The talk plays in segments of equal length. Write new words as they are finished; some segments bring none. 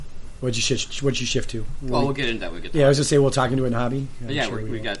What'd you shift to? Well, we'll get into that. I was gonna say we'll talk into it in hobby. Yeah, sure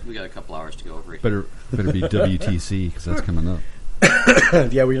we got a couple hours to go over it. Better be WTC because that's coming up.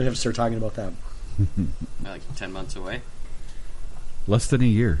 Yeah, we don't have to start talking about that. Like 10 months away. Less than a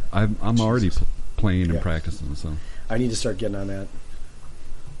year. I'm already playing and practicing. So I need to start getting on that.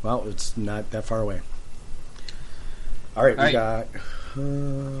 Well, it's not that far away. All right, we got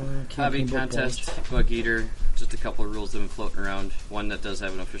hobby contest, Bug Eater. Just a couple of rules that have been floating around. One that does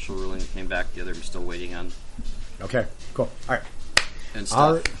have an official ruling that came back. The other we're still waiting on. Okay, cool. All right. And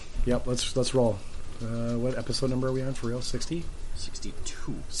stuff. Yep, let's roll. What episode number are we on for real? 60?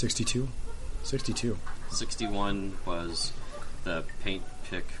 62. 62? 62. 61 was the paint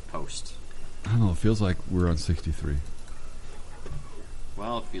pick post. I don't know. It feels like we're on 63.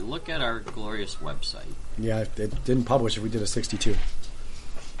 Well, if you look at our glorious website. Yeah, it didn't publish if we did a 62.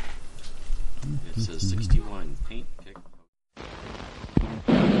 It says 61 paint pick.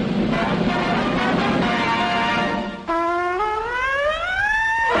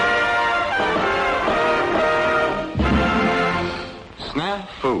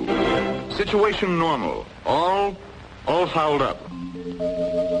 Snafu. Situation normal. All fouled up.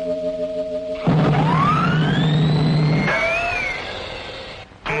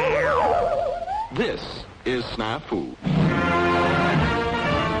 This is Snafu.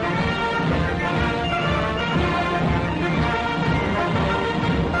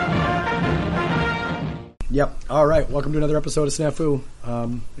 Yep. All right. Welcome to another episode of Snafu.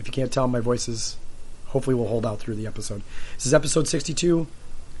 If you can't tell, my voice is hopefully will hold out through the episode. This is episode 62.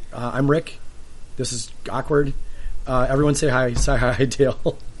 I'm Rick. This is awkward. Everyone say hi. Say hi,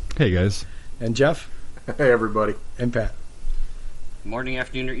 Dale. Hey, guys. And Jeff. Hey, everybody. And Pat. Morning,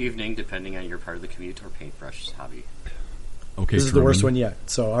 afternoon, or evening, depending on your part of the commute or paintbrush hobby. Okay, this is the worst one yet.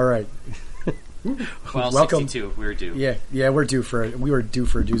 So, all right. Well, welcome. 62. We're due. Yeah, we were due for a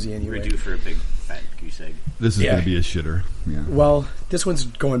doozy anyway. We're due for a big fat goose egg. This is going to be a shitter. Yeah. Well, this one's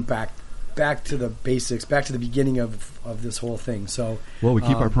going back to the basics, back to the beginning of this whole thing. So, well, we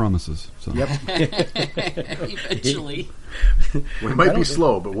keep our promises. So. Yep. Eventually, we might be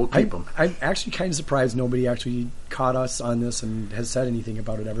slow, but we'll keep them. I'm actually kind of surprised nobody actually caught us on this and has said anything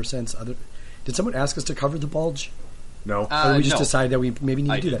about it ever since. Did someone ask us to cover the bulge? No. Or did we just decide that we maybe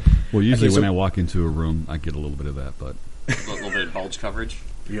need to do that? Well, usually when I walk into a room, I get a little bit of that, but a little bit of bulge coverage.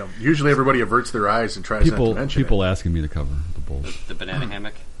 Yeah. Usually, everybody averts their eyes and tries not to mention it. People asking me to cover the bulge. The banana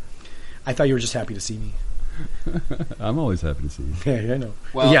hammock. I thought you were just happy to see me. I'm always happy to see you. Yeah, I know.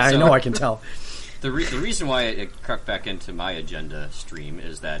 Well, I know. I can tell. The reason why it crept back into my agenda stream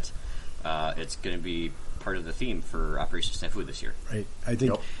is that it's going to be part of the theme for Operation Snafu this year. Right. I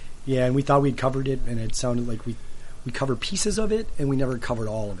think. Yep. Yeah, and we thought we'd covered it, and it sounded like we covered pieces of it, and we never covered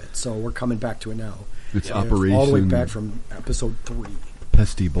all of it. So we're coming back to it now. It's Operation all the way back from episode 3.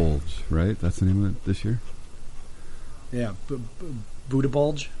 Pesty Bulge, right? That's the name of it this year. Yeah, Buddha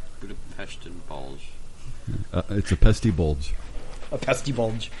Bulge. Budapest and bulge. It's a pesty bulge. A pesty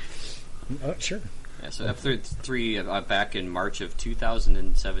bulge. Sure. Yeah, so episode 3 back in March of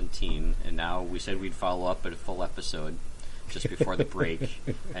 2017, and now we said we'd follow up at a full episode just before the break,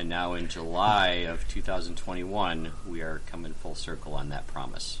 and now in July of 2021, we are coming full circle on that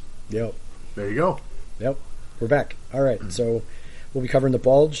promise. Yep. There you go. Yep. We're back. All right, so we'll be covering the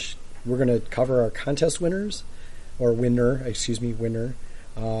bulge. We're going to cover our contest winners, or winner.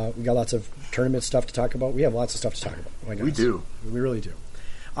 We got lots of tournament stuff to talk about. We have lots of stuff to talk about. Oh, we do. We really do.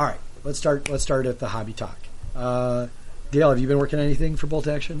 All right, let's start at the hobby talk. Dale, have you been working on anything for Bolt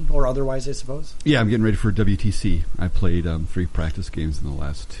Action or otherwise, I suppose? Yeah, I'm getting ready for WTC. I played 3 practice games in the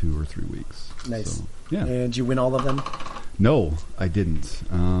last 2 or 3 weeks. Nice. So, yeah. And did you win all of them? No, I didn't.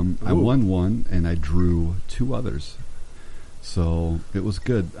 I won one, and I drew 2 others. So it was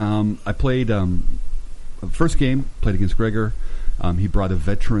good. I played first game, played against Gregor. He brought a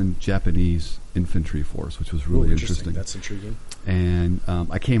veteran Japanese infantry force, which was really interesting. That's intriguing. And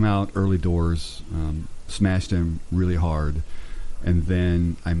I came out early doors, smashed him really hard, and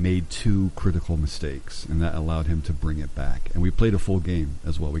then I made 2 critical mistakes, and that allowed him to bring it back. And we played a full game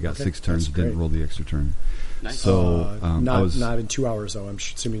as well. We got 6 turns, didn't roll the extra turn. Nice. So not in 2 hours though. I'm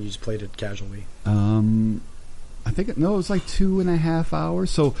assuming you just played it casually. I think it was like 2.5 hours.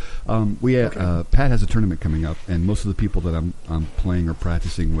 So Pat has a tournament coming up, and most of the people that I'm playing or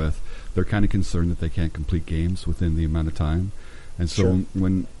practicing with, they're kind of concerned that they can't complete games within the amount of time. And so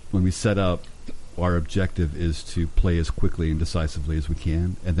when we set up, our objective is to play as quickly and decisively as we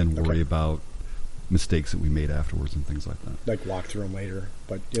can, and then worry about mistakes that we made afterwards and things like that. Like walk through them later,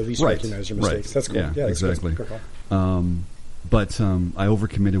 but at least recognize your mistakes. Right. That's cool. Yeah, exactly. Cool. But I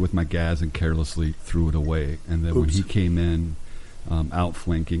overcommitted with my gas and carelessly threw it away. And then when he came in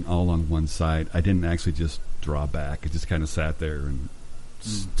outflanking, all on one side. I didn't actually just draw back. I just kind of sat there and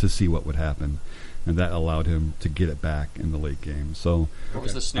to see what would happen, and that allowed him to get it back in the late game. So, what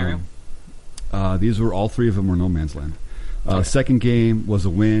was the scenario? These were all three of them were no man's land. Second game was a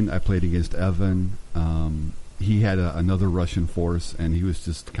win. I played against Evan. He had another Russian force, and he was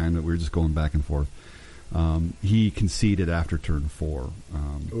just we were just going back and forth. He conceded after turn 4,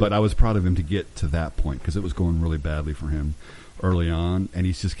 but I was proud of him to get to that point because it was going really badly for him early on, and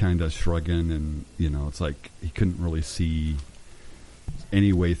he's just kind of shrugging, and it's like he couldn't really see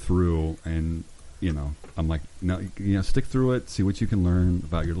any way through, and I'm like, no, stick through it, see what you can learn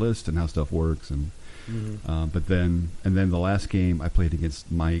about your list and how stuff works, and but then the last game I played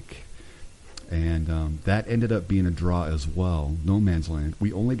against Mike. And that ended up being a draw as well. No man's land.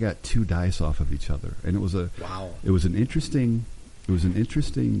 We only got 2 dice off of each other, and it was an interesting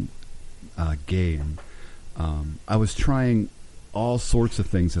game. I was trying all sorts of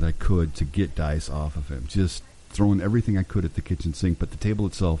things that I could to get dice off of him, just throwing everything I could at the kitchen sink. But the table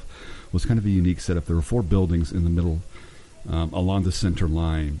itself was kind of a unique setup. There were 4 buildings in the middle, along the center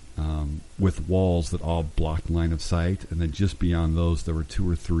line, with walls that all blocked line of sight, and then just beyond those, there were 2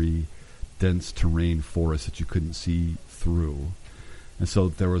 or 3 dense terrain forests that you couldn't see through, and so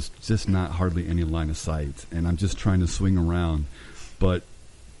there was just not hardly any line of sight, and I'm just trying to swing around, but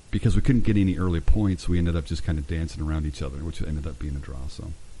because we couldn't get any early points, we ended up just kind of dancing around each other, which ended up being a draw.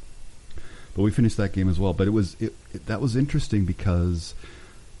 So, but we finished that game as well. But that was interesting because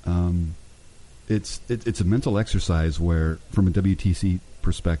it's a mental exercise where, from a WTC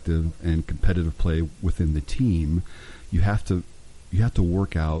perspective and competitive play within the team, you have to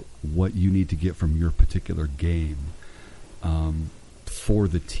work out what you need to get from your particular game for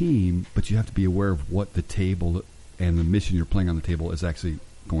the team, but you have to be aware of what the table and the mission you're playing on the table is actually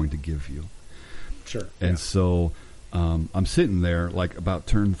going to give you. Sure. And so I'm sitting there, like about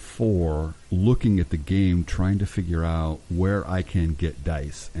turn 4, looking at the game, trying to figure out where I can get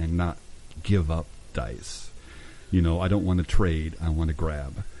dice and not give up dice. I don't want to trade. I want to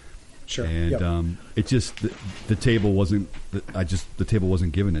grab. Sure. And it just the table wasn't. The table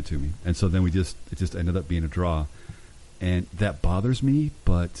wasn't giving it to me, and so then it just ended up being a draw, and that bothers me.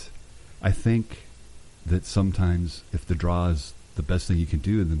 But I think that sometimes if the draw is the best thing you can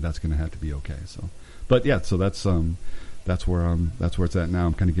do, then that's going to have to be okay. So, but yeah, so that's where it's at now.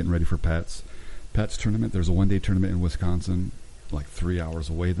 I'm kind of getting ready for Pat's tournament. There's a 1-day tournament in Wisconsin, like 3 hours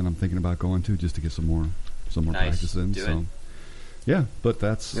away, that I'm thinking about going to just to get some more nice. Practice in. Do so. it. Yeah, but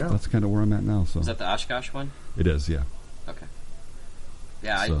that's kind of where I'm at now. So is that the Oshkosh one? It is, yeah. Okay.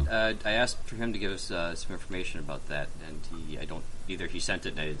 Yeah, so. I asked for him to give us some information about that, and either he sent it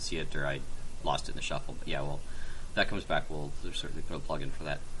and I didn't see it, or I lost it in the shuffle. But yeah, well, if that comes back, we'll certainly put a plug in for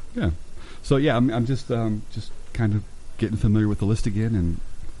that. Yeah. So yeah, I'm just kind of getting familiar with the list again and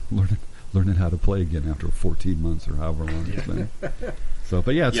learning how to play again after 14 months or however long it's been. So,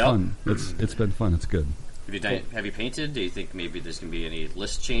 but yeah, it's fun. It's been fun. It's good. Have you painted? Do you think maybe there's going to be any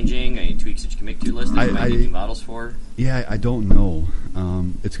list changing, any tweaks that you can make to your list that you might need new models for? Yeah, I don't know.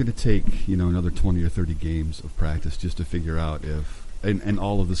 It's going to take another 20 or 30 games of practice just to figure out and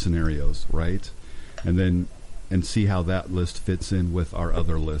all of the scenarios, right? And see how that list fits in with our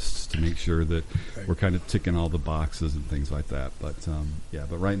other lists to make sure that we're kind of ticking all the boxes and things like that. But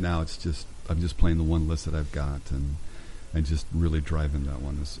but right now I'm just playing the one list that I've got and just really driving that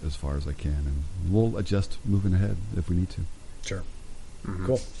one as far as I can. And we'll adjust moving ahead if we need to. Sure. Mm-hmm.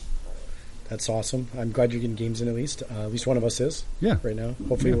 Cool. That's awesome. I'm glad you're getting games in at least. At least one of us is right now.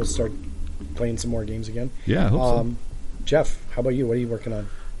 Hopefully we'll start playing some more games again. Yeah, I hope so. Jeff, how about you? What are you working on?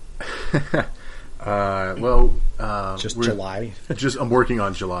 July. I'm working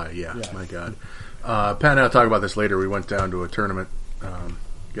on July, yeah. My God. Pat and I'll talk about this later. We went down to a tournament, I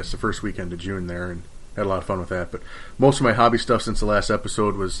guess the first weekend of June there, and had a lot of fun with that. But most of my hobby stuff since the last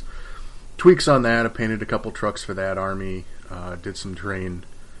episode was tweaks on that. I painted a couple trucks for that army, did some terrain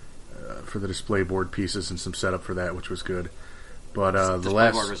for the display board pieces and some setup for that, which was good. But the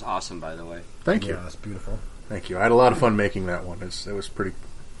display board was awesome, by the way. Thank you. Yeah, it's beautiful. Thank you. I had a lot of fun making that one. It was pretty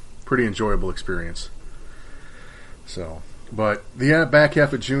enjoyable experience. So, but the back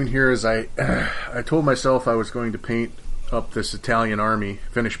half of June here is I told myself I was going to paint up this Italian army,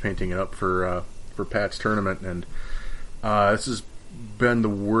 finish painting it up for Pat's tournament, and this has been the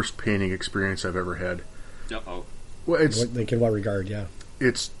worst painting experience I've ever had. Uh-oh. Well, in what regard? Yeah,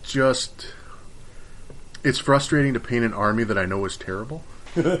 it's frustrating to paint an army that I know is terrible,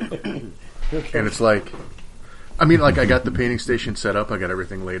 and it's like, I got the painting station set up, I got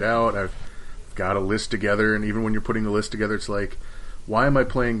everything laid out, I've got a list together, and even when you're putting the list together, it's like, why am I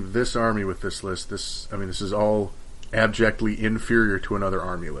playing this army with this list? This is all abjectly inferior to another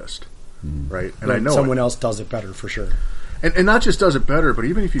army list, right? And But I know someone else does it better for sure. and not just does it better, but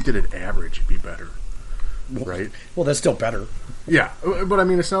even if you did it average, it'd be better, right? Well, that's still better. Yeah, but I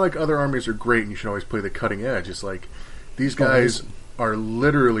mean, it's not like other armies are great and you should always play the cutting edge. It's like these guys are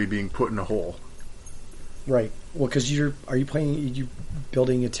literally being put in a hole. Right. Well, because you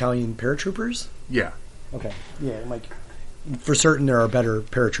building Italian paratroopers? Yeah. Okay. Yeah, like for certain there are better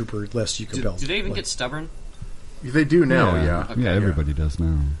paratrooper lists you can build. Do they even Like, get stubborn? They do now, yeah. Okay. Yeah, everybody does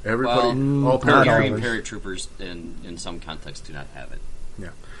now. Everybody, all not Hungarian ours. paratroopers in some contexts do not have it. Yeah.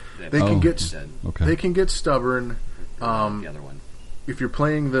 They They can get instead. Okay. they can get stubborn. The other one. If you're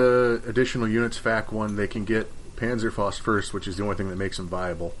playing the additional units FAC one, they can get Panzerfaust first, which is the only thing that makes them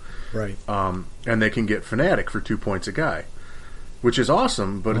viable. right. And they can get Fanatic for 2 points a guy, which is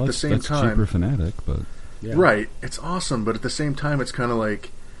awesome. But Well, at the same that's time, cheaper Fanatic, but Yeah. right? It's awesome, but at the same time, it's kind of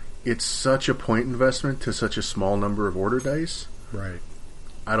like it's such a point investment to such a small number of order dice. Right.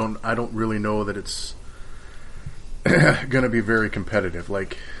 I don't really know that it's going to be very competitive.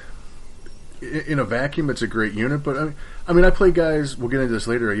 Like in a vacuum, it's a great unit, but I mean, I play guys. We'll get into this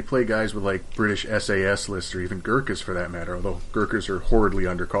later. You play guys with like British SAS lists, or even Gurkhas for that matter. Although Gurkhas are horridly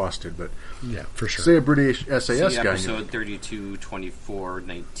undercosted, but Yeah, for sure. say a British SAS See guy. episode 32, 24,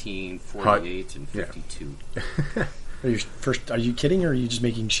 19, 48, and Yeah. 52. Are you kidding, or are you just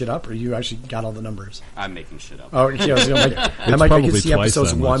making shit up, or you actually got all the numbers? I'm making shit up. Oh, yeah, I could probably see twice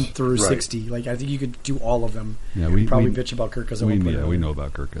episodes that much. 1 through Right. 60. Like, I think you could do all of them. yeah, and we probably we, bitch about Gurkhas. we know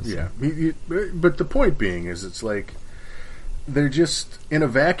about Gurkhas. Yeah, but the point being is, it's like they're just in a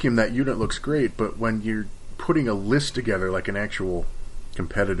vacuum. That unit looks great, but when you're putting a list together, like an actual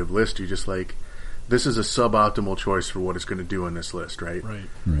competitive list, you're just like, this is a suboptimal choice for what it's going to do in this list, right? Right.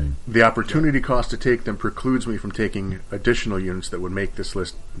 Right. The opportunity cost to take them precludes me from taking additional units that would make this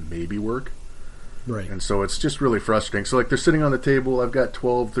list maybe work. Right. And so it's just really frustrating. So like they're sitting on the table, I've got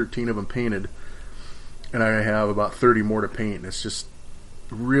 12, 13 of them painted, and I have about 30 more to paint, and it's just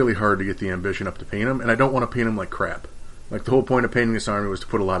really hard to get the ambition up to paint them, and I don't want to paint them like crap. Like the whole point of painting this army was to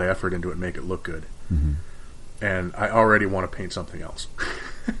put a lot of effort into it and make it look good. Mm-hmm. And I already want to paint something else.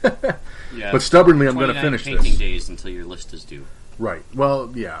 Yeah, But stubbornly, I'm going to 29 finish painting this. days until your list is due. Right.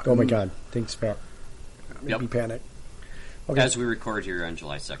 Well, yeah. Oh my God! Thanks, Pat. Made Yep. me panic. Okay. As we record here on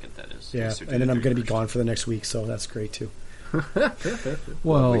July 2nd, that is. Yeah, Yes, they're due and then the I'm going to be 31st. gone for the next week, so that's great too.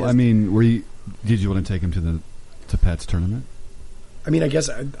 Well, I mean, did you want to take him to Pat's tournament? I mean, I guess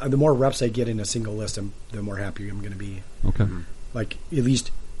the more reps I get in a single list, the more happy I'm going to be. Okay. Like, at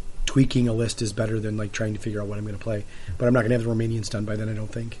least tweaking a list is better than like trying to figure out what I'm going to play. But I'm not going to have the Romanians done by then. I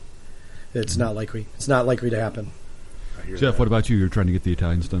don't think it's not likely. It's not likely to happen. I hear Jeff, that. what about you? You're trying to get the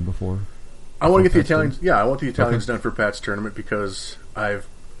Italians done before? I want to get the Pat's Italians. done? Yeah, I want the Italians Okay. done for Pat's tournament because I've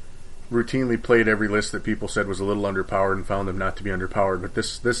routinely played every list that people said was a little underpowered and found them not to be underpowered. But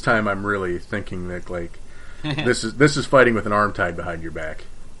this time, I'm really thinking that like this is fighting with an arm tied behind your back.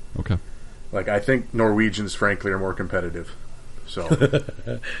 Okay. Like I think Norwegians, frankly, are more competitive. So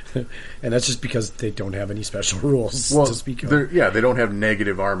And that's just because they don't have any special rules to speak of. they don't have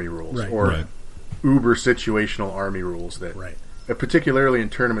negative army rules Right. or Right. uber situational army rules that. Right. Particularly in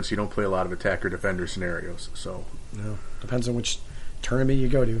tournaments, you don't play a lot of attacker-defender scenarios. So No, depends on which tournament you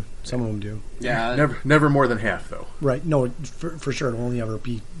go to. Some of them do. Yeah, never more than half, though. Right. No, for sure. It'll only ever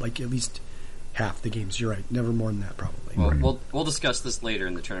be like at least half the games. You're right. Never more than that, probably. Well, we'll discuss this later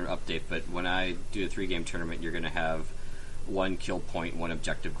in the tournament update, but when I do a 3-game tournament, you're going to have 1 kill point, 1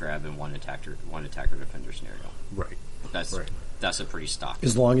 objective grab, and 1 attacker defender scenario. Right. That's a pretty stock.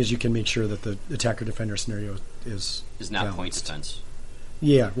 As long as you can make sure that the attacker defender scenario is not balanced. point defense.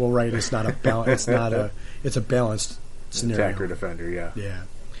 Yeah. Well, right. It's not a balance. It's a balanced scenario. Attacker defender, yeah. Yeah.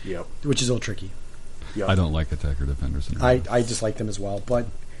 Yep. Which is a little tricky. Yep. I don't like attacker defenders. I dislike them as well, but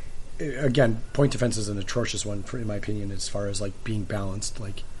again, point defense is an atrocious one, in my opinion, as far as like being balanced.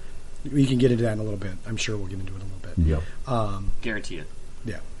 Like we can get into that in a little bit. I'm sure we'll get into it in a little bit. Yep. Guarantee it.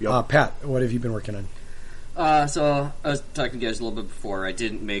 Yeah. Yep. Pat, what have you been working on? So I was talking to you guys a little bit before. I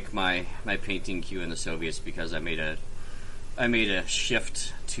didn't make my painting queue in the Soviets because I made a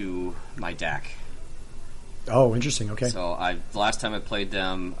shift to my DAC. Oh, interesting. Okay. So the last time I played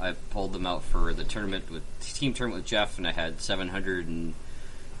them, I pulled them out for the team tournament with Jeff, and I had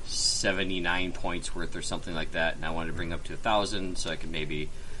 779 points worth or something like that, and I wanted to bring up to 1,000 so I could maybe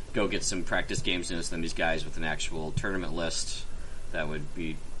go get some practice games in some of these guys with an actual tournament list that would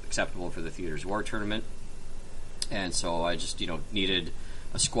be acceptable for the Theaters War tournament. And so I just needed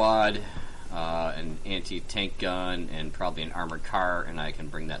a squad, an anti-tank gun, and probably an armored car, and I can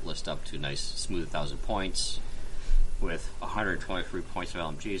bring that list up to a nice smooth 1,000 points with 123 points of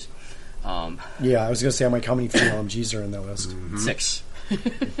LMGs. Yeah, I was going to say, I'm like, how many free LMGs are in that list? 6.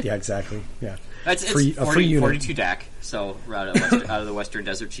 Yeah, exactly. Yeah, It's free 42 DAC, so out of the Western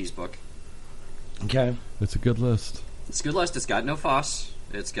Desert Cheese book. Okay, It's a good list. It's a good list. It's got no FOSS.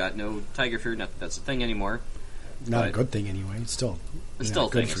 It's got no Tiger Fear. Not that that's a thing anymore. not a good thing anyway. It's still It's still a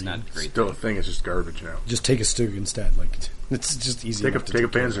good thing. for It's you. not a great. Still a thing. It's just garbage now. Just take a Stug instead. Like, it's just easy. Take a enough to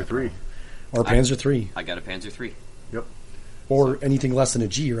Panzer III. or Panzer III, I got a Panzer III. Yep. or anything less than a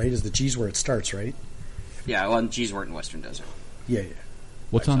G. Right? Is the G's where it starts? Right? Yeah, well, G's weren't in Western Desert. Yeah.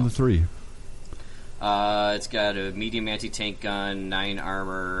 What's on the 3? It's got a medium anti-tank gun, 9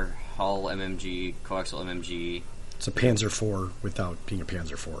 armor, hull MMG, coaxial MMG. It's a Panzer IV without being a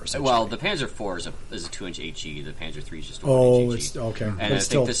Panzer IV. Essentially. Well, the Panzer IV is a 2-inch HE. The Panzer III is just a 1-inch oh, HE. it's okay. And But I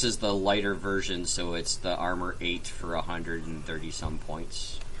still, think this is the lighter version, so it's the armor 8 for 130-some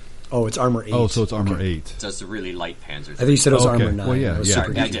points. oh, it's armor 8. Oh, so it's armor Okay. 8. So it's a really light Panzer III. I think you said it was Okay. armor 9. Well, yeah, I was yeah.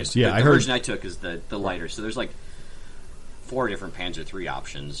 super I confused. did. Yeah, the I heard- version I took is the lighter. So there's like 4 different Panzer III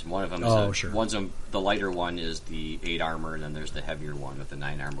options. One of them is sure. the lighter one is the 8 armor, and then there's the heavier one with the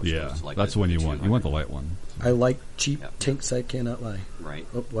 9 armor. Which Yeah, goes like that's the the one you want. 200. You want the light one. I like cheap Yep. tanks. I cannot lie. Right.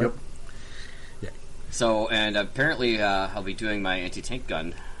 Oh, what? Yep. So, and apparently I'll be doing my anti-tank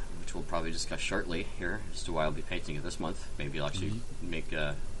gun, which we'll probably discuss shortly here as to why I'll be painting it this month. Maybe I'll actually make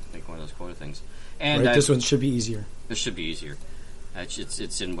one of those quota things. And Right, this one should be easier. this should be easier.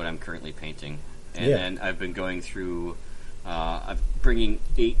 It's in what I'm currently painting. And Yeah. then I've been going through... I'm bringing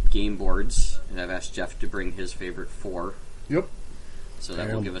 8 game boards, and I've asked Jeff to bring his favorite 4. Yep. So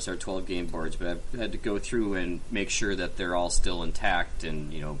that will give us our 12 game boards. But I've had to go through and make sure that they're all still intact.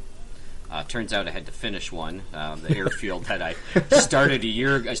 And, turns out I had to finish one. The airfield that I started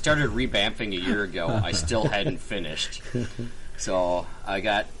I started revamping a year ago. I still hadn't finished. So I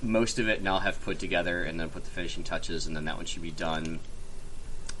got most of it now have put together and then put the finishing touches, and then that one should be done.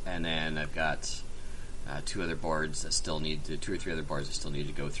 And then I've got 2 other boards that still need to, 2 or 3 other boards I still need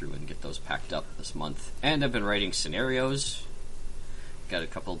to go through and get those packed up this month. And I've been writing scenarios. Got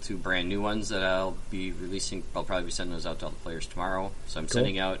 2 brand new ones that I'll be releasing. I'll probably be sending those out to all the players tomorrow. So I'm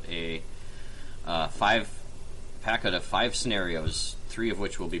sending out a 5 packet of 5 scenarios, 3 of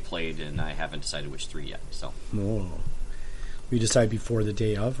which will be played, and I haven't decided which 3 yet. So Oh. You decide before the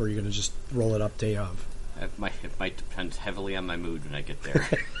day of, or are you going to just roll it up day of? it might depend heavily on my mood when I get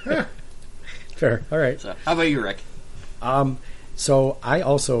there. Fair. All right. So how about you, Rick? So I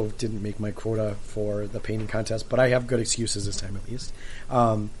also didn't make my quota for the painting contest, but I have good excuses this time at least.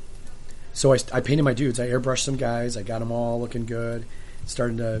 So I painted my dudes. I airbrushed some guys. I got them all looking good,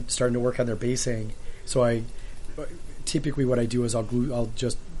 starting to work on their basing. So I typically what I do is I'll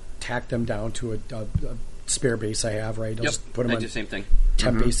just tack them down to a spare base I have. Right. I'll just put them I on do the same thing.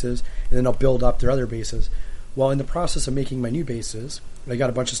 temp bases, and then I'll build up their other bases. Well, in the process of making my new bases, I got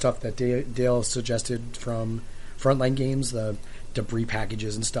a bunch of stuff that Dale suggested from Frontline Games, the debris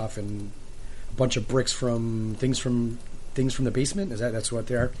packages and stuff, and a bunch of bricks from things from the basement. That's what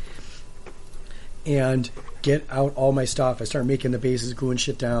they are? And get out all my stuff. I start making the bases, gluing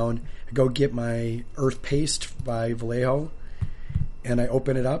shit down. I go get my earth paste by Vallejo, and I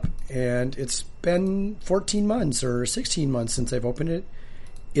open it up, and it's been 14 months or 16 months since I've opened it.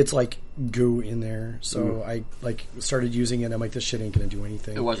 It's like goo in there. So I started using it. I'm like, this shit ain't gonna do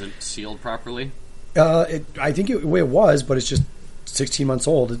anything. It wasn't sealed properly. I think it was, but it's just 16 months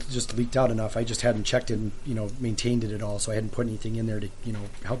old. It just leaked out enough. I just hadn't checked it and maintained it at all. So I hadn't put anything in there to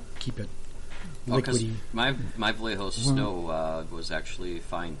help keep it liquidy. My Vallejo snow was actually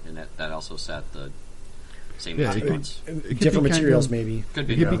fine, and that also sat the same months. Different materials, maybe. Could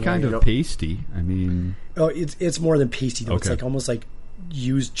be. It could be kind of pasty. I mean, oh, it's more than pasty though. Okay. It's like almost like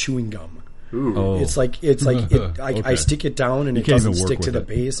used chewing gum. Ooh. oh, It's like I Okay. stick it down and You it can't even doesn't work stick to with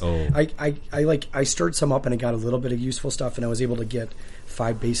the it. base. Oh. I stirred some up and I got a little bit of useful stuff and I was able to get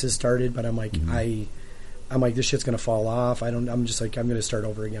 5 bases started. But I'm like I'm like, this shit's gonna fall off. I'm just like, I'm gonna start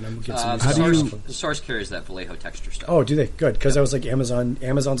over again. I'm gonna get some new stuff. The source carries that Vallejo texture stuff. Oh, do they? Good, because I was like,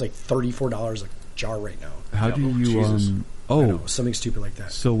 Amazon's like $34 a jar right now. how do you? Jesus. I know, something stupid like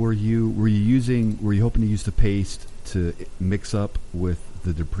that. So were you hoping to use the paste to mix up with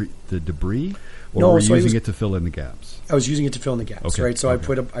the debris, or No, were you so I using was- it to fill in the gaps? I was using it to fill in the gaps, Okay, right? So okay.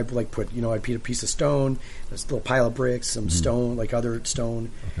 I put a piece of stone, this little pile of bricks, some stone, like other stone,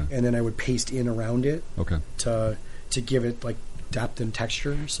 Okay. and then I would paste in around it Okay. to give it like depth and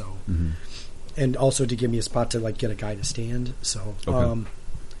texture. So, and also to give me a spot to like get a guy to stand. So, Okay.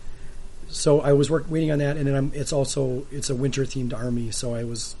 so I was waiting on that, and then it's a winter themed army. So I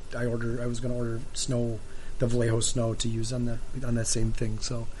was going to order snow, the Vallejo snow to use on that same thing.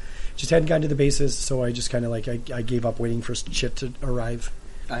 So just hadn't gotten to the bases, so I just kind of like I gave up waiting for shit to arrive,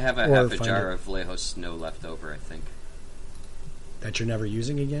 I have a half a jar of Vallejo Snow left over, I think. That you're never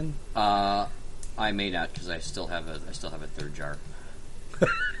using again? I may not, because I still have a third jar.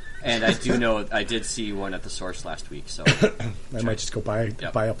 And I do know I did see one at the source last week, so I might just go buy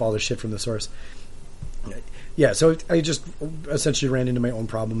up all the shit from the source. Yeah, so I just essentially ran into my own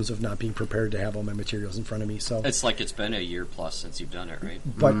problems of not being prepared to have all my materials in front of me. So it's like it's been a year plus since you've done it, right?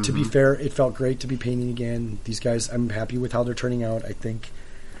 But to be fair, it felt great to be painting again. These guys, I'm happy with how they're turning out. I think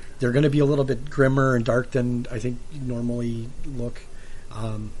they're going to be a little bit grimmer and dark than I think normally look.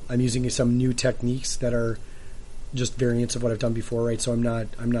 I'm using some new techniques that are just variants of what I've done before, right? So I'm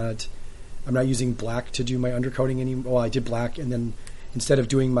not using black to do my undercoating anymore. Well, I did black, and then instead of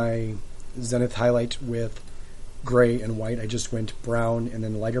doing my Zenith highlight with gray and white, I just went brown and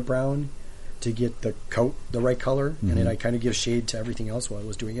then lighter brown to get the coat the right color, and then I kind of give shade to everything else while I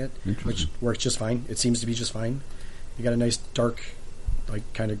was doing it, which works just fine. It seems to be just fine. You got a nice dark, like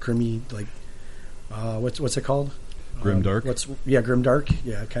kind of grimy, like what's it called? Grim dark. Grim dark.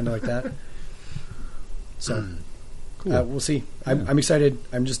 Yeah, kind of like that. So. Cool. We'll see. I'm excited.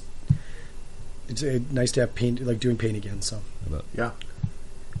 It's nice to have paint, like doing paint again. So yeah.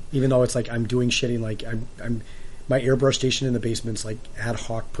 Even though it's like I'm doing shitting, like I'm my airbrush station in the basement's like ad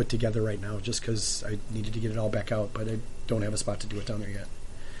hoc put together right now, just because I needed to get it all back out, but I don't have a spot to do it down there yet.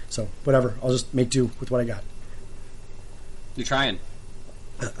 So whatever, I'll just make do with what I got. You're trying.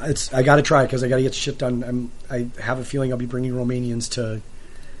 I got to try because I got to get shit done. I have a feeling I'll be bringing Romanians to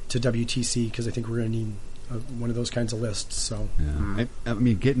WTC because I think we're going to need one of those kinds of lists. So yeah, I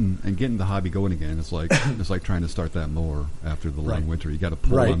mean, getting the hobby going again is like it's like trying to start that mower after the long winter. You got to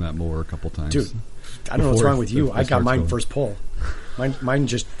pull on that mower a couple times, dude. I don't know what's wrong with you. I got mine first pull. Mine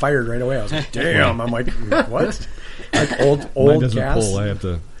just fired right away. I was like, damn. I'm like, what? Like old mine doesn't gas. Pull.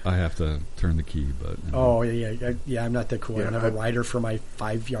 I have to turn the key, but oh yeah. I'm not that cool. I don't have a rider for my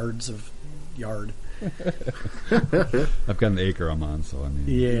 5 yards of yard. I've got an acre I'm on, so I mean,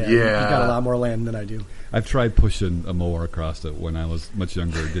 yeah. You got a lot more land than I do. I've tried pushing a mower across it when I was much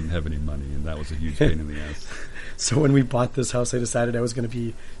younger and didn't have any money, and that was a huge pain in the ass. So when we bought this house, I decided I was going to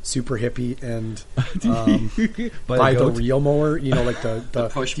be super hippie and buy the real mower, like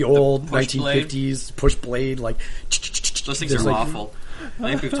the old 1950s push blade, like those things are awful.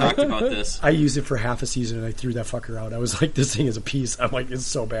 I think we've talked about this. I used it for half a season and I threw that fucker out. I was like, this thing is a piece. I'm like, it's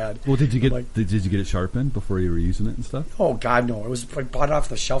so bad. Well, did you get it sharpened before you were using it and stuff? Oh God, no! I bought it off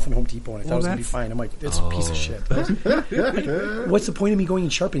the shelf in Home Depot and I thought it was gonna be fine. I'm like, it's a piece of shit. What's the point of me going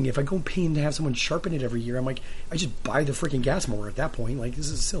and sharpening it? If I go paying to have someone sharpen it every year, I'm like, I just buy the freaking gas mower at that point. Like, this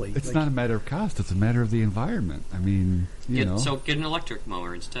is silly. It's not a matter of cost; it's a matter of the environment. I mean, So get an electric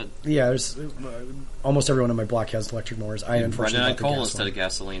mower instead. Yeah, there's almost everyone on my block has electric mowers. I unfortunately run it on coal instead of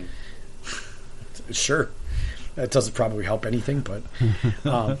gasoline. Sure, that doesn't probably help anything, but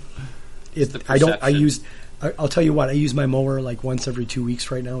I'll tell you what, I use my mower like once every 2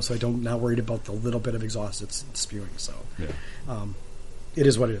 weeks right now, so I'm not worried about the little bit of exhaust it's spewing. So it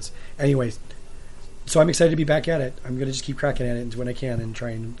is what it is. Anyway, so I'm excited to be back at it. I'm going to just keep cracking at it when I can and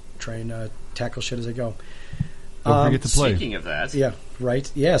try and tackle shit as I go. Don't forget to play. Speaking of that, yeah, right,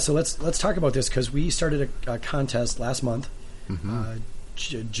 yeah. So let's talk about this because we started a contest last month.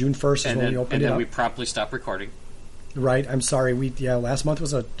 June 1st is when we opened it up. And then we promptly stopped recording. Right, I'm sorry. Last month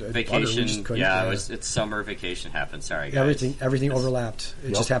was a vacation. It's summer vacation happened. Sorry, guys. Everything overlapped.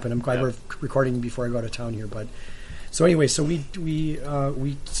 It just happened. I'm glad we're recording before I go out of town here. But so anyway, so we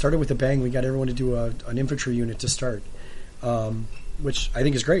started with a bang. We got everyone to do an infantry unit to start, which I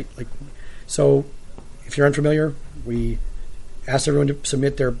think is great. Like, so if you're unfamiliar, we asked everyone to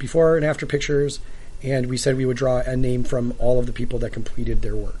submit their before and after pictures. And we said we would draw a name from all of the people that completed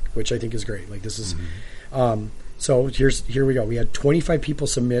their work, which I think is great. Like, this is, so here we go. We had 25 people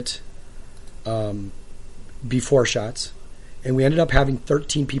submit before shots, and we ended up having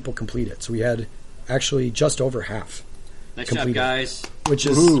 13 people complete it. So we had actually just over half. Nice completed, job, guys. Which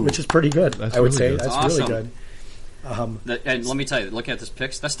is pretty good. That's I would really say good. that's awesome. Really good. And let me tell you, looking at this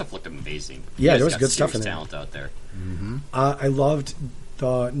pics, that stuff looked amazing. Yeah, there was good stuff in there. Talent out there. I loved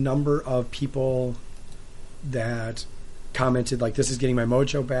the number of people that commented, like, this is getting my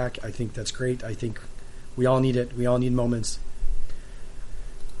mojo back. I think that's great. I think we all need it. We all need moments.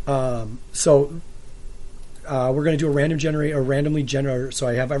 So we're going to do a randomly generator. So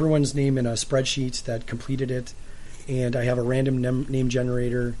I have everyone's name in a spreadsheet that completed it, and I have a random name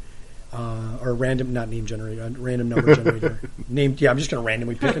generator or random, not name generator, random number generator. Named, I'm just going to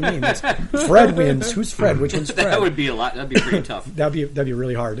randomly pick a name. Fred wins. Who's Fred? Which one's Fred? That would be a lot. That'd be pretty tough. That'd be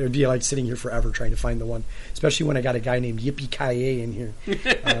really hard. It would be like sitting here forever trying to find the one, especially when I got a guy named Yippee Ki-Yay in here.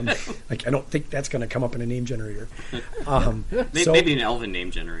 I don't think that's going to come up in a name generator. Maybe an Elven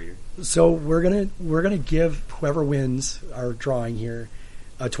name generator. So we're gonna give whoever wins our drawing here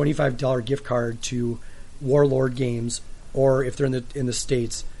a $25 gift card to Warlord Games, or if they're in the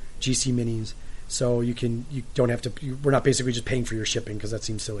States, GC Minis. So you don't have to. We're not basically just paying for your shipping because that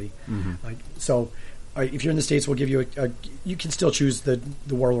seems silly. Mm-hmm. If you're in the States, we'll give you you can still choose the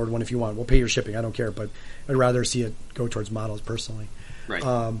Warlord one if you want. We'll pay your shipping. I don't care, but I'd rather see it go towards models personally. Right.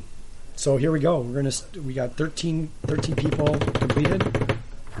 So here we go. We got 13 people completed.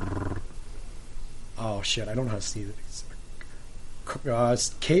 Oh shit! I don't know how to see this.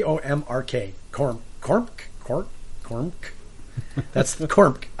 Komrk. Kormk. That's the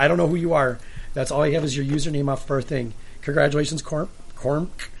Kormk. I don't know who you are. That's all I have is your username off of our thing. Congratulations, Kormk.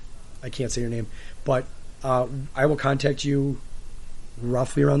 I can't say your name, but I will contact you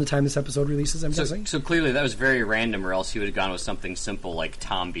roughly around the time this episode releases, I'm guessing. So clearly that was very random, or else you would have gone with something simple like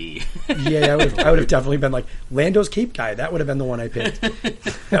Tom B. Yeah, I would have definitely been like, Lando's Cape Guy. That would have been the one I picked.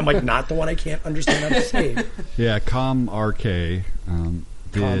 I'm like, not the one I can't understand how to say. Yeah, Komrk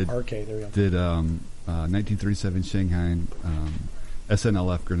Komrk, there we go. did 1937 Shanghai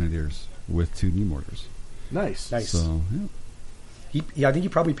SNLF Grenadiers with 2 Neem orders. Nice. So, yeah. I think he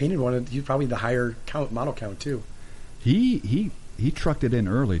probably painted one. He's probably the higher model count, too. He trucked it in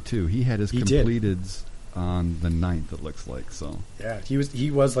early too. He had his completeds on the 9th. It looks like so. Yeah, he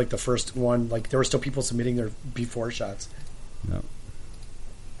was like the first one. Like there were still people submitting their before shots. Yeah.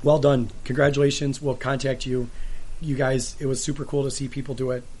 Well done. Congratulations. We'll contact you. You guys, it was super cool to see people do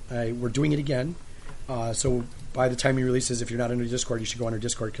it. We're doing it again. So by the time he releases, if you're not in our Discord, you should go on our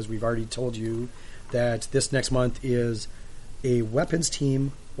Discord because we've already told you that this next month is a weapons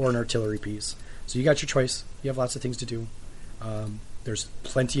team or an artillery piece. So you got your choice. You have lots of things to do. There's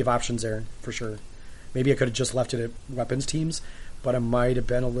plenty of options there for sure. Maybe I could have just left it at weapons teams, but I might have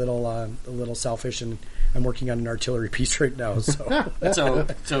been a little selfish, and I'm working on an artillery piece right now. So,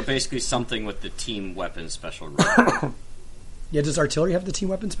 so basically something with the team weapons special rule. Yeah, does artillery have the team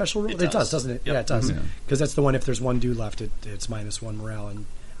weapon special rule? It does, doesn't it? Yep. Yeah, it does. Mm-hmm. Because that's the one. If there's one dude left, it's -1 morale and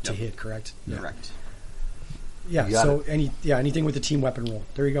to hit. Correct. Yeah. Correct. Yeah. So anything with the team weapon rule.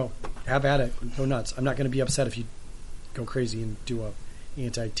 There you go. Have at it. Go nuts. I'm not going to be upset if you go crazy and do a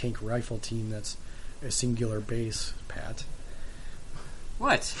anti-tank rifle team that's a singular base, Pat.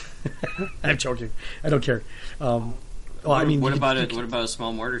 What? I'm joking. I don't care. I mean, what about a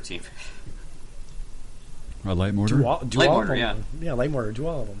small mortar team? A light mortar? Do all mortar, of them. Yeah, light mortar. Do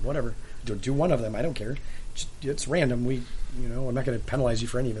all of them. Whatever. Do one of them. I don't care. It's random. I'm not going to penalize you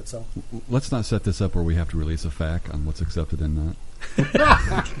for any of it. So let's not set this up where we have to release a FAQ on what's accepted and not.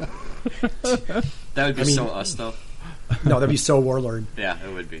 That would be so us, though. No, that'd be so Warlord. Yeah,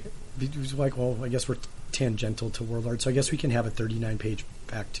 it would be. It's like, well, I guess we're tangential to Warlord, so I guess we can have a 39-page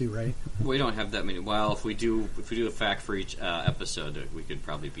pack too, right? We don't have that many. Well, if we do a fact for each episode, we could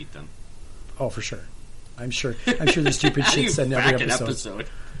probably beat them. Oh, for sure. I'm sure there's stupid shit said in every episode.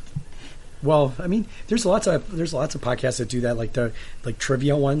 Well, I mean, there's lots of podcasts that do that, like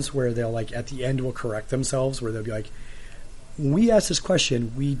trivia ones where they'll like at the end will correct themselves, where they'll be like, when we asked this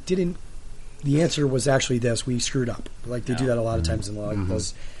question, we didn't. The answer was actually this. We screwed up. Like they do that a lot of times in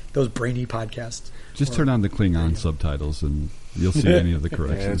those brainy podcasts. Just turn on the Klingon subtitles and you'll see any of the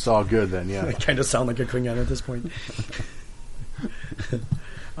corrections. Yeah, it's all good then. Yeah, I kind of sound like a Klingon at this point.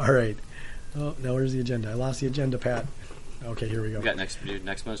 All right. Oh, now where's the agenda? I lost the agenda, Pat. Okay, here we go. We got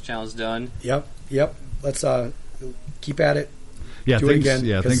next month's challenge done. Yep. Let's keep at it. Yeah, do thanks, it again.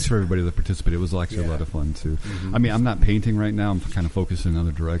 Yeah, thanks for everybody that participated. It was actually a lot of fun too. Mm-hmm. I mean, I'm not painting right now. I'm kind of focused in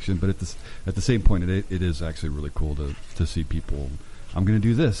another direction, but at the same point, it is actually really cool to see people. I'm going to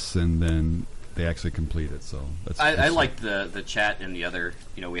do this, and then they actually complete it. So I like the chat and the other.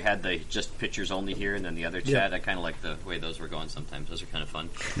 We had the just pictures only here, and then the other chat. I kind of like the way those were going. Sometimes those are kind of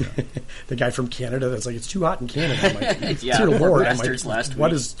fun. Yeah. The guy from Canada that's like, it's too hot in Canada. I'm like, yeah, dear Lord, I'm like, last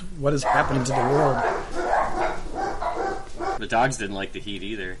what week. What is happening to the world? The dogs didn't like the heat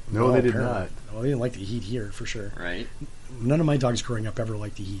either. No, they did not. Well, they didn't like the heat here, for sure. Right. None of my dogs growing up ever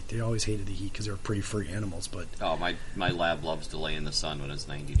liked the heat. They always hated the heat because they were pretty furry animals. But my lab loves to lay in the sun when it's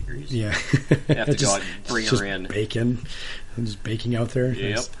 90 degrees. Yeah. You have to go out and bring her in. Just baking out there.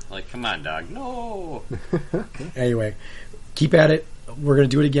 Yep. Like, come on, dog. No. Anyway, keep at it. We're going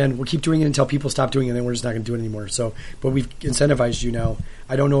to do it again. We'll keep doing it until people stop doing it, and then we're just not going to do it anymore. So, but we've incentivized you now.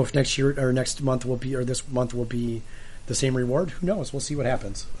 I don't know if next year or next month will be, or this month will be the the same reward? Who knows? We'll see what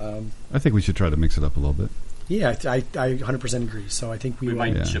happens. I think we should try to mix it up a little bit. Yeah, I 100% agree. So I think we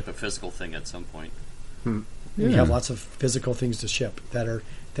might ship a physical thing at some point. We have lots of physical things to ship that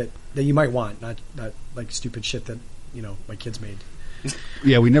you might want, not like stupid shit that my kids made.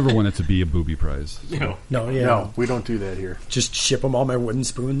 Yeah, we never want it to be a booby prize. So. No, we don't do that here. Just ship them all my wooden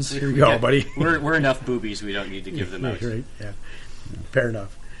spoons. Here you go, buddy. We're enough boobies. We don't need to give them out. Right? Yeah, fair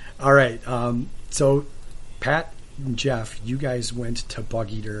enough. All right. So, Pat and Jeff, you guys went to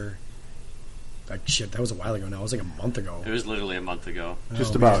Bug Eater. Like shit, that was a while ago now. It was like a month ago. It was literally a month ago.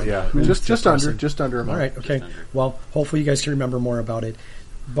 Just about, yeah. Just under a month. All right, okay. Well, hopefully you guys can remember more about it.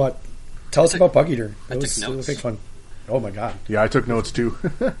 But tell us about Bug Eater. It was big fun. Oh my god. Yeah, I took notes too.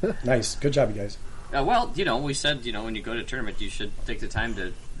 Nice. Good job, you guys. Well, we said, when you go to a tournament, you should take the time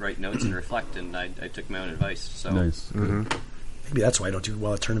to write notes and reflect, and I took my own advice. So. Nice. Mm-hmm. Maybe that's why I don't do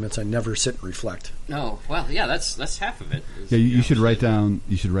well at tournaments. I never sit and reflect. No, well, yeah, that's half of it. Yeah, you should write down.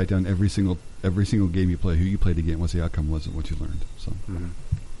 You should write down every single game you play, who you played against, what the outcome was, and what you learned. So. Mm-hmm.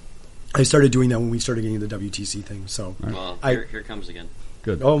 I started doing that when we started getting the WTC thing. So, well, here it comes again.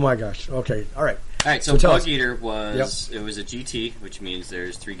 Good. Oh my gosh. Okay. All right. All right. So Bug Eater was it was a GT, which means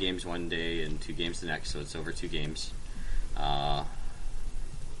there's 3 games one day and 2 games the next. So it's over 2 games, over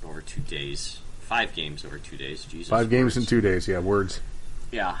 2 days. 5 games over 2 days. Jesus. 5 games in 2 days. Yeah, words.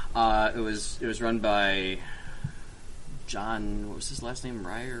 Yeah. It was run by John. What was his last name?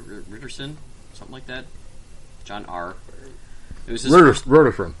 Ritterson, something like that. John R. It was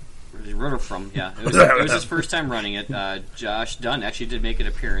Rutherford. Yeah. It was his first time running it. Josh Dunn actually did make an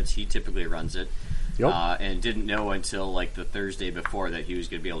appearance. He typically runs it. Yep. And didn't know until like the Thursday before that he was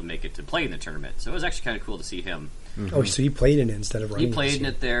going to be able to make it to play in the tournament. So it was actually kind of cool to see him. Mm-hmm. Oh, so he played in it instead of running. He played in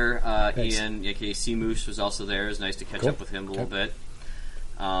it there. Nice. Ian, aka Sea Moose, was also there. It was nice to catch up with him a little bit.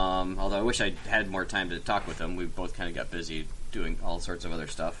 Although I wish I had more time to talk with him. We both kind of got busy doing all sorts of other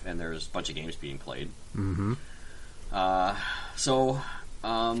stuff, and there was a bunch of games being played. Mm-hmm.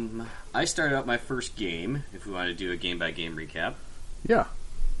 I started out my first game, if we want to do a game-by-game recap. Yeah.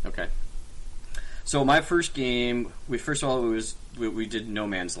 Okay. So my first game, we did No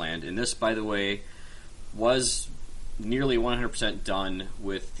Man's Land, and this, by the way, was nearly 100% done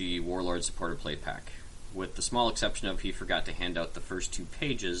with the Warlord Supporter Play Pack, with the small exception of he forgot to hand out the first 2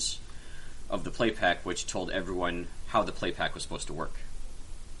 pages of the play pack, which told everyone how the play pack was supposed to work.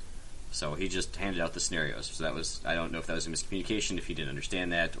 So he just handed out the scenarios. So that was, I don't know if that was a miscommunication, if he didn't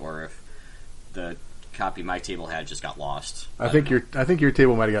understand that, or if the copy my table had just got lost. I think your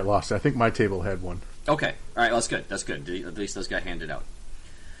table might have got lost. I think my table had one. Okay. All right, well, that's good. At least those got handed out.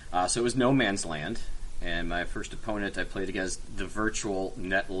 So it was No Man's Land, and my first opponent I played against the virtual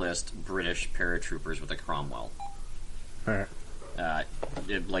net list British paratroopers with a Cromwell. All right.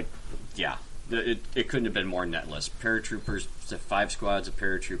 It couldn't have been more netless. Paratroopers, 5 squads of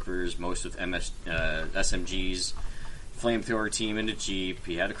paratroopers, most with SMGs, flamethrower team in a Jeep.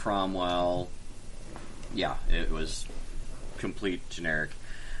 He had a Cromwell. Yeah, it was complete generic.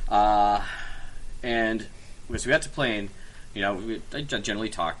 And as we got to playing, I generally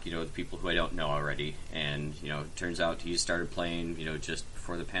talk, with people who I don't know already. And, it turns out he started playing, just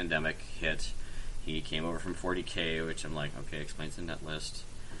before the pandemic hit. He came over from 40K, which I'm like, okay, explains the net list.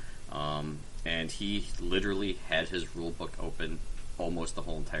 And he literally had his rule book open almost the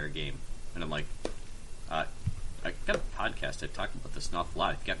whole entire game. And I'm like, I got a podcast. I've talked about this an awful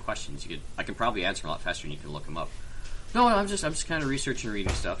lot. If you got questions, I can probably answer a lot faster and you can look them up. No, I'm just kind of researching and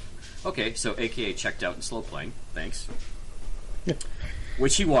reading stuff. Okay, so AKA checked out and slow playing. Thanks. Yeah.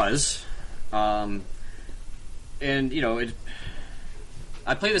 Which he was. And,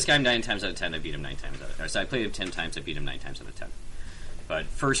 I play this guy 9 times out of 10, I beat him 9 times out of 10. So I played him 10 times, I beat him 9 times out of 10. But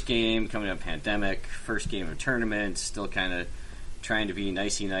first game, coming out of pandemic, first game of tournament, still kind of trying to be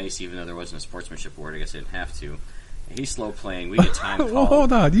nicey nice, even though there wasn't a sportsmanship award. I guess I didn't have to. And he's slow playing. We get time called. Well,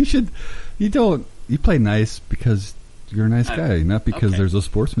 hold on. You play nice because you're a nice guy, not because there's a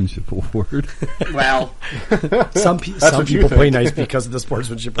sportsmanship award. Well, some people play nice because of the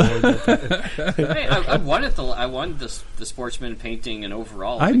sportsmanship award. Hey, I won the sportsman painting and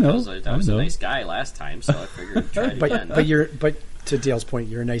overall I because know. I was a nice guy last time, so I figured I'd try it again. But to Dale's point,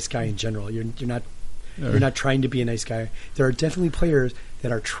 you're a nice guy in general. You're not trying to be a nice guy. There are definitely players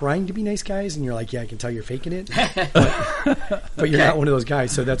that are trying to be nice guys, and you're like, yeah, I can tell you're faking it, but you're not one of those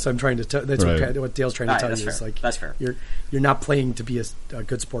guys. So that's what I'm trying to tell. That's right. what Dale's trying to tell you. Fair. Is like that's fair. You're not playing to be a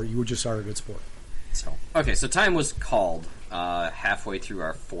good sport. You just are a good sport. So time was called halfway through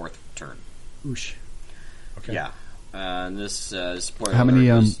our 4th turn. Oosh. Okay. Yeah. And this spoiler How many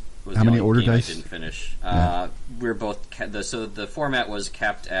was how many order game dice? I didn't finish. Yeah. We're both so the format was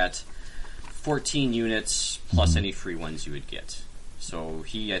capped at 14 units plus any free ones you would get. So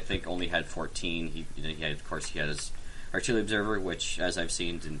he, I think, only had 14. He had, of course, he had his artillery observer, which, as I've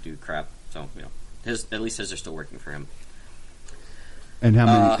seen, didn't do crap. So at least his are still working for him. And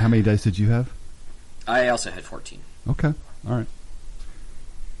how many dice did you have? I also had 14. Okay, all right.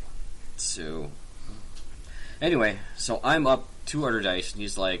 So anyway, so I'm up 2 order dice, and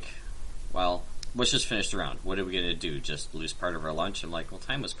he's like, "Well, let's just finish the round. What are we going to do? Just lose part of our lunch?" I'm like, "Well,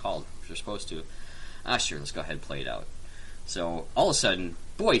 time was called. If you're supposed to." Sure, let's go ahead and play it out. So all of a sudden,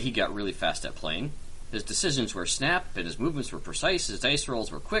 boy, he got really fast at playing. His decisions were snap, and his movements were precise. His dice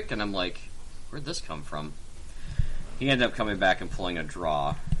rolls were quick, and I'm like, where'd this come from? He ended up coming back and pulling a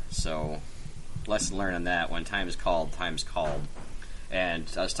draw. So lesson learned on that. When time is called, time's called. And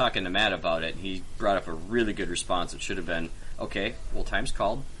I was talking to Matt about it, and he brought up a really good response. It should have been, okay, well, time's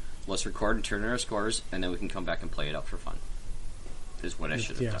called. Let's record and turn in our scores, and then we can come back and play it out for fun. Is what I should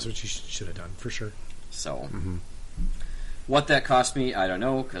have done. Yeah, that's what you should have done, for sure. So, what that cost me, I don't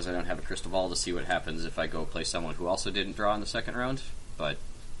know, because I don't have a crystal ball to see what happens if I go play someone who also didn't draw in the second round. But,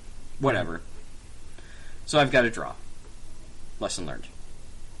 whatever. So I've got a draw. Lesson learned.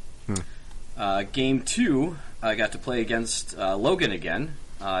 Game 2, I got to play against Logan again.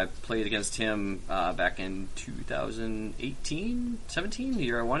 I played against him back in 2018, 17, the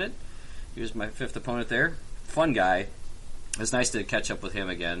year I won it. He was my 5th opponent there. Fun guy. It was nice to catch up with him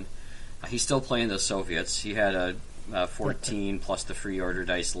again. He's still playing the Soviets. He had a 14 plus the free order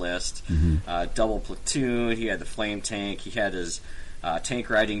dice list, double platoon. He had the flame tank. He had his tank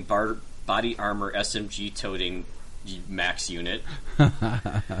riding body armor SMG toting max unit.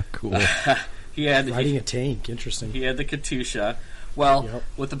 Cool. He had riding a tank. Interesting. He had the Katusha. Well,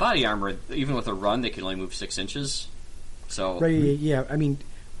 with the body armor, even with a run, they can only move 6 inches. So right, yeah. I mean,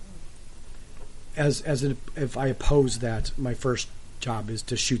 if I oppose that, my first job is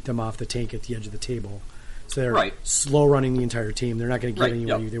to shoot them off the tank at the edge of the table. So they're slow running the entire team. They're not going to get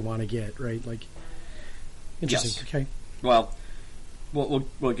anywhere they want to get. Right, like interesting. Yes. Okay. Well,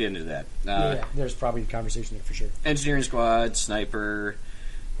 we'll get into that. There's probably a conversation there for sure. Engineering squad, sniper.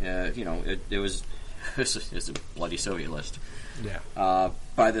 It was it's a bloody Soviet list. Yeah.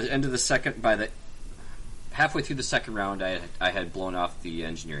 By the end of the halfway through the second round, I had blown off the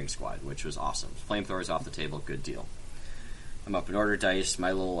engineering squad, which was awesome. Flamethrowers off the table, good deal. I'm up in order dice.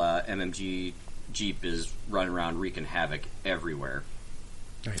 My little MMG Jeep is running around wreaking havoc everywhere.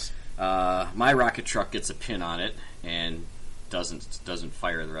 Nice. My rocket truck gets a pin on it and doesn't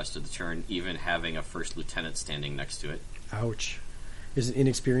fire the rest of the turn, even having a first lieutenant standing next to it. Ouch. Is it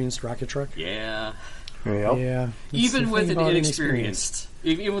inexperienced rocket truck? Yeah. Yep. Yeah. Even with an inexperienced,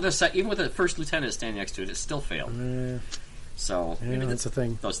 even with a first lieutenant standing next to it, it still failed. So maybe that's the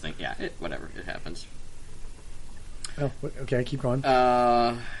thing. Those things, whatever, it happens. Oh, okay, keep going.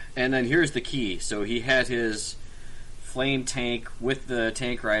 And then here's the key. So he had his flame tank with the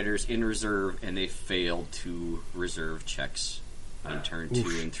tank riders in reserve, and they failed 2 reserve checks on turn 2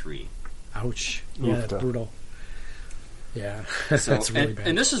 and 3. Ouch! Yeah, that's brutal. Yeah, so, that's really bad.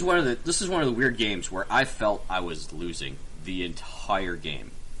 And this is one of the weird games where I felt I was losing the entire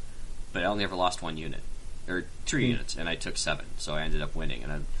game, but I only ever lost 1 unit or 3 units, and I took 7, so I ended up winning.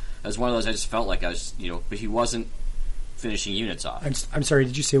 And it was one of those I just felt like I was, but he wasn't finishing units off. I'm sorry.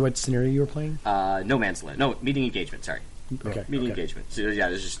 Did you say what scenario you were playing? No Man's Land. No, meeting engagement. Sorry. Okay. Meeting engagement. So yeah,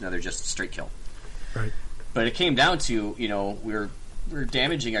 there's just another straight kill. Right. But it came down to we were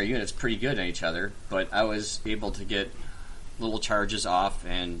damaging our units pretty good on each other, but I was able to get little charges off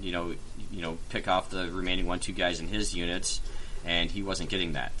and pick off the remaining 1-2 guys in his units, and he wasn't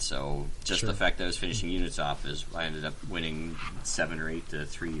getting that. So just the fact that I was finishing units off is I ended up winning 7 or 8 to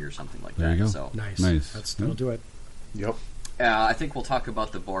 3 or something like that. There you go. So nice. That'll do it. Yep. I think we'll talk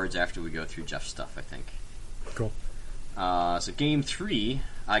about the boards after we go through Jeff's stuff, I think. Cool. So game 3,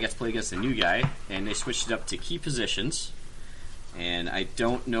 I got to play against a new guy, and they switched it up to key positions. And I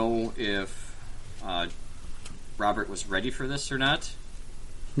don't know if Robert was ready for this or not.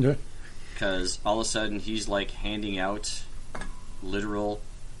 Yeah. Because all of a sudden he's like handing out literal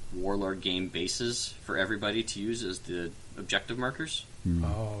Warlord game bases for everybody to use as the objective markers.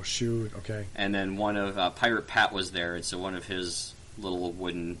 Oh, shoot. Okay. And then one of Pirate Pat was there, and so one of his little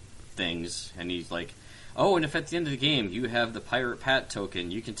wooden things, and he's like, oh, and if at the end of the game you have the Pirate Pat token,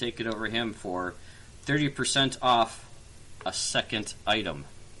 you can take it over him for 30% off a second item.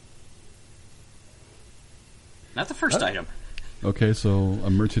 Not the first item. Okay, so a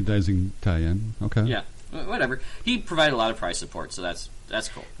merchandising tie-in. Okay. Yeah, whatever. He provided a lot of price support, so that's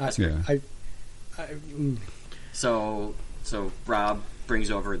cool. That's great. Yeah. So Rob brings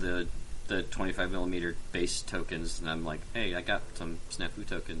over the the 25mm base tokens, and I'm like, hey, I got some Snafu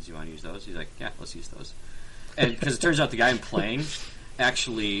tokens. You want to use those? He's like, yeah, let's use those. And because it turns out the guy I'm playing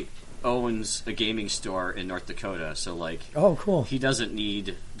actually owns a gaming store in North Dakota, so like, oh, cool. He doesn't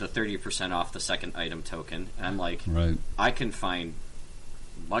need the 30% off the second item token, and I'm like, right. I can find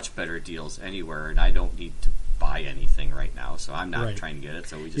much better deals anywhere, and I don't need to buy anything right now, so I'm not trying to get it.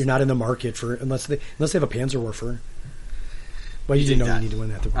 So we just you're not in the market for unless they have a Panzerwerfer. Well, you didn't know you need to win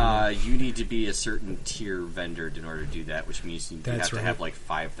that. You need to be a certain tier vendor in order to do that, which means you have to have like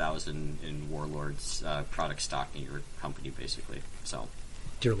 5,000 in Warlords product stock in your company, basically. So,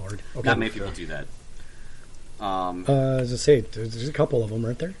 dear Lord, okay. Not many people do that. As I say, there's a couple of them,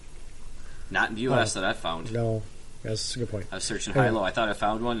 aren't there? Not in the U.S. that I found. No, that's a good point. I was searching high-low. I thought I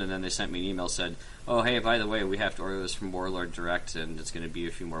found one, and then they sent me an email said, "Oh, hey, by the way, we have to order this from Warlord Direct, and it's going to be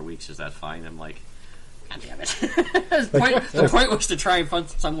a few more weeks. Is that fine?" I'm like, God damn it. The point was to try and find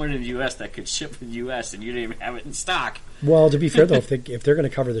someone in the U.S. that could ship in the U.S., and you didn't even have it in stock. Well, to be fair, though, if they're going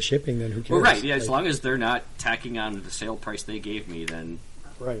to cover the shipping, then who cares? Well, right, yeah, as long as they're not tacking on the sale price they gave me, then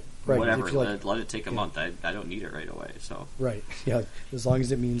right. Whatever, let it take a month. I don't need it right away. So right, yeah, as long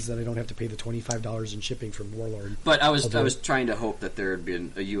as it means that I don't have to pay the $25 in shipping from Warlord. But I was trying to hope that there had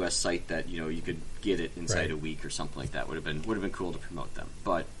been a U.S. site that you could get it inside a week or something like that. Would have been cool to promote them.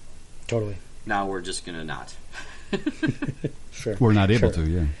 But totally, now we're just gonna not. Sure, we're not able to.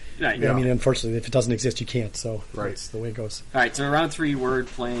 Yeah. Right, yeah. I mean, unfortunately, if it doesn't exist, you can't. So that's the way it goes. All right, so round 3, we're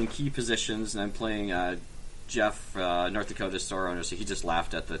playing key positions, and I'm playing Jeff, North Dakota store owner. So he just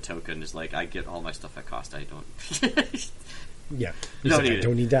laughed at the token. He's like, I get all my stuff at cost. I don't. Yeah, I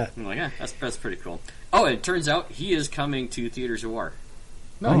don't need that. I'm like, yeah, that's pretty cool. Oh, and it turns out he is coming to Theaters of War.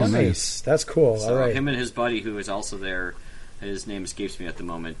 Oh, nice. That's cool. So all right. Him and his buddy, who is also there. His name escapes me at the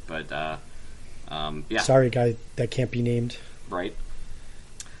moment, but yeah. Sorry, guy that can't be named. Right.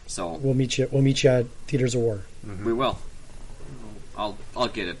 So we'll meet you at Theaters of War. Mm-hmm. We will. I'll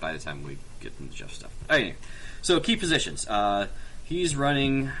get it by the time we get into Jeff stuff. Anyway, so key positions. He's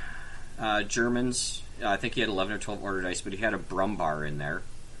running Germans. I think he had 11 or 12 order dice, but he had a Brumbar in there.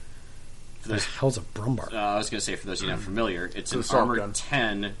 What the hell's a Brumbar? I was going to say, for those of you not familiar, it's an armored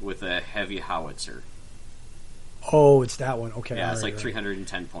 10 with a heavy howitzer. Oh, it's that one. Okay. Yeah, it's like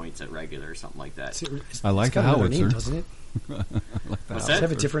 310 points at regular or something like that. I like the howitzer. Name, doesn't it? What's Does it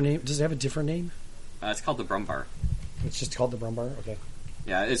have a different name? Does it have a different name? It's called the Brumbar. It's just called the Brumbar? Okay.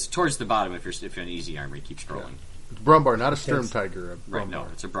 Yeah, it's towards the bottom if you're an easy armor. You keep scrolling. Yeah. It's Brumbar, not a Sturm Tiger. Right, no,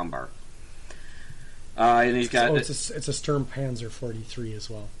 it's a Brumbar. And he's got... it's a Sturm Panzer 43 as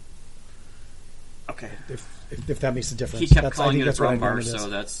well. Okay. If that makes a difference. He kept calling it a Brumbar, so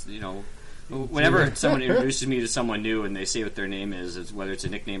that's, whenever someone introduces me to someone new and they say what their name is, whether it's a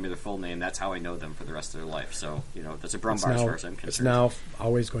nickname or their full name, that's how I know them for the rest of their life. So, that's a Brumbar as far as I'm concerned. It's now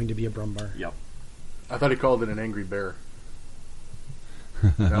always going to be a Brumbar. Yep. I thought he called it an angry bear.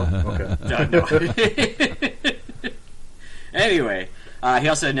 No? Okay. No. Anyway, he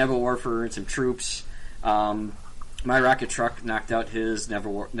also had Nebel Warfer and some troops. My rocket truck knocked out his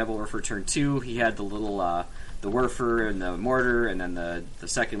Nebel Warfer turn 2. He had the little the Werfer and the mortar, and then the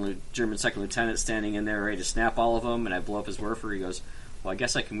German second lieutenant standing in there ready to snap all of them. And I blow up his Werfer. He goes, "Well, I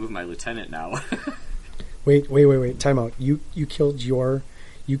guess I can move my lieutenant now." Wait! Time out. You killed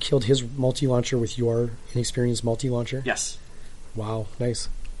his multi-launcher with your inexperienced multi-launcher? Yes. Wow, nice.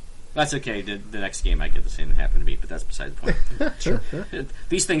 That's okay. The next game I get the same that happened to me, but that's beside the point. Sure.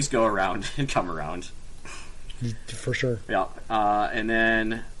 These things go around and come around. For sure. Yeah. And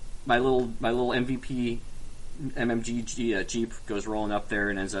then my little MVP MMG Jeep goes rolling up there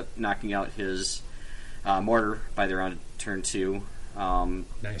and ends up knocking out his mortar by the round turn 2.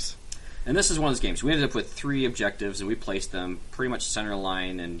 Nice. And this is one of those games. We ended up with 3 objectives, and we placed them pretty much center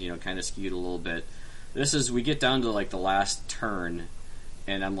line and kind of skewed a little bit. We get down to like the last turn,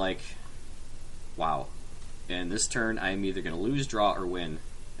 and I'm like, wow. And this turn, I'm either going to lose, draw, or win.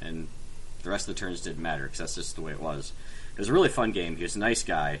 And the rest of the turns didn't matter because that's just the way it was. It was a really fun game. He was a nice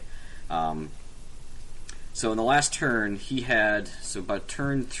guy. So in the last turn, he had... So about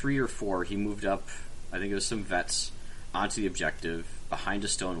turn 3 or 4, he moved up, I think it was some vets, onto the objective, behind a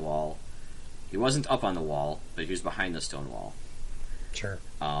stone wall. He wasn't up on the wall, but he was behind the stone wall. Sure.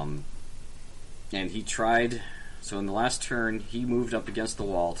 And he tried... So in the last turn, he moved up against the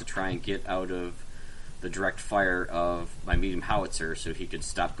wall to try and get out of the direct fire of my medium howitzer so he could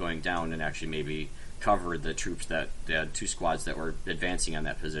stop going down and actually maybe cover the troops that... They had 2 squads that were advancing on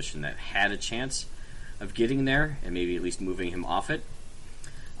that position that had a chance of getting there and maybe at least moving him off it.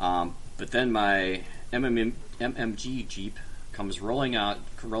 But then my MMG Jeep comes rolling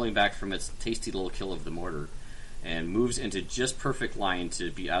back from its tasty little kill of the mortar and moves into just perfect line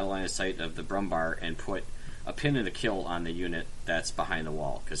to be out of line of sight of the Brumbar and put a pin and a kill on the unit that's behind the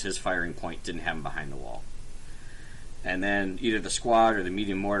wall, because his firing point didn't have him behind the wall. And then either the squad or the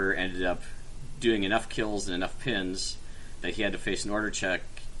medium mortar ended up doing enough kills and enough pins that he had to face an order check,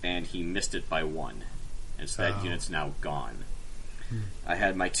 and he missed it by 1. And so that unit's now gone. I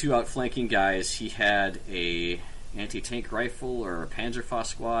had my 2 outflanking guys. He had a anti-tank rifle or a Panzerfaust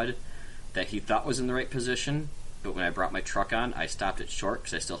squad that he thought was in the right position, but when I brought my truck on, I stopped it short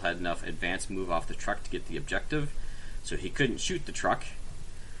because I still had enough advance move off the truck to get the objective, so he couldn't shoot the truck.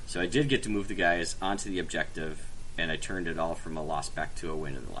 So I did get to move the guys onto the objective, and I turned it all from a loss back to a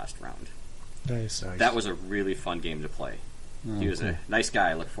win in the last round. Nice. That was a really fun game to play. He was a nice guy.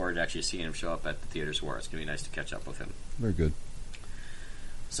 I look forward to actually seeing him show up at the Theaters War. It's going to be nice to catch up with him. Very good.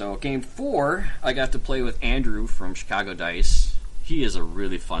 So game 4, I got to play with Andrew from Chicago Dice. He is a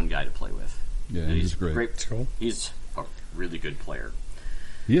really fun guy to play with. Yeah, he's great. That's cool. He's a really good player.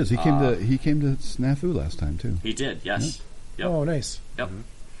 He is. He came to Snafu last time too. He did. Yes. Yeah. Yep. Oh, nice. Yep. Mm-hmm.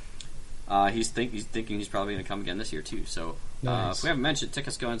 He's thinking he's probably going to come again this year too. So nice. If we haven't mentioned,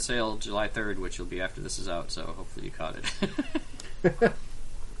 tickets go on sale July 3rd, which will be after this is out. So hopefully you caught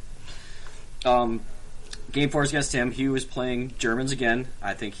it. Game 4 is against him. He was playing Germans again.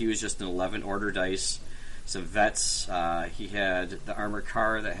 I think he was just an 11 order dice. Some vets. He had the armored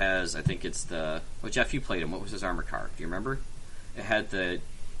car that has, I think it's the... Well, Jeff, you played him. What was his armored car? Do you remember? It had the...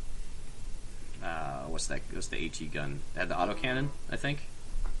 what's that? It was the HE gun. It had the autocannon, I think.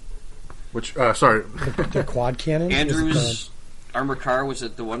 Which, sorry. The quad cannon? Andrew's armored car, was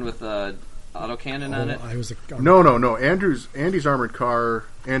it the one with the autocannon on it? No. Andy's armored car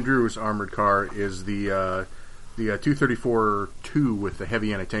is the 234-2 with the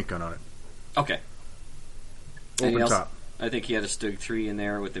heavy anti-tank gun on it. Okay. Open top. I think he had a Stug 3 in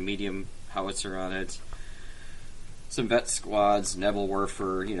there with the medium howitzer on it. Some vet squads,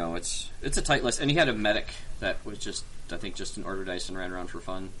 Nebelwerfer, it's a tight list. And he had a medic that was just an order dice and ran around for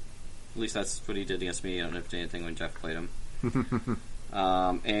fun. At least that's what he did against me. I don't know if he did anything when Jeff played him.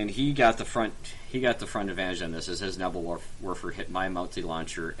 And he got the front advantage on this, as his Nebelwerfer hit my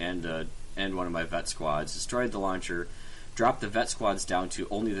multi-launcher and one of my vet squads, destroyed the launcher, dropped the vet squads down to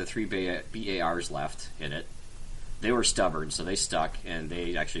only the 3 BARs left in it. They were stubborn, so they stuck, and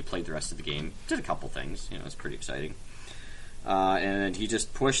they actually played the rest of the game. Did a couple things, it was pretty exciting. And he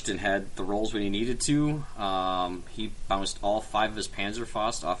just pushed and had the rolls when he needed to. He bounced all 5 of his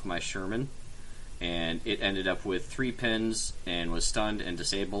Panzerfaust off my Sherman, and it ended up with 3 pins and was stunned and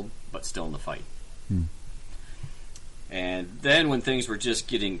disabled, but still in the fight. And then when things were just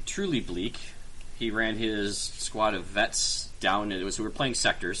getting truly bleak, he ran his squad of vets down. We were playing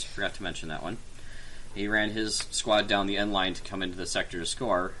sectors, forgot to mention that one. He ran his squad down the end line to come into the sector to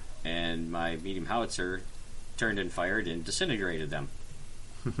score, and my medium howitzer turned and fired and disintegrated them.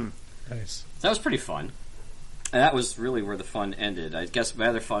 Nice. That was pretty fun. And that was really where the fun ended. I guess my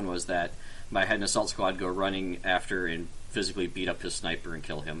other fun was that I had an assault squad go running after and physically beat up his sniper and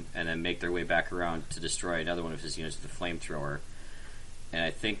kill him, and then make their way back around to destroy another one of his units with a flamethrower. And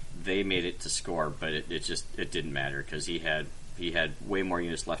I think they made it to score, but it didn't matter, because he had way more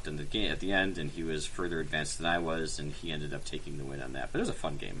units left in the game at the end, and he was further advanced than I was, and he ended up taking the win on that. But it was a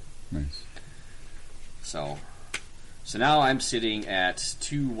fun game. Nice. So now I'm sitting at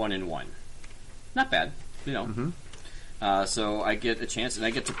 2-1-1. Not bad, So I get a chance, and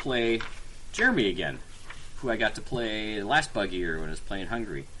I get to play Jeremy again, who I got to play last bug year when I was playing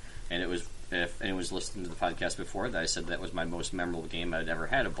Hungary. And it was, if anyone's listened to the podcast before, that I said that was my most memorable game I'd ever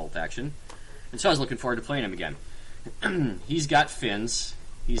had of bolt action. And so I was looking forward to playing him again. He's got fins.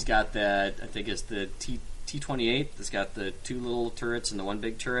 He's got that, I think it's the T-28 that's got the 2 little turrets and the 1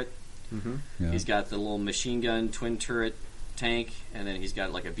 big turret. Mm-hmm. Yeah. He's got the little machine gun twin turret tank, and then he's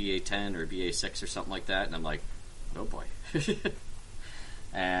got like a BA-10 or a BA-6 or something like that, and I'm like, oh boy. He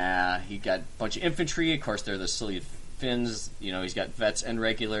got a bunch of infantry. Of course, they're the silly fins. He's got vets and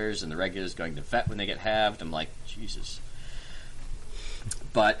regulars, and the regulars going to vet when they get halved. I'm like, Jesus.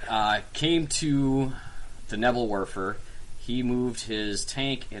 But came to the Nebelwerfer. He moved his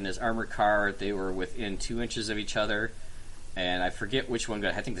tank and his armored car. They were within 2 inches of each other, and I forget which one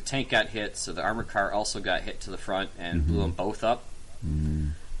got. I think the tank got hit, so the armored car also got hit to the front and blew them both up.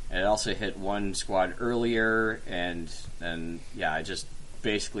 Mm-hmm. And it also hit one squad earlier, and I just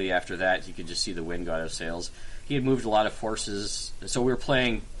basically after that you could just see the wind go out of sails. He had moved a lot of forces, so we were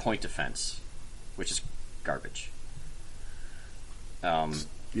playing point defense, which is garbage.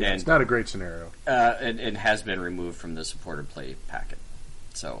 It's not a great scenario. And has been removed from the supported play packet.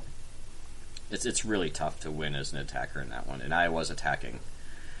 So it's really tough to win as an attacker in that one. And I was attacking.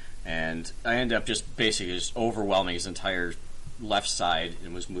 And I ended up just basically just overwhelming his entire left side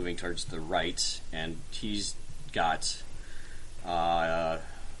and was moving towards the right. And he's got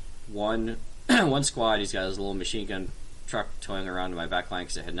one squad. He's got his little machine gun truck towing around to my back line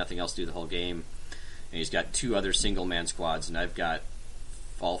because it had nothing else to do the whole game. And he's got 2 other single-man squads, and I've got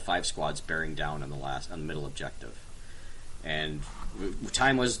all 5 squads bearing down on the middle objective. And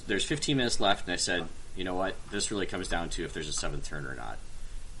time was, there's 15 minutes left, and I said, you know what, this really comes down to if there's a 7th turn or not.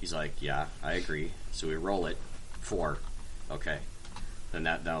 He's like, yeah, I agree. So we roll it. 4. Okay. Then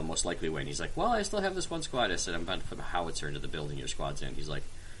that'll most likely win. He's like, well, I still have this one squad. I said, I'm about to put a howitzer into the building your squad's in. He's like,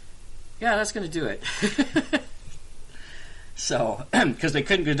 yeah, that's going to do it. So, because they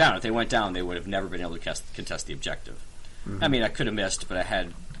couldn't go down. If they went down, they would have never been able to contest the objective. Mm-hmm. I mean, I could have missed, but I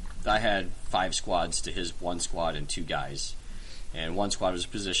had 5 squads to his 1 squad and 2 guys. And 1 squad was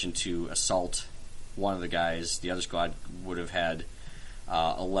positioned to assault one of the guys. The other squad would have had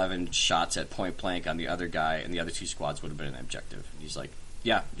 11 shots at point blank on the other guy, and the other 2 squads would have been an objective. And he's like,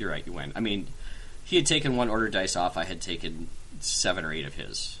 yeah, you're right, you win. I mean, he had taken 1 order dice off. I had taken 7 or 8 of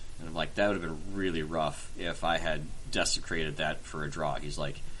his. And I'm like, that would have been really rough if I had desecrated that for a draw. He's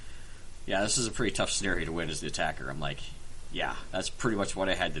like, yeah, this is a pretty tough scenario to win as the attacker. I'm like, yeah, that's pretty much what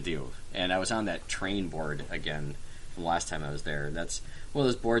I had to do. And I was on that train board again from last time I was there. That's one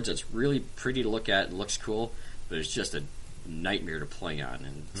of those boards that's really pretty to look at and looks cool, but it's just a nightmare to play on.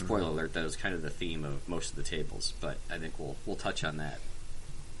 And spoiler alert, that was kind of the theme of most of the tables, but I think we'll touch on that.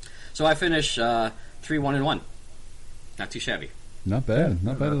 So I finish 3-1-1. Not too shabby. Not bad.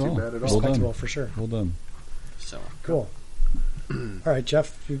 Not bad at all. Respectable for sure. Well done. So cool. All right,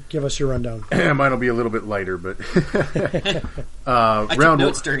 Jeff, you give us your rundown. Mine will be a little bit lighter, but I took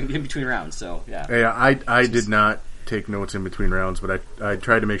notes in between rounds. So yeah, I did not take notes in between rounds, but I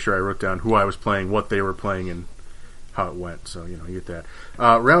tried to make sure I wrote down who I was playing, what they were playing, and how it went. So you get that.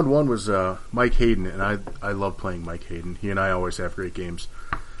 Round 1 was Mike Hayden, and I love playing Mike Hayden. He and I always have great games.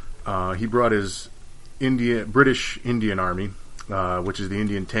 He brought his British Indian Army. Which is the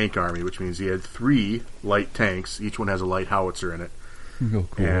Indian Tank Army, which means he had 3 light tanks. Each one has a light howitzer in it, cool.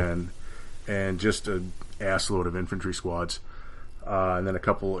 and just an assload of infantry squads, and then a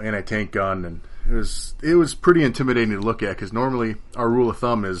couple anti-tank gun, and it was pretty intimidating to look at because normally our rule of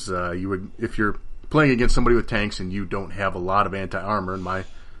thumb is if you're playing against somebody with tanks and you don't have a lot of anti-armor, and my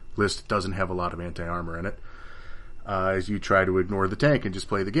list doesn't have a lot of anti-armor in it, is you try to ignore the tank and just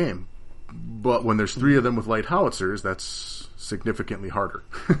play the game. But when there's 3 of them with light howitzers, that's significantly harder.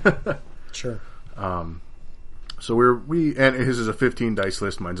 Sure. So and his is a 15 dice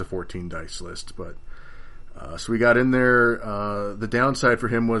list, mine's a 14 dice list, but so we got in there. The downside for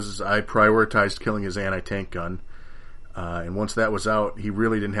him was I prioritized killing his anti-tank gun, and once that was out, he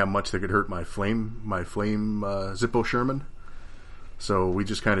really didn't have much that could hurt my flame Zippo Sherman. So we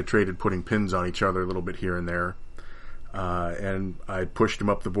just kind of traded putting pins on each other a little bit here and there. And I pushed him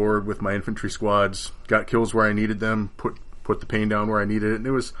up the board with my infantry squads, got kills where I needed them, put the pain down where I needed it, and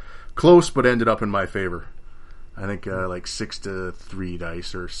it was close, but ended up in my favor. I think like 6-3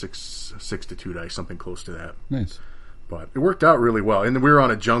 dice or 6-2 dice, something close to that. Nice, but it worked out really well. And we were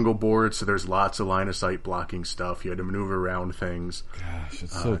on a jungle board, so there's lots of line of sight blocking stuff. You had to maneuver around things. Gosh,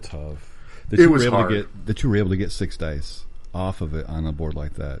 it's so tough. It was hard. That you were able to get 6 dice off of it on a board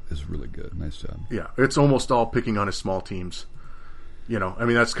like that is really good. Nice job. Yeah, it's almost all picking on his small teams. I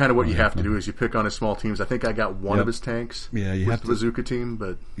mean, that's kind of what you have to do is you pick on his small teams. I think I got one of his tanks. Yeah, you with have the bazooka team,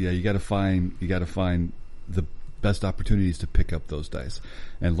 but you got to find the best opportunities to pick up those dice.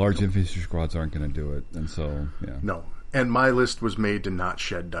 And large infantry squads aren't going to do it. And so, yeah. No. And my list was made to not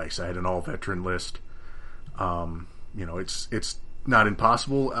shed dice. I had an all veteran list. It's not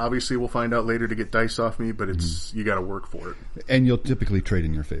impossible. Obviously, we'll find out later to get dice off me, but it's you got to work for it. And you'll typically trade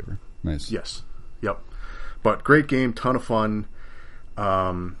in your favor. Nice. Yes. Yep. But great game, ton of fun.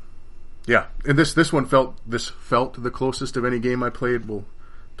 Yeah, and this one felt the closest of any game I played. We'll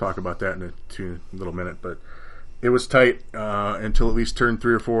talk about that in a little minute, but it was tight until at least turn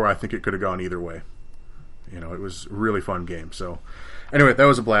 3 or 4. I think it could have gone either way. It was a really fun game. So, anyway, that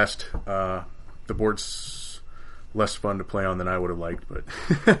was a blast. The board's less fun to play on than I would have liked, but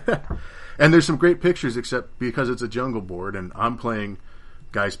and there's some great pictures, except because it's a jungle board and I'm playing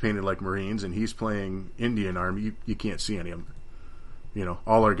guys painted like Marines and he's playing Indian Army. You can't see any of them.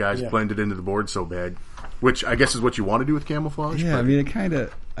 All our guys blended into the board so bad, which I guess is what you want to do with camouflage. Yeah, but, I mean, it kind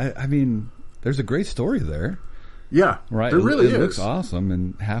of. I mean, there's a great story there. Yeah, right. There really is. It looks awesome,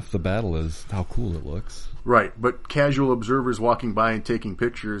 and half the battle is how cool it looks. Right, but casual observers walking by and taking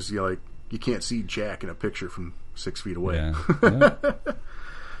pictures, you can't see Jack in a picture from 6 feet away. Yeah.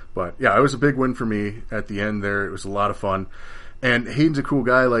 But yeah, it was a big win for me at the end there. It was a lot of fun. And Hayden's a cool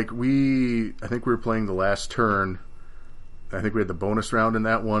guy. Like, I think we were playing the last turn. I think we had the bonus round in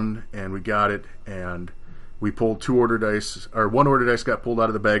that one, and we got it, and we pulled 2 order dice, or 1 order dice got pulled out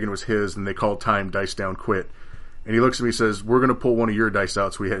of the bag, and it was his, and they called time, dice down, quit. And he looks at me and says, we're going to pull one of your dice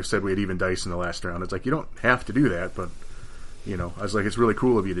out, so we said we had even dice in the last round. It's like, you don't have to do that, but, I was like, it's really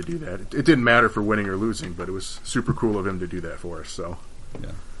cool of you to do that. It didn't matter for winning or losing, but it was super cool of him to do that for us, so.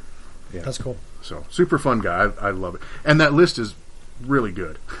 Yeah. That's cool. So, super fun guy. I love it. And that list is really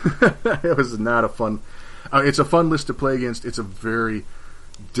good. It was not a fun... it's a fun list to play against. It's a very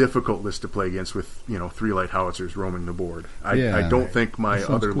difficult list to play against with, 3 light howitzers roaming the board. I don't think my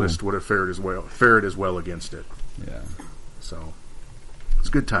other list would have fared as well against it. Yeah. So, it's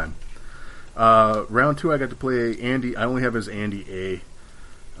a good time. Round 2, I got to play Andy. I only have his Andy A.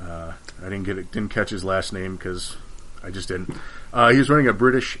 I didn't catch his last name because I just didn't. He was running a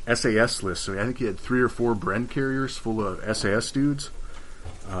British SAS list, so I think he had 3 or 4 Bren carriers full of SAS dudes.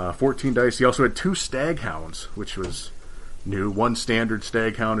 14 dice. He also had 2 Staghounds, which was new. 1 standard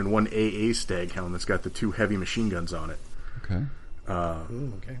Staghound and 1 AA Staghound that's got the 2 heavy machine guns on it. Okay.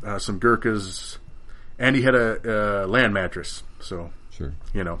 Some Gurkhas. And he had a land mattress. So, sure.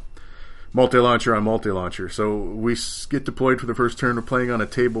 Multi-launcher on multi-launcher. So we get deployed for the first turn. We're playing on a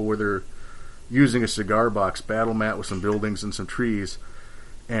table where they're using a cigar box battle mat with some buildings and some trees.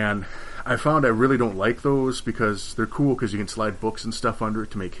 And I found I really don't like those because they're cool because you can slide books and stuff under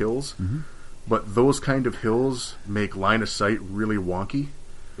it to make hills. Mm-hmm. But those kind of hills make line of sight really wonky.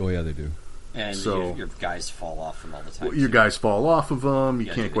 Oh, yeah, they do. And so, your guys fall off them all the time. Well, your guys fall off of them.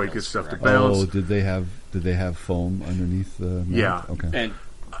 You can't quite get stuff to bounce. Oh, did they have foam underneath the mat? Yeah. Okay. And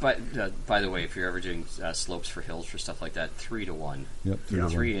by the way, if you're ever doing slopes for hills for stuff like that, 3 to 1. Yep.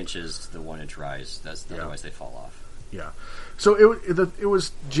 3 inches the 1 inch rise. Otherwise they fall off. Yeah. So it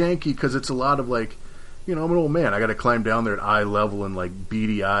was janky because it's a lot of like, I'm an old man. I got to climb down there at eye level and like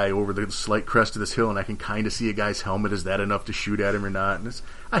beady eye over the slight crest of this hill, and I can kind of see a guy's helmet. Is that enough to shoot at him or not? And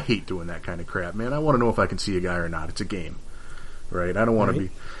I hate doing that kind of crap, man. I want to know if I can see a guy or not. It's a game, right? I don't want to be.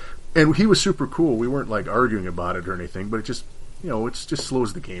 And he was super cool. We weren't like arguing about it or anything, but it just, it just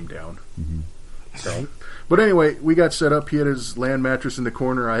slows the game down. Mm-hmm. So, but anyway, we got set up. He had his land mattress in the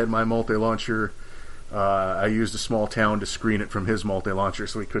corner. I had my multi-launcher. I used a small town to screen it from his multi-launcher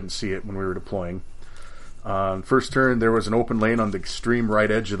so he couldn't see it when we were deploying. First turn, there was an open lane on the extreme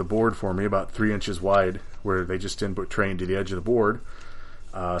right edge of the board for me, about 3 inches wide, where they just input train to the edge of the board.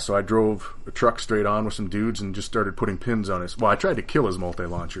 So I drove a truck straight on with some dudes and just started putting pins on it. Well, I tried to kill his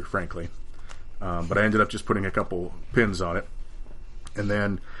multi-launcher, frankly. But I ended up just putting a couple pins on it. And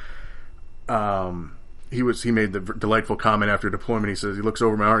then he made the delightful comment after deployment. He looks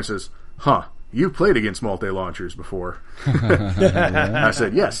over my arm and says, "Huh, you've played against multi-launchers before." I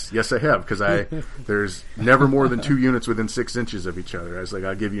said, yes I have, because there's never more than 2 units within 6 inches of each other. I was like,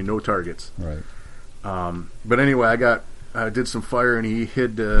 I'll give you no targets. Right. But anyway, I did some fire, and he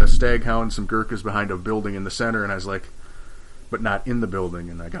hid Staghound and some Gurkhas behind a building in the center, and I was like, but not in the building.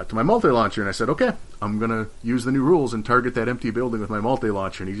 And I got to my multi-launcher, and I said, okay, I'm going to use the new rules and target that empty building with my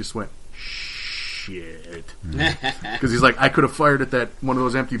multi-launcher. And he just went, shit. Because he's like, I could have fired at that one of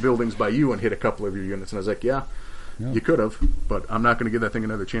those empty buildings by you and hit a couple of your units. And I was like, yeah. You could have, but I'm not going to give that thing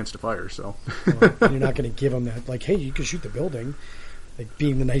another chance to fire. So you're not going to give him that, like, hey, you can shoot the building. Like,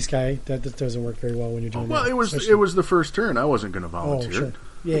 being the nice guy, that doesn't work very well when you're doing that. Well, it was the first turn. I wasn't going to volunteer. Sure.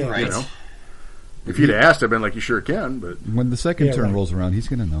 Yeah, right. If you'd asked, I'd been like, you sure can, but when the second turn rolls around, he's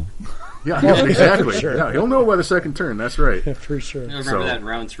going to know. Yeah, exactly. Sure. Yeah, he'll know by the second turn. That's right. For sure. I remember that in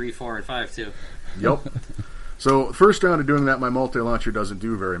round 3, 4, and 5 too. Yep. So first round of doing that, my multi-launcher doesn't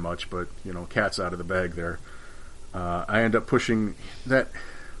do very much, but cat's out of the bag there. I end up pushing that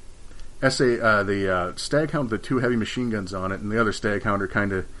the Staghound with the 2 heavy machine guns on it, and the other Staghound are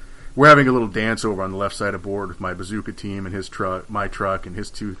kind of, we're having a little dance over on the left side of board with my bazooka team and his truck, my truck, and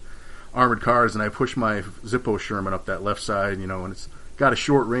his 2 armored cars, and I push my Zippo Sherman up that left side, and it's got a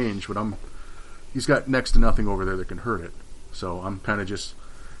short range, but he's got next to nothing over there that can hurt it. So I'm kind of just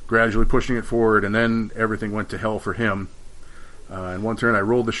gradually pushing it forward, and then everything went to hell for him. In one turn, I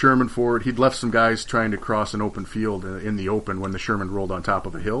rolled the Sherman forward. He'd left some guys trying to cross an open field in the open when the Sherman rolled on top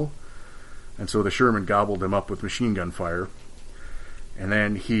of a hill. And so the Sherman gobbled him up with machine gun fire. And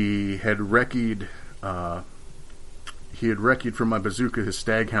then he had reccied from my bazooka his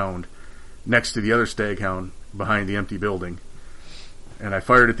Staghound next to the other Staghound behind the empty building. And I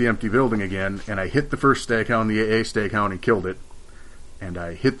fired at the empty building again, and I hit the first Staghound, the AA Staghound, and killed it. And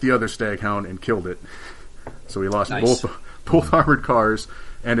I hit the other Staghound and killed it. So we lost both armored cars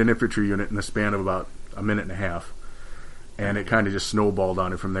and an infantry unit in the span of about a minute and a half. And it kind of just snowballed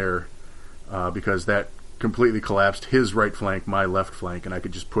on it from there, because that completely collapsed his right flank, my left flank, and I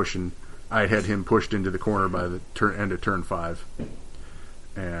could just push, and I had him pushed into the corner by the end of turn 5.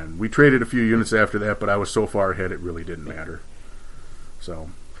 And we traded a few units after that, but I was so far ahead it really didn't matter. So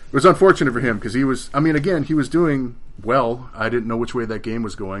it was unfortunate for him because he was doing well. I didn't know which way that game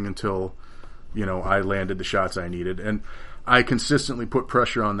was going until, I landed the shots I needed. And I consistently put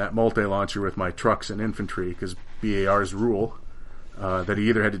pressure on that multi-launcher with my trucks and infantry because BAR's rule that he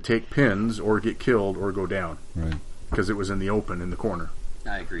either had to take pins or get killed or go down. Right. Because it was in the open in the corner.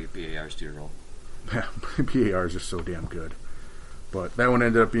 I agree. BAR's do roll. Yeah, BARs are so damn good. But that one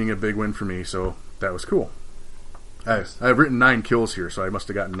ended up being a big win for me, so that was cool. I've written 9 kills here, so I must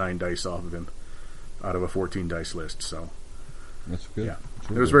have gotten 9 dice off of him out of a 14 dice list. So that's good. Yeah,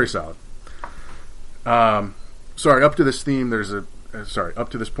 really it was good. very solid. Sorry, up to this theme, up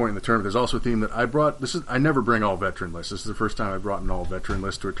to this point in the tournament, there's also a theme that I brought. I never bring all veteran lists. This is the first time I brought an all veteran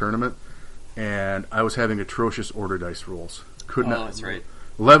list to a tournament, and I was having atrocious order dice rolls. That's right.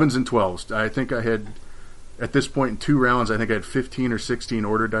 11s and 12s. I think I had, at this point in 2 rounds, I think I had 15 or 16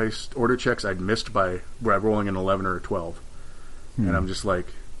 order checks I'd missed by rolling an 11 or a 12. And I'm just like,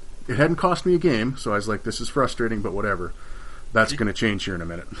 it hadn't cost me a game, so I was like, this is frustrating, but whatever. That's going to change here in a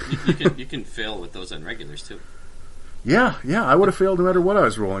minute. You can fail with those on regulars, too. Yeah, I would have failed no matter what I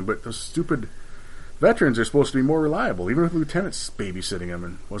was rolling, but those stupid veterans are supposed to be more reliable, even with lieutenants babysitting them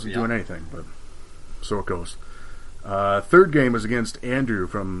and wasn't doing anything, but so it goes. Third game was against Andrew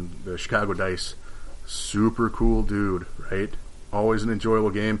from the Chicago Dice. Super cool dude, right? Always an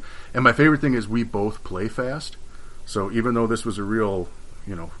enjoyable game. And my favorite thing is we both play fast. So even though this was a real,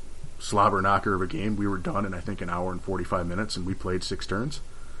 slobber knocker of a game, we were done in, I think, 1 hour and 45 minutes, and we played 6 turns.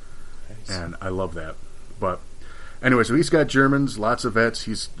 Nice. And I love that. But anyway, so he's got Germans, lots of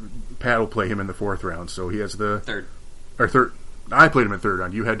vets. Pat will play him in the 4th round, so he has the... Third. I played him in 3rd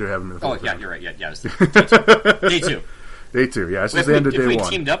round. You had to have him in the 4th round. Oh, yeah, you're right. Yeah, it was day 2. Day 2, yeah. This is the end of day 1. If we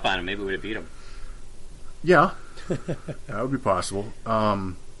teamed up on him, maybe we would have beat him. Yeah, that would be possible.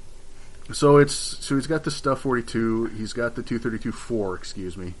 So he's got the Stuff 42. He's got the 232-4,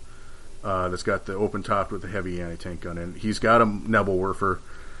 excuse me. That's got the open top with the heavy anti-tank gun in. He's got a Nebelwerfer,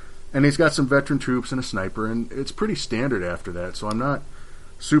 and he's got some veteran troops and a sniper, and it's pretty standard after that. So I'm not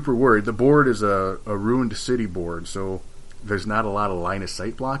super worried. The board is a ruined city board, so there's not a lot of line of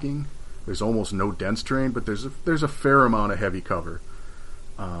sight blocking. There's almost no dense terrain, but there's a fair amount of heavy cover.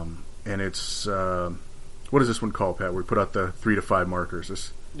 And it's what is this one called, Pat? Where we put out the 3 to 5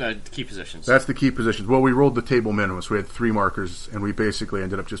 markers. Key positions. That's the key positions. Well, we rolled the table minimum, so we had 3 markers, and we basically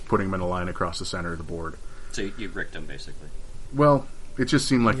ended up just putting them in a line across the center of the board. So you bricked them, basically. Well, it just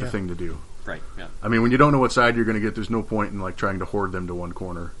seemed like the thing to do. Right. Yeah. I mean, when you don't know what side you're going to get, there's no point in trying to hoard them to one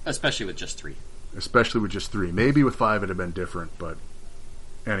corner. Especially with just 3. Maybe with 5 it'd have been different, but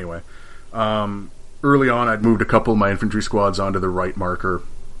anyway. Early on, I'd moved a couple of my infantry squads onto the right marker,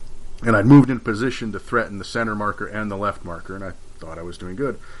 and I'd moved in position to threaten the center marker and the left marker, and I thought I was doing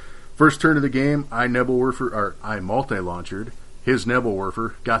good. First turn of the game, I multi-launched. His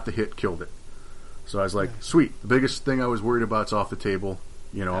Nebelwerfer got the hit, killed it. So I was like, sweet. The biggest thing I was worried about is off the table.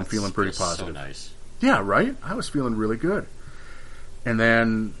 I'm feeling pretty positive. So nice. Yeah, right? I was feeling really good. And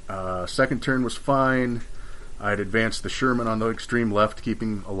then second turn was fine. I'd advanced the Sherman on the extreme left,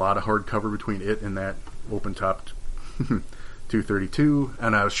 keeping a lot of hard cover between it and that open-topped 232.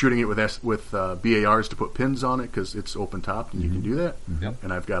 And I was shooting it with BARs to put pins on it because it's open-topped, and you can do that. Yep.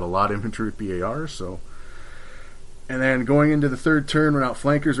 And I've got a lot of infantry with BARs, so... And then going into the third turn, when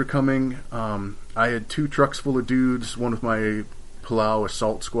outflankers were coming, I had 2 trucks full of dudes, one with my Palau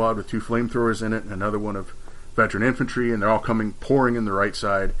assault squad with 2 flamethrowers in it, and another one of veteran infantry, and they're all pouring in the right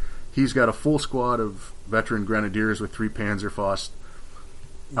side. He's got a full squad of veteran grenadiers with 3 Panzerfaust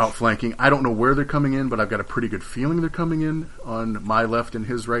outflanking. I don't know where they're coming in, but I've got a pretty good feeling they're coming in on my left and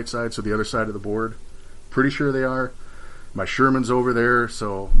his right side, so the other side of the board. Pretty sure they are. My Sherman's over there,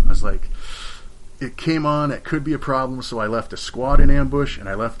 so I was like... It came on, it could be a problem, so I left a squad in ambush, and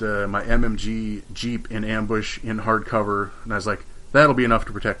I left my MMG Jeep in ambush in hard cover, and I was like, that'll be enough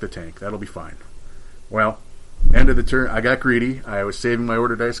to protect the tank. That'll be fine. Well, end of the turn, I got greedy. I was saving my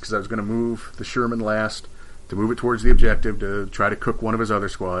order dice because I was going to move the Sherman last to move it towards the objective to try to cook one of his other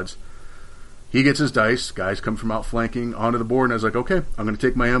squads. He gets his dice. Guys come from outflanking onto the board, and I was like, okay, I'm going to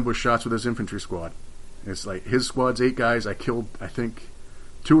take my ambush shots with his infantry squad. And it's like, his squad's 8 guys. I killed, I think,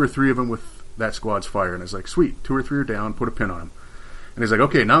 2 or 3 of them with that squad's fire, and I was like, sweet, 2 or 3 are down, put a pin on them. And he's like,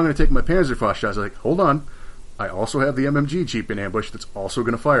 okay, now I'm going to take my Panzerfaust shots. I was like, hold on, I also have the MMG Jeep in ambush that's also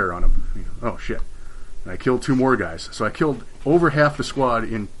going to fire on him. Oh shit. And I killed 2 more guys, so I killed over half the squad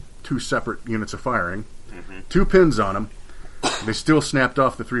in 2 separate units of firing, 2 pins on them, They still snapped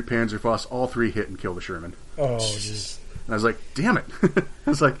off the 3 Panzerfaust. All 3 hit and killed the Sherman. Oh, jeez. And I was like, damn it. I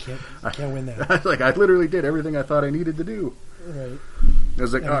was like, can't win that. I was like, I literally did everything I thought I needed to do. Right. I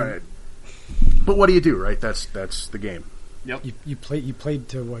was like, all right. But what do you do, right? That's the game. Yep. You played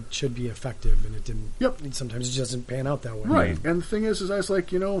to what should be effective, and it didn't. Yep. Sometimes it doesn't pan out that way. Right. And the thing is I was like,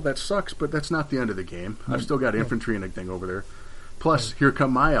 that sucks, but that's not the end of the game. I've still got infantry and everything over there. Plus, here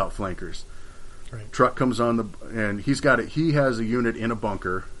come my outflankers. Right. Truck comes on and he's got it. He has a unit in a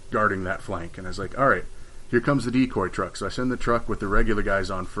bunker guarding that flank, and I was like, all right, here comes the decoy truck. So I send the truck with the regular guys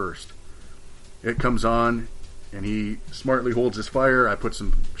on first. It comes on, and he smartly holds his fire. I put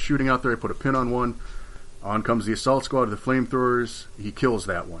some shooting out there. I put a pin on one. On comes the assault squad of the flamethrowers. He kills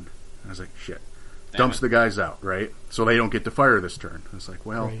that one. I was like, shit. Dumps the guys out, right? So they don't get to fire this turn. I was like,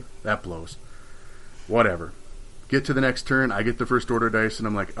 well, that blows. Whatever. Get to the next turn. I get the first order dice, and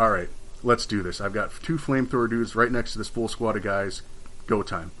I'm like, all right, let's do this. I've got 2 flamethrower dudes right next to this full squad of guys. Go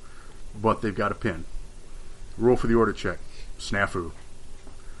time. But they've got a pin. Roll for the order check. Snafu.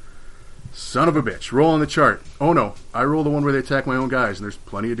 Son of a bitch. Roll on the chart. Oh, no. I roll the one where they attack my own guys, and there's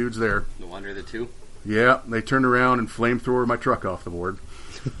plenty of dudes there. No wonder the 2. Yeah, they turned around and flamethrower my truck off the board.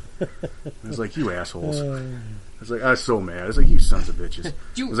 I was like, you assholes. I was like, I was so mad. I was like, you sons of bitches.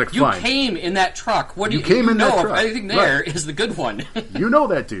 I was like, fine. You came in that truck. What do you came in know? that truck. Everything there is the good one. You know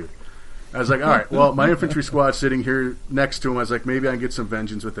that dude. I was like, all right, well, my infantry squad's sitting here next to him. I was like, maybe I can get some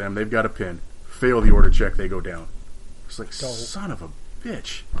vengeance with them. They've got a pin. Fail the order check, they go down. It's like, son of a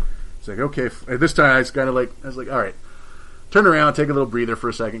bitch. It's like, okay. This time I was kind of like, all right. Turn around, take a little breather for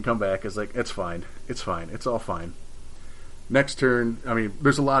a second, come back. It's like, it's fine. It's fine. It's all fine. Next turn, I mean,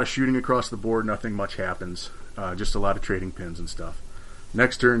 there's a lot of shooting across the board. Nothing much happens. Just a lot of trading pins and stuff.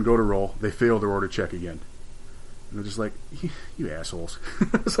 Next turn, go to roll. They fail their order check again. And they're just like, you assholes.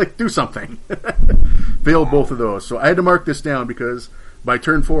 It's like, do something. Failed both of those. So I had to mark this down because by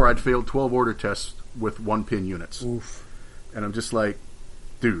turn 4, I'd failed 12 order tests with 1 pin units. Oof. And I'm just like,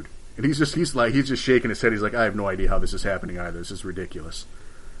 dude. And he's just shaking his head. He's like, I have no idea how this is happening either. This is ridiculous.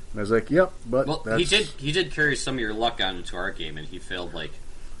 And I was like, yep, but that's... he did carry some of your luck on into our game, and he failed like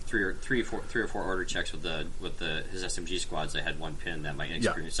three or four order checks with his SMG squads. They had 1 pin that my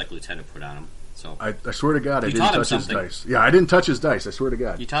inexperienced second lieutenant put on him. So I swear to God, I didn't touch his dice. Yeah, I didn't touch his dice. I swear to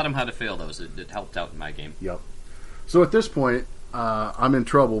God. You taught him how to fail those. It helped out in my game. Yep. So at this point, I'm in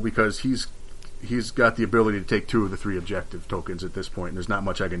trouble because he's got the ability to take 2 of the 3 objective tokens at this point, and there's not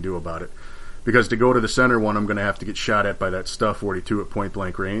much I can do about it. Because to go to the center one, I'm going to have to get shot at by that Stuff 42 at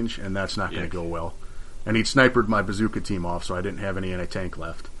point-blank range, and that's not going to go well. And he'd snipered my bazooka team off, so I didn't have any anti-tank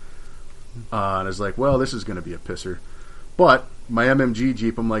left. And I was like, well, this is going to be a pisser. But my MMG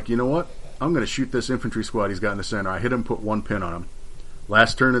Jeep, I'm like, you know what? I'm going to shoot this infantry squad he's got in the center. I hit him, put 1 pin on him.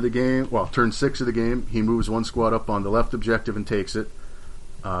 Last turn of the game, turn 6 of the game, he moves 1 squad up on the left objective and takes it.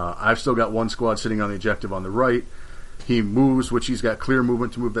 I've still got 1 squad sitting on the objective on the right. He moves, which he's got clear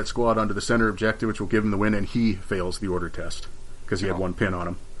movement to move that squad onto the center objective, which will give him the win, and he fails the order test because he had 1 pin on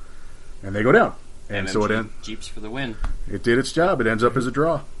him. And they go down. And MMG so it ends. Jeeps for the win. It did its job. It ends up as a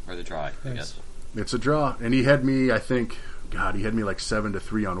draw. Or the draw, I guess. It's a draw. And he had me, I think, he had me like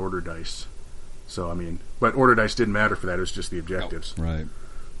 7-3 on order dice. So, I mean, but order dice didn't matter for that. It was just the objectives. Right.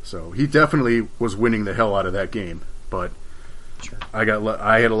 So he definitely was winning the hell out of that game. But Sure.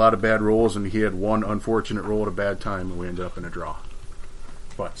 I had a lot of bad rolls, and he had 1 unfortunate roll at a bad time, and we ended up in a draw.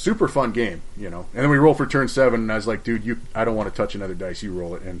 But super fun game, And then we roll for turn 7, and I was like, dude, I don't want to touch another dice. You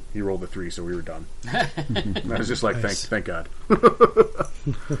roll it, and he rolled a 3, so we were done. And I was just like, nice. thank God.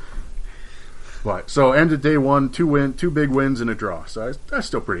 But so end of day 1, 2 big wins and a draw. So I was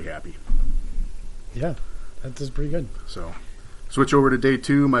still pretty happy. Yeah, that is pretty good. So switch over to day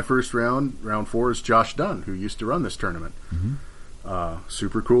 2. My first round 4 is Josh Dunn, who used to run this tournament. Mm-hmm.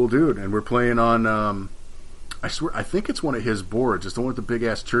 Super cool dude, and we're playing on. I think it's one of his boards. It's the one with the big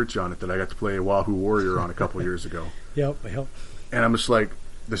ass church on it that I got to play Wahoo Warrior on a couple years ago. Yep. And I'm just like,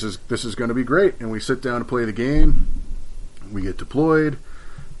 this is going to be great. And we sit down to play the game. We get deployed.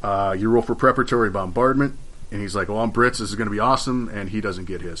 You roll for preparatory bombardment, and he's like, "Well, I'm Brits. This is going to be awesome." And he doesn't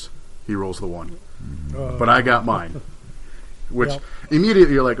get his. He rolls the 1, but I got mine. Which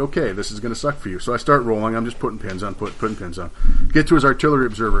immediately you're like, okay, this is going to suck for you. So I start rolling. I'm just putting pins on, putting pins on. Get to his artillery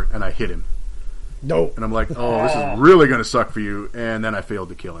observer, and I hit him. No. And I'm like, oh, this is really going to suck for you. And then I failed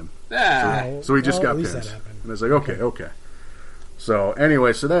to kill him. So he just got pins. And I was like, okay. So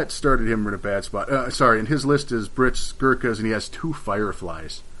anyway, so that started him in a bad spot. And his list is Brits, Gurkhas, and he has 2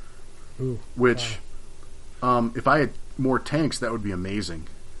 Fireflies. Ooh, which, if I had more tanks, that would be amazing.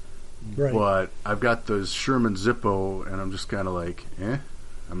 Right. But I've got those Sherman Zippo, and I'm just kind of like,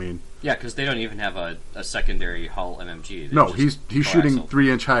 I mean, Yeah, because they don't even have a secondary hull MMG. No, he's shooting coaxial.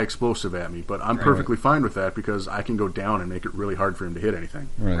 3-inch high explosive at me, but I'm perfectly fine with that because I can go down and make it really hard for him to hit anything.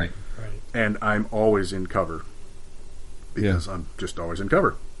 Right. And I'm always in cover because I'm just always in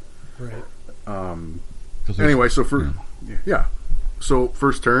cover. Right. Anyway, so so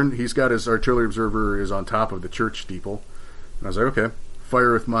first turn, he's got his artillery observer is on top of the church steeple, and I was like, okay,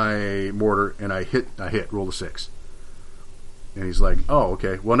 fire with my mortar, and I hit, roll a 6. And he's like, oh,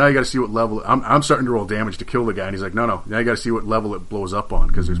 okay. Well, now you got to see what level. I'm starting to roll damage to kill the guy, and he's like, no. Now you got to see what level it blows up on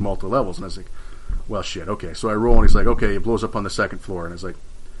because there's multiple levels. And I was like, well, shit. Okay, so I roll, and he's like, okay, it blows up on the second floor. And I was like,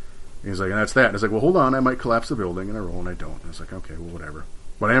 and that's that. And I was like, well, hold on, I might collapse the building. And I roll, and I don't. And I was like, okay, well, whatever.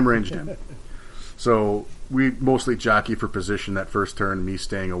 But I am ranged in. So we mostly jockey for position that first turn, me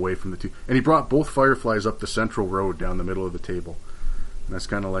staying away from the two. And he brought both Fireflies up the central road down the middle of the table. And that's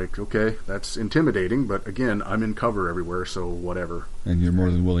kind of like, okay, that's intimidating, but again, I'm in cover everywhere, so whatever. And you're more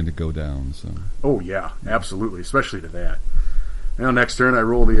than willing to go down, so. Oh yeah, absolutely, especially to that. Now next turn, I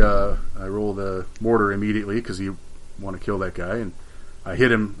roll the mortar immediately because you want to kill that guy, and I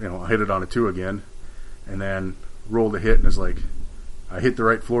hit him. I hit it on a 2 again, and then roll the hit, and it's like I hit the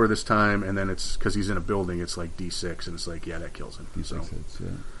right floor this time, and then it's because he's in a building, it's like D6, and it's like that kills him. D6 so. hits, yeah.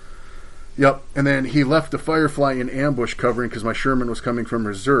 Yep, and then he left the Firefly in ambush covering because my Sherman was coming from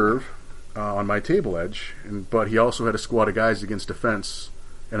reserve on my table edge, but he also had a squad of guys against defense,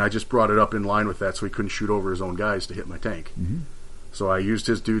 and I just brought it up in line with that so he couldn't shoot over his own guys to hit my tank. Mm-hmm. So I used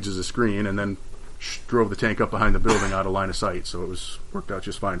his dudes as a screen and then drove the tank up behind the building out of line of sight, so it worked out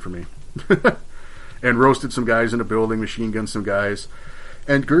just fine for me. And roasted some guys in the building, machine gunned some guys.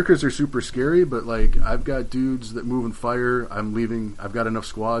 And Gurkhas are super scary, but like I've got dudes that move and fire. I've got enough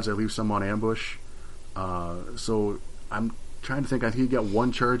squads. I leave some on ambush. So I'm trying to think. I think he got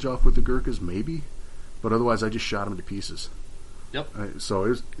one charge off with the Gurkhas, maybe, but otherwise I just shot him to pieces. Yep.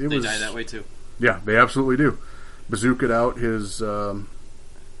 So they die that way too. Yeah, they absolutely do. Bazookaed out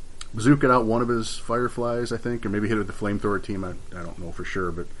one of his Fireflies, I think, or maybe hit it with the flamethrower team. I don't know for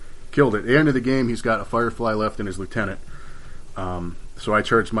sure, but killed it. At the end of the game, he's got a Firefly left and his lieutenant. So I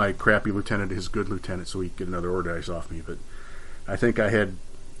charged my crappy lieutenant to his good lieutenant so he could get another order dice off me. But I think I had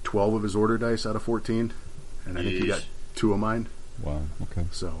 12 of his order dice out of 14, and I think he got 2 of mine. Wow. Okay.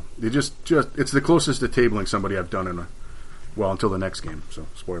 So it just it's the closest to tabling somebody I've done until the next game. So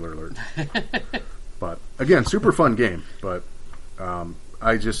spoiler alert. But again, super fun game. But 2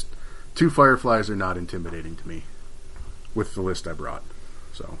 Fireflies are not intimidating to me with the list I brought.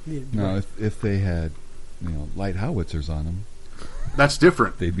 So now, if they had light howitzers on them. That's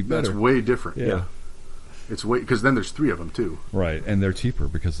different. They'd be better. That's way different. Yeah. It's way because then there's 3 of them too. Right, and they're cheaper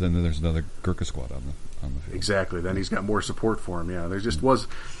because then there's another Gurkha squad on the field. Exactly. Then he's got more support for him. Yeah, there just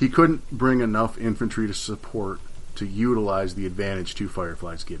he couldn't bring enough infantry to support to utilize the advantage 2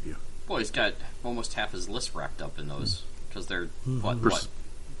 Fireflies give you. Well, he's got almost half his list racked up in those because they're what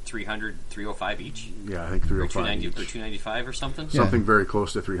 300, 305 each. Yeah, I think 305 each. Or 295 or something. Yeah. Something very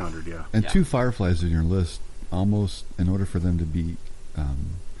close to 300. Yeah, and 2 Fireflies in your list. Almost, in order for them to be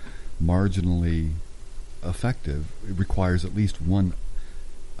marginally effective, it requires at least 1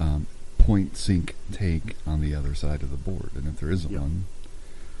 point sink take on the other side of the board. And if there isn't one,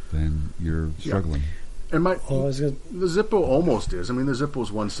 then you're struggling. And the Zippo almost is. I mean, the Zippo's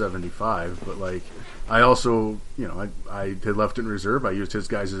 175, but like I also, I had left it in reserve. I used his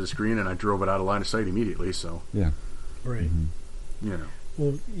guys as a screen, and I drove it out of line of sight immediately. So yeah, right. Mm-hmm.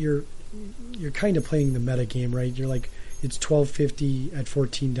 Well, you're kind of playing the meta game, right? You're like, it's 1250 at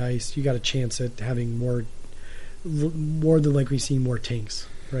 14 dice. You got a chance at having more than likely seeing more tanks,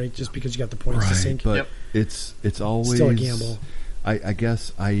 right? Just because you got the points to sink. But it's always still a gamble. I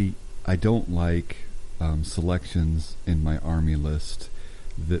guess I don't like selections in my army list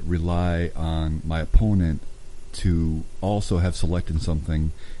that rely on my opponent to also have selected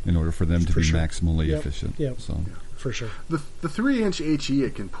something in order for them to be maximally efficient. Yep. So. Yeah. For sure. The 3-inch HE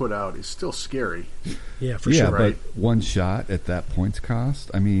it can put out is still scary. Yeah, for sure. But one shot at that points cost,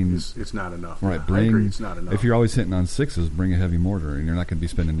 I mean... It's not enough. Right, I agree, it's not enough. If you're always hitting on 6s, bring a heavy mortar, and you're not going to be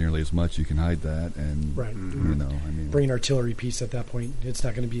spending nearly as much. You can hide that, and, bring an artillery piece at that point. It's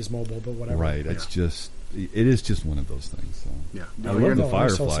not going to be as mobile, but whatever. Right, it is just one of those things. So. Yeah. I love the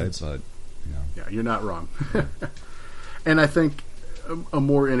Firefly, but... Yeah, you're not wrong. And I think a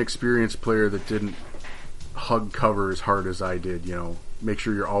more inexperienced player that didn't hug cover as hard as I did, make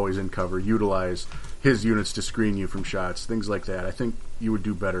sure you're always in cover, utilize his units to screen you from shots, things like that. I think you would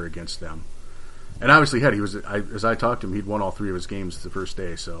do better against them. And obviously, as I talked to him, he'd won all 3 of his games the first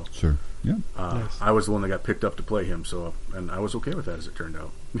day. So sure, yeah. Nice. I was the one that got picked up to play him, and I was okay with that as it turned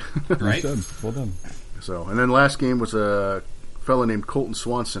out. Right, well done. So, and then last game was a fella named Colton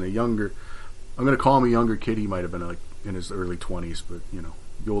Swanson, I'm going to call him a younger kid. He might have been like in his early 20s, but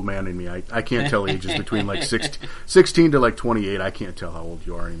the old man in me, I can't tell ages between like 16 to like 28. I can't tell how old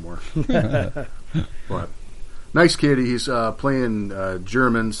you are anymore. But nice kid. He's playing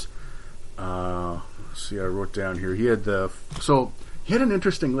Germans. Let's see, I wrote down here. He had an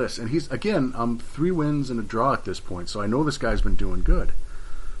interesting list, and he's 3 wins and a draw at this point. So I know this guy's been doing good.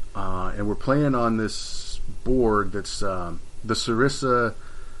 And we're playing on this board that's the Sarissa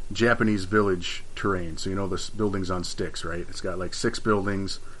Japanese village terrain. So this buildings on sticks, right? It's got like 6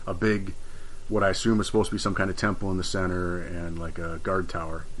 buildings, a big, what I assume is supposed to be some kind of temple in the center, and like a guard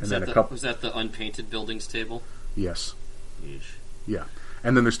tower. And then a couple. Was that the unpainted buildings table? Yes. Yeesh. Yeah.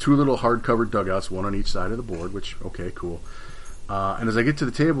 And then there's 2 little hard-covered dugouts, one on each side of the board, which, okay, cool. And as I get to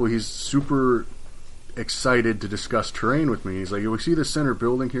the table, he's super excited to discuss terrain with me. He's like, we see this center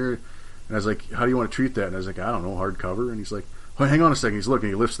building here? And I was like, how do you want to treat that? And I was like, I don't know, hardcover. And he's like, oh, hang on a second. He's looking.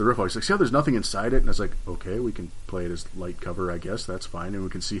 He lifts the roof off. He's like, see how there's nothing inside it? And I was like, okay, we can play it as light cover, I guess. That's fine. And we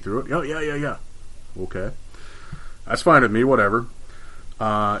can see through it. Oh, yeah. Okay. That's fine with me, whatever.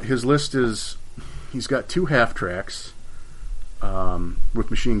 His list is, he's got 2 half-tracks with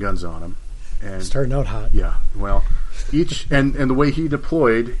machine guns on them. And starting out hot. Yeah, well, each, and the way he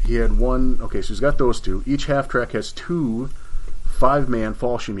deployed, he had one, okay, so he's got those 2. Each half-track has 2 5-man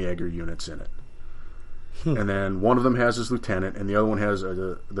Fallschirmjäger units in it. And then one of them has his lieutenant, and the other one has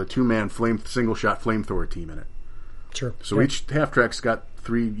the 2-man single-shot flamethrower team in it. Sure. So each half-track's got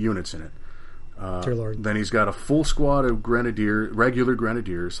 3 units in it. Dear Lord. Then he's got a full squad of regular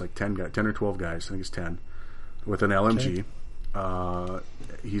grenadiers, like 10 or 12 guys, I think it's 10, with an LMG. Okay.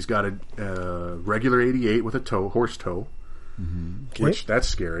 He's got a regular 88 with a horse tow, which that's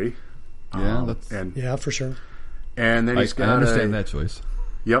scary. Yeah, for sure. And then he's got I understand that choice.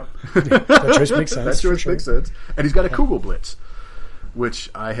 Yep. That choice makes sense. That choice makes sense. And he's got a Kugelblitz, which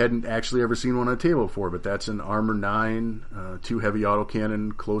I hadn't actually ever seen one on a table before, but that's an Armor 9, 2 heavy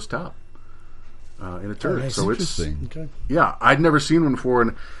autocannon closed top in a turret. Nice. So Interesting. Okay. Yeah, I'd never seen one before,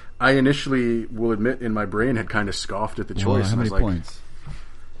 and I initially, will admit, in my brain had kind of scoffed at the choice. How many I was points?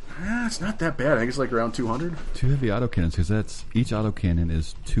 It's not that bad. I think it's like around 200. 2 heavy autocannons, because each autocannon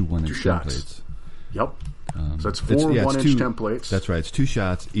is 2 1-inch templates. Yep. So that's 4 1-inch templates. That's right. It's 2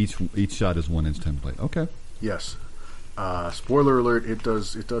 shots. Each shot is 1-inch template. Okay. Yes. Spoiler alert: it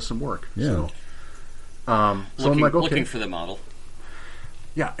does some work. Yeah. So I'm like, okay. Looking for the model.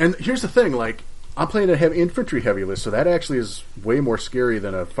 Yeah, and here's the thing: like, I'm playing a infantry heavy list, so that actually is way more scary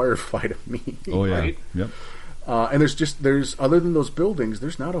than a firefight of me. Oh yeah. Right? Yep. And there's other than those buildings,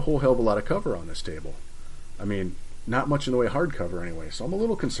 there's not a whole hell of a lot of cover on this table. I mean, not much in the way of hard cover anyway. So I'm a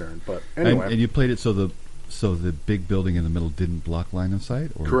little concerned. But anyway, and you played it so the big building in the middle didn't block line of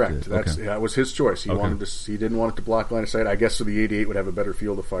sight. Or correct. That was his choice. He didn't want it to block line of sight. I guess so the 88 would have a better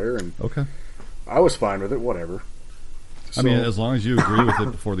field of fire. And I was fine with it. Whatever. I mean, as long as you agree with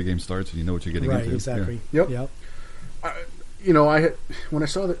it before the game starts and you know what you're getting into. Right. Exactly. Yeah. Yep. When I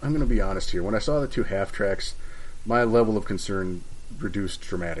saw that, I'm going to be honest here. When I saw the 2 half tracks, my level of concern reduced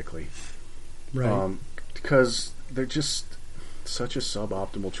dramatically. Right. Because they're just such a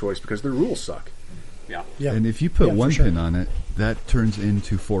suboptimal choice because their rules suck. Yeah. And if you put 1 pin on it, that turns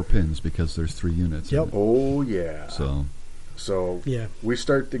into 4 pins because there's 3 units. Yep. Oh yeah. So yeah, we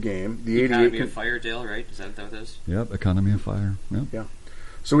start the game. The 88 Economy of Fire, Dale, right? Is that what it is? Yep. Economy of Fire. Yep. Yeah.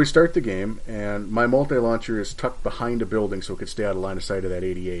 So we start the game, and my multi-launcher is tucked behind a building so it could stay out of line of sight of that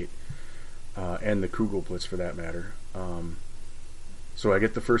 88, and the Kugelblitz for that matter. So I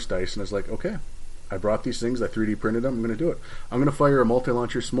get the first dice, and I was like, okay, I brought these things, I 3D printed them, I'm going to do it. I'm going to fire a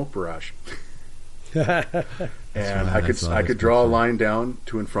multi-launcher smoke barrage. And I could draw a line down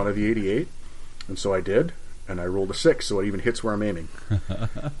to in front of the 88, and so I did, and I rolled a 6, so it even hits where I'm aiming.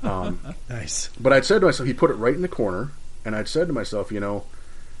 Nice. But I'd said to myself, he put it right in the corner, and I'd said to myself,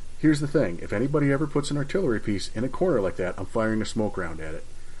 here's the thing, if anybody ever puts an artillery piece in a corner like that, I'm firing a smoke round at it.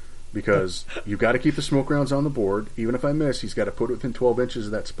 Because you've got to keep the smoke rounds on the board. Even if I miss, he's got to put it within 12 inches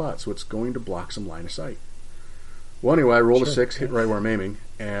of that spot, so it's going to block some line of sight. Well, anyway, I rolled a 6, hit right where I'm aiming,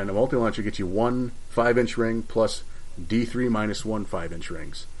 and a multi-launcher gets you 1 5-inch ring plus D3 minus 1 5-inch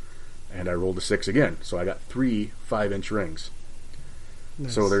rings. And I rolled a 6 again, so I got 3 5-inch rings.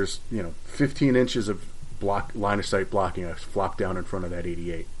 Nice. So there's 15 inches of line of sight blocking. I flopped down in front of that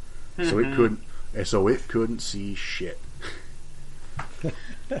 88, so it couldn't see shit.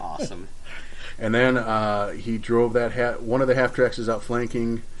 Awesome. And then he drove that one of the half tracks is out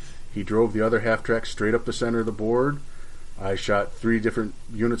flanking. He drove the other half track straight up the center of the board. I shot 3 different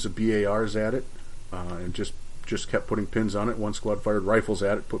units of BARs at it, and just kept putting pins on it. One squad fired rifles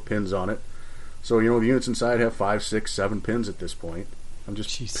at it, put pins on it. So, the units inside have 5, 6, 7 pins at this point. I'm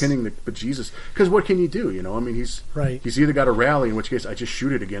just pinning the bejesus. Because what can you do, He's either got to rally, in which case I just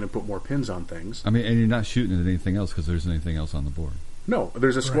shoot it again and put more pins on things. I mean, and you're not shooting at anything else because there's anything else on the board. No,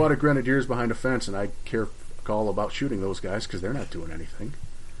 there's a squad of grenadiers behind a fence, and I care all about shooting those guys because they're not doing anything.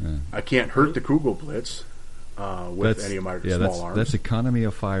 Yeah. I can't hurt the Kugelblitz with any of my small arms. That's economy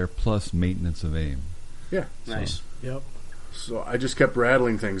of fire plus maintenance of aim. Yeah. Nice. Yep. So I just kept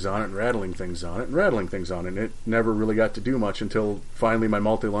rattling things on it and rattling things on it and rattling things on it. And it never really got to do much until finally my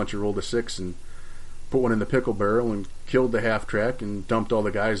multi-launcher rolled a 6 and put one in the pickle barrel and killed the half-track and dumped all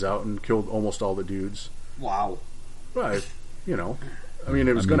the guys out and killed almost all the dudes. Wow. Right. I mean,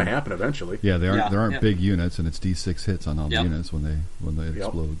 it was going to happen eventually. Yeah, there aren't big units, and it's D6 hits on all the units when they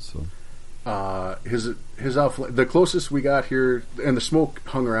explode. So, his outflank, the closest we got here, and the smoke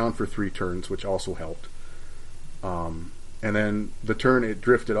hung around for 3 turns, which also helped. And then the turn it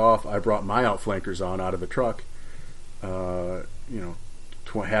drifted off, I brought my outflankers on out of the truck. Half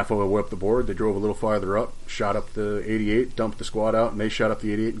of them went up the board. They drove a little farther up, shot up the 88, dumped the squad out, and they shot up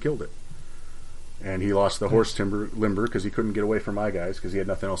the 88 and killed it. And he lost the horse limber because he couldn't get away from my guys because he had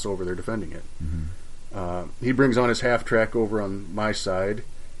nothing else over there defending it. Mm-hmm. He brings on his half track over on my side,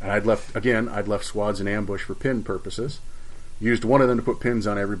 and I'd left squads in ambush for pin purposes. Used one of them to put pins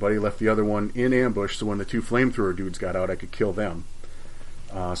on everybody, left the other one in ambush so when the 2 flamethrower dudes got out, I could kill them.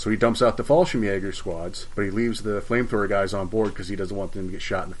 So he dumps out the Fallschirmjäger squads, but he leaves the flamethrower guys on board because he doesn't want them to get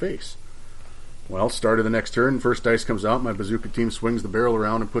shot in the face. Well, start of the next turn, first dice comes out, my bazooka team swings the barrel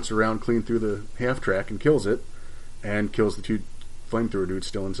around and puts a round clean through the half-track and kills it, and kills the 2 flamethrower dudes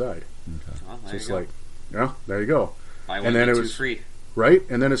still inside. Okay. Well, so it's like, there you go. And then it was free. Right,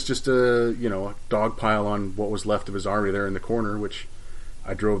 and then it's just a dog pile on what was left of his army there in the corner, which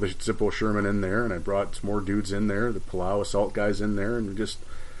I drove the Zippo Sherman in there, and I brought some more dudes in there, the Palau assault guys in there, and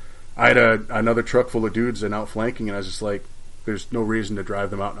I had another truck full of dudes and outflanking, and I was just like, there's no reason to drive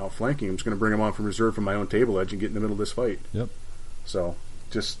them out and outflanking. I'm just going to bring them on from reserve from my own table edge and get in the middle of this fight. Yep. So,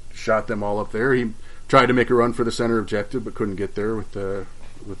 just shot them all up there. He tried to make a run for the center objective, but couldn't get there with the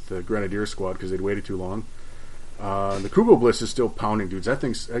Grenadier squad because they'd waited too long. The Kugelblitz is still pounding dudes. That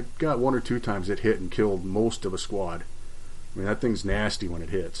thing's, I got 1 or 2 times it hit and killed most of a squad. I mean, that thing's nasty when it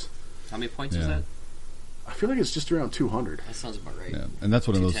hits. How many points is that? I feel like it's just around 200. That sounds about right. Yeah, and that's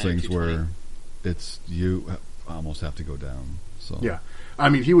one of those things where you almost have to go down. So yeah, I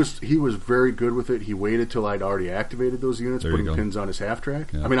mean, he was very good with it. He waited till I'd already activated those units, putting pins on his half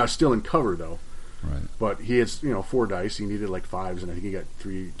track. Yeah. I mean, I was still in cover though. Right. But he had 4 dice. He needed like 5s, and I think he got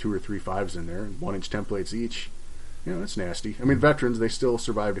 2 or 3 5s in there, and 1-inch templates each. That's nasty. I mean, veterans, they still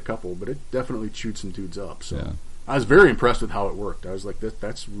survived a couple, but it definitely chewed some dudes up. So yeah. I was very impressed with how it worked. I was like,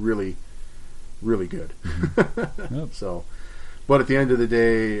 that's really, really good. Mm-hmm. Yep. So, but at the end of the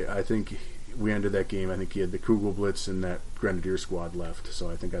day, I think we ended that game. I think he had the Kugelblitz and that Grenadier squad left. So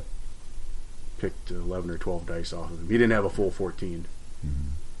I think I picked 11 or 12 dice off of him. He didn't have a full 14. Mm-hmm.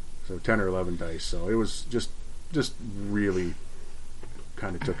 So 10 or 11 dice. So it was just really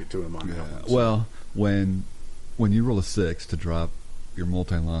kind of took it to him on that one. So. Well, when you roll a 6 to drop your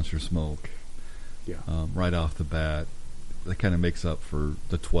multi-launcher smoke, right off the bat, that kind of makes up for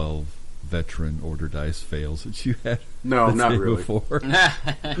the 12 veteran order dice fails that you had. No, not really. Before.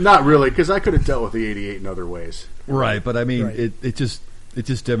 Not really, because I could have dealt with the 88 in other ways. Right, but I mean, it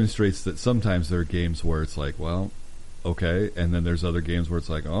just demonstrates that sometimes there are games where it's like, well, okay, and then there's other games where it's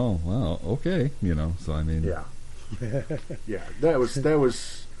like, oh, well, okay, So I mean, yeah, that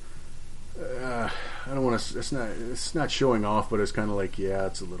was. I don't want to. It's not showing off, but it's kind of like,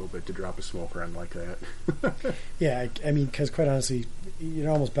 it's a little bit to drop a smoke run like that. Yeah, I mean, because quite honestly, you're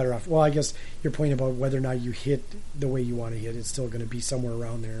almost better off. Well, I guess your point about whether or not you hit the way you want to hit, it's still going to be somewhere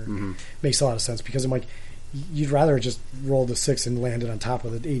around there. Mm-hmm. Makes a lot of sense because I'm like, you'd rather just roll the 6 and land it on top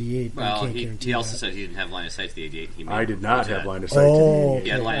of the 88. Well, he also said he didn't have line of sight to the 88. I did not have line of sight to the 88. He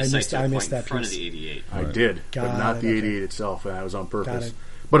had line of sight to the point in front of the 88. I did, but not the 88 itself, and that was on purpose.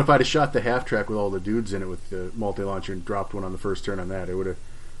 But if I'd have shot the half track with all the dudes in it with the multi launcher and dropped one on the first turn on that, it would have,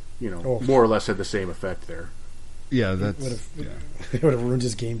 more or less had the same effect there. Yeah, it would have ruined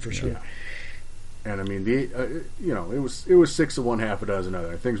his game for sure. Yeah. And I mean, it was 6 of one, half a dozen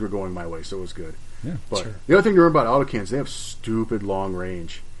other. Things were going my way, so it was good. Yeah, but the other thing to remember about autocans, they have stupid long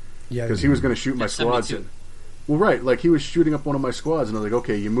range. Yeah, because he was going to shoot my squads. Well, right, like he was shooting up one of my squads, and I was like,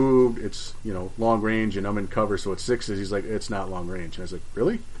 okay, you moved, it's, long range, and I'm in cover, so it's 6s. He's like, it's not long range. And I was like,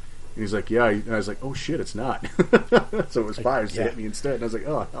 really? And he's like, yeah. And I was like, oh, shit, it's not. So it was 5s to hit me instead. And I was like,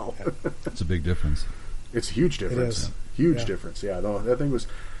 oh, hell. That's a big difference. It's a huge difference. It is. Huge difference, yeah. No, that thing was,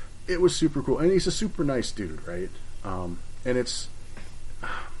 it was super cool. And he's a super nice dude, right? And it's,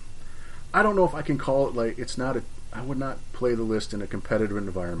 I don't know if I can call it like it's not a. I would not play the list in a competitive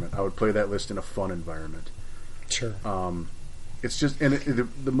environment. I would play that list in a fun environment. Sure. It's just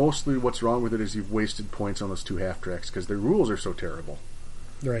the mostly what's wrong with it is you've wasted points on those 2 half tracks because the rules are so terrible.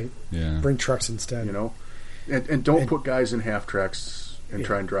 Right. Yeah. Bring trucks instead. You know, and don't put guys in half tracks and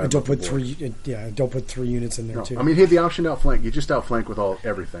try and drive. And don't put 3. Don't put 3 units in there too. I mean, he had the option to outflank. You just outflank with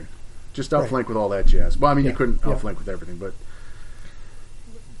everything. Just outflank with all that jazz. Well, I mean, you couldn't outflank with everything, but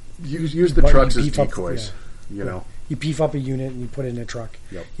use the trucks as decoys. You know, you beef up a unit and you put it in a truck.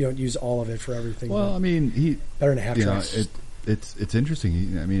 Yep. You don't use all of it for everything. Well, I mean, better than a half tracks. It's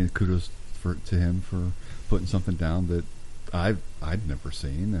interesting. I mean, kudos to him for putting something down that I'd never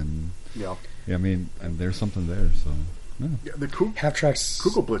seen, and I mean, and there's something there. So the half tracks.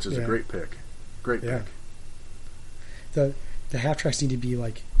 Kugel Blitz is a great pick. Great pick. The half tracks need to be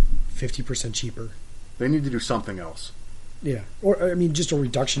like 50% cheaper. They need to do something else. Yeah, or I mean, just a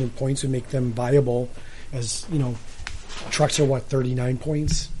reduction in points would make them viable. As you know, trucks are 39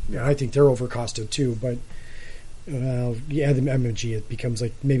 points. Yeah, I think they're overcosted too. But you add the MMG, it becomes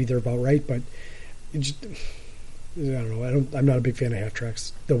like maybe they're about right. But I don't know. I'm not a big fan of half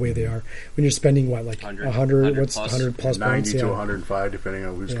tracks the way they are. When you're spending 100 plus 90 points, to 105, depending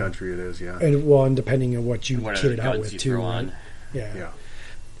on whose country it is. Yeah, and depending on what you kit it out with too. Right? Yeah.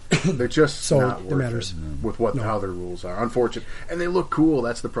 They're just not worth it with how their rules are. Unfortunate. And they look cool.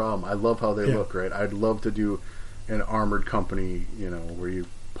 That's the problem. I love how they look, right? I'd love to do an armored company, where you're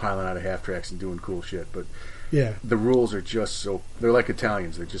piling out of half tracks and doing cool shit. But the rules are just so... They're like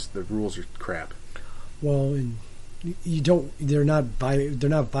Italians. The rules are crap. Well, and they're not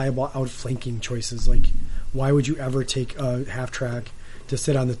viable outflanking choices. Like, why would you ever take a half track to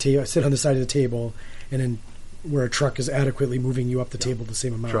sit on the side of the table and then where a truck is adequately moving you up the table the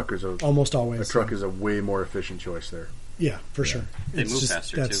same amount? Almost always. A truck is a way more efficient choice there. Yeah, for sure. They move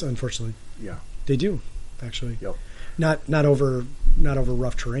faster that's too. Unfortunately. Yeah. They do, actually. Yep. Not over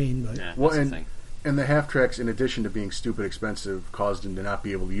rough terrain, but and the half tracks, in addition to being stupid expensive, caused them to not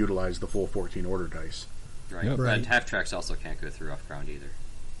be able to utilize the full 14 order dice. Right. Yep. And half tracks also can't go through rough ground either.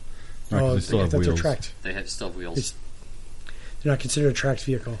 Right, they still have wheels. They're tracked. They still have wheels. They're not considered a tracked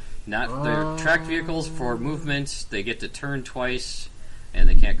vehicle. They're tracked vehicles for movement. They get to turn twice, and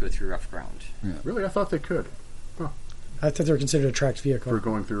they can't go through rough ground. Yeah. Really, I thought they could. Huh. I thought they were considered a tracked vehicle for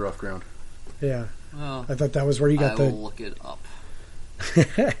going through rough ground. Yeah, I thought that was where you got I will look it up.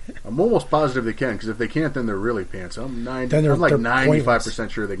 I'm almost positive they can, because if they can't, then they're really pants. I'm like 95%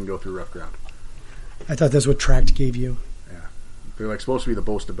 sure they can go through rough ground. I thought that's what tracked gave you. Yeah, they're like supposed to be the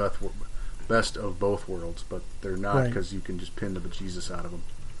best of both worlds, but they're not, because you can just pin the bejesus out of them.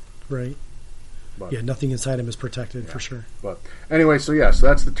 Right. But, nothing inside him is protected for sure. But anyway, so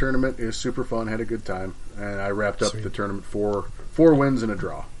that's the tournament. It was super fun. Had a good time, and I wrapped up the tournament 4 wins and a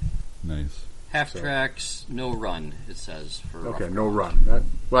draw. Nice. Half tracks, no run. It says for no run.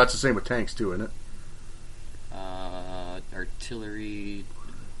 That's the same with tanks too, isn't it? Artillery.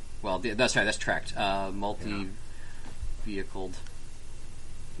 Well, that's right. That's tracked. Multi-vehicled.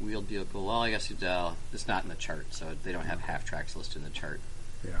 Wheeled vehicle. Well, I guess it's not in the chart, so they don't have half tracks listed in the chart.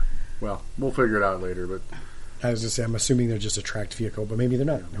 Yeah. Well, we'll figure it out later, but... I was just saying, I'm assuming they're just a tracked vehicle, but maybe they're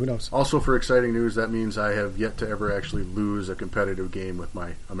not. Who knows? Also, for exciting news, that means I have yet to ever actually lose a competitive game with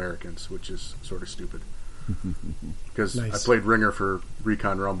my Americans, which is sort of stupid. Because I played Ringer for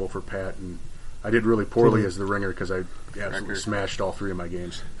Recon Rumble for Pat, and I did really poorly as the Ringer because I absolutely smashed all 3 of my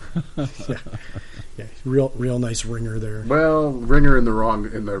games. Yeah, real nice Ringer there. Well, Ringer in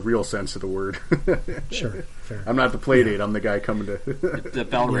the real sense of the word. Sure, fair. I'm not the play date. I'm the guy coming to the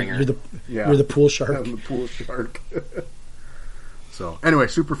bell ringer. You're the pool shark. I'm the pool shark. So anyway,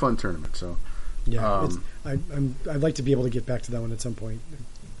 super fun tournament. So yeah, I'd like to be able to get back to that one at some point.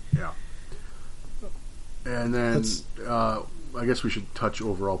 Yeah, and then I guess we should touch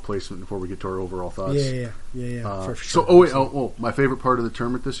overall placement before we get to our overall thoughts. Yeah. For sure. So, my favorite part of the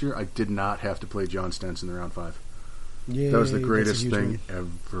tournament this year, I did not have to play John Stenson in the round 5. That was the greatest thing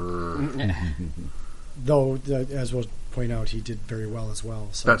ever. Though, as we'll point out, he did very well as well.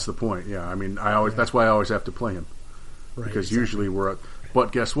 So. That's the point. Yeah, I mean, that's why I always have to play him, because usually we're.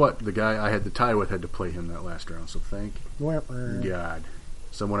 But guess what? The guy I had the tie with had to play him that last round. So thank God,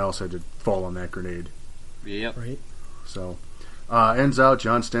 someone else had to fall on that grenade. Yep. Right. So. Ends out,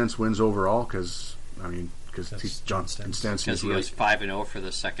 John Stentz wins overall because John Stentz. Because he was 5-0 for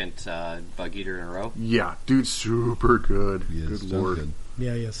the second Bug Eater in a row. Yeah, dude's super good. Good lord. Good.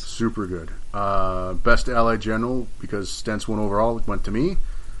 Yeah, he is. Super good. Best Allied General, because Stentz won overall, went to me.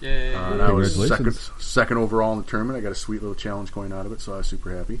 Yay. And I was second overall in the tournament. I got a sweet little challenge going out of it, so I was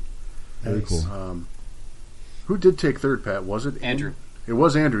super happy. Very cool. Who did take third, Pat? Was it Andrew? It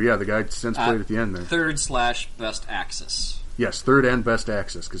was Andrew, yeah, the guy since played at the end there. Third/best Axis. Yes, third and best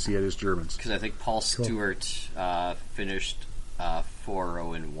Axis, because he had his Germans. Because I think Paul Stewart finished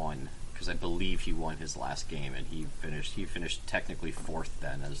 4-0-1, because I believe he won his last game, and he finished technically fourth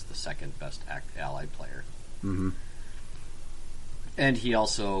then as the second best Allied player. Mm-hmm. And he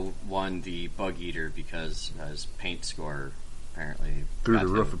also won the Bug Eater because his paint score apparently through the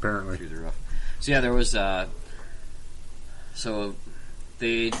roof. Apparently, so yeah, there was. So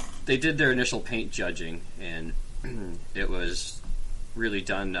they did their initial paint judging, and it was really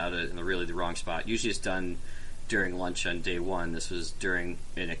done in really the wrong spot. Usually, it's done during lunch on day one. This was during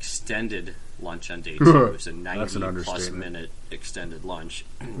an extended lunch on day two. It was a 90-plus minute extended lunch.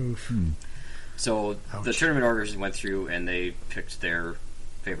 So the tournament organizers went through and they picked their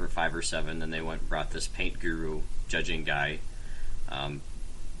favorite 5 or 7, and they brought this paint guru judging guy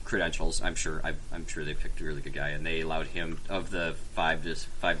credentials. I'm sure they picked a really good guy, and they allowed him, of the 5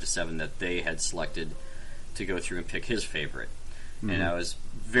 to 7 that they had selected, to go through and pick his favorite. Mm-hmm. And I was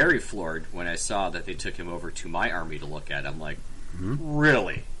very floored when I saw that they took him over to my army to look at. I'm like,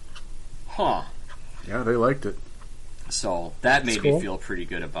 really? Huh? Yeah, they liked it. So that made me feel pretty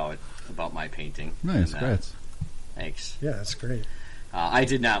good about my painting. Nice, congrats. Thanks. Yeah, that's great. I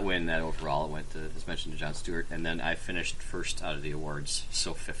did not win that overall. It went to, as mentioned, to John Stewart, and then I finished first out of the awards,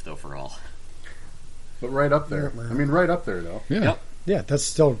 so 5th overall. But right up there. I mean, right up there, though. Yeah. Yep. Yeah, that's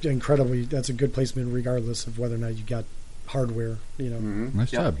still incredibly. That's a good placement, regardless of whether or not you got hardware.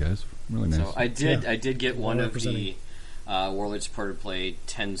 Nice job, guys. Really nice. So I did get one of the Warlord Supporter Play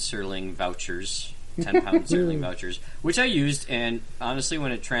 10 Serling vouchers. 10-pound Serling vouchers, which I used, and honestly,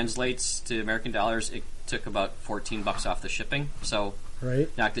 when it translates to American dollars, it took about $14 off the shipping. So,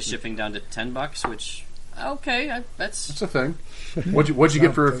 knocked the shipping down to $10, which that's a thing. What'd you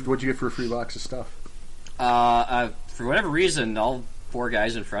get for a free box of stuff? For whatever reason, all 4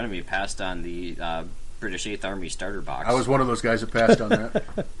 guys in front of me passed on the British 8th Army starter box. I was one of those guys that passed on that.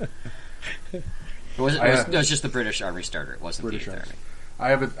 It was just the British Army starter. It wasn't British the 8th Army.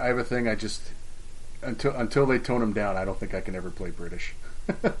 I have a thing. I just until they tone them down, I don't think I can ever play British.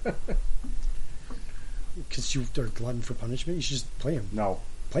 Because you are glutton for punishment. You should just play him. No,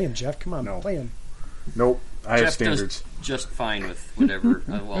 play him, Jeff. Come on, play him. Nope, I Jeff have standards. Does just fine with whatever.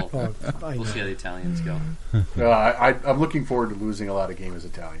 We'll see how the Italians go. I'm looking forward to losing a lot of games as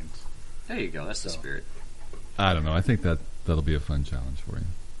Italians. There you go. That's the spirit. I don't know. I think that'll be a fun challenge for you.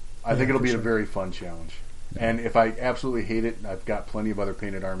 I think it'll be a very fun challenge. Yeah. And if I absolutely hate it, I've got plenty of other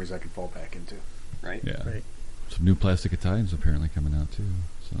painted armies I can fall back into. Right? Yeah. Right. Some new plastic Italians apparently coming out too.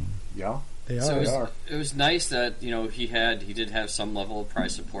 So yeah, they are. It was nice that he did have some level of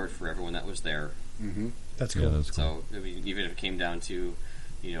prize support for everyone that was there. Mm-hmm. That's cool. Yeah, that's cool. So even if it came down to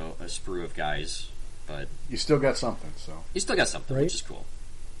a sprue of guys, but you still got something. So you still got something, which is cool.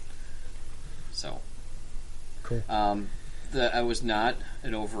 So cool. I was not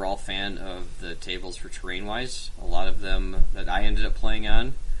an overall fan of the tables for terrain-wise. A lot of them that I ended up playing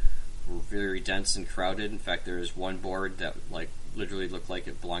on were very dense and crowded. In fact, there was one board that literally looked like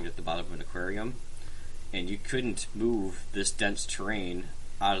it belonged at the bottom of an aquarium, and you couldn't move this dense terrain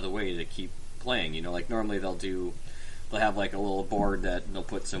out of the way to keep playing. Normally they'll have a little board that they'll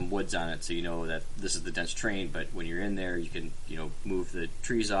put some woods on it so you know that this is the dense terrain, but when you're in there you can move the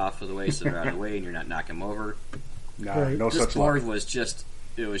trees off of the way so they're out of the way and you're not knocking them over. No this such board luck. was just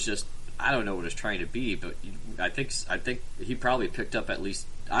I don't know what it's trying to be, but I think he probably picked up at least.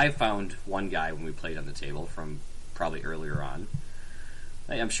 I found one guy when we played on the table from probably earlier on.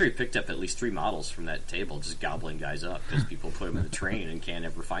 I'm sure he picked up at least 3 models from that table, just gobbling guys up because people put them in the train and can't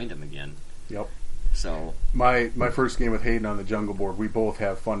ever find them again. Yep. So my first game with Hayden on the jungle board, we both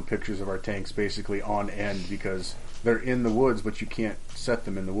have fun pictures of our tanks basically on end because they're in the woods, but you can't set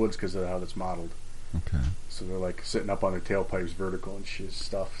them in the woods because of how that's modeled. Okay. So they're sitting up on their tailpipes vertical and shit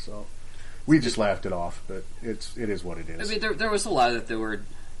stuff. So we just laughed it off, but it is what it is. I mean, there was a lot that they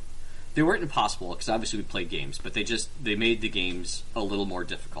weren't impossible because obviously we played games, but they made the games a little more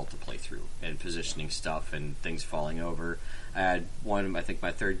difficult to play through and positioning stuff and things falling over. I had one. I think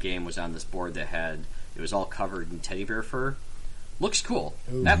my third game was on this board that it was all covered in teddy bear fur. Looks cool,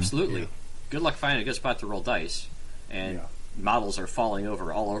 absolutely. Yeah. Good luck finding a good spot to roll dice, and models are falling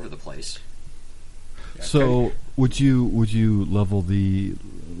over all over the place. So would you level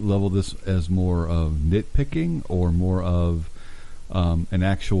this as more of nitpicking or more of an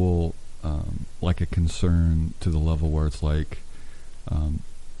actual a concern to the level where it's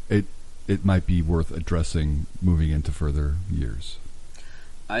it might be worth addressing moving into further years?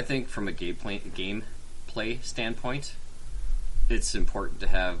 I think from a gameplay standpoint, it's important to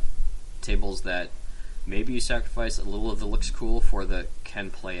have tables that maybe you sacrifice a little of the looks cool for the can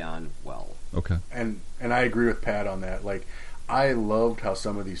play on well. Okay. And I agree with Pat on that. Like, I loved how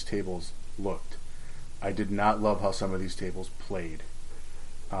some of these tables looked. I did not love how some of these tables played.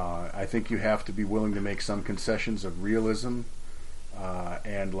 I think you have to be willing to make some concessions of realism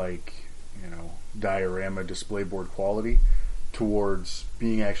and, like, diorama display board quality towards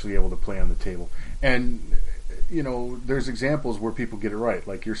being actually able to play on the table. And, there's examples where people get it right.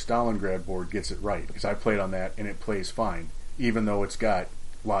 Like your Stalingrad board gets it right, because I played on that and it plays fine, even though it's got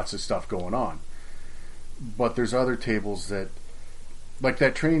lots of stuff going on. But there's other tables that, like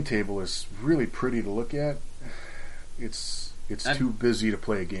that train table, is really pretty to look at. It's too busy to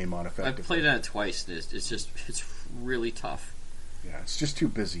play a game on effectively. I've played on it twice. It's really tough. Yeah, it's just too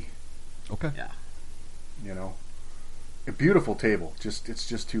busy. Okay. Yeah. A beautiful table. It's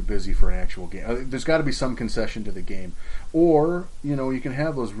just too busy for an actual game. There's got to be some concession to the game, or you can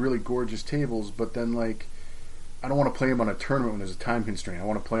have those really gorgeous tables, but then like I don't want to play them on a tournament when there's a time constraint. I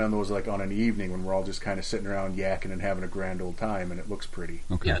want to play on those like on an evening when we're all just kind of sitting around yakking and having a grand old time, and it looks pretty.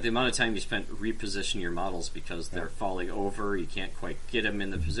 Okay. Yeah, the amount of time you spent repositioning your models because they're falling over, you can't quite get them in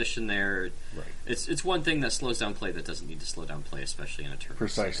the position there. Right. It's one thing that slows down play that doesn't need to slow down play, especially in a tournament.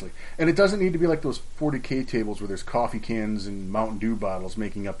 Precisely. And it doesn't need to be like those 40K tables where there's coffee cans and Mountain Dew bottles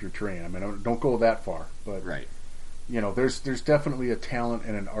making up your train. I mean, don't go that far. But, right. There's definitely a talent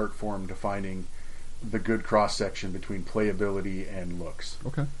and an art form to finding the good cross-section between playability and looks.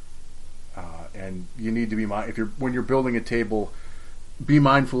 Okay. And you need to be when you're building a table, be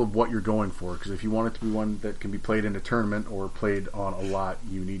mindful of what you're going for, because if you want it to be one that can be played in a tournament or played on a lot,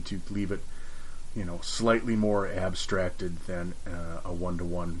 you need to leave it slightly more abstracted than a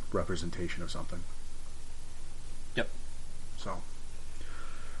one-to-one representation of something. Yep. So,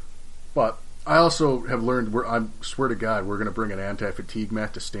 but I also have learned, I swear to God, we're going to bring an anti-fatigue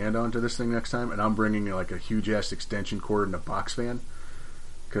mat to stand on to this thing next time, and I'm bringing like a huge-ass extension cord and a box fan,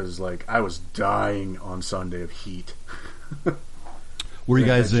 because like I was dying on Sunday of heat. Were you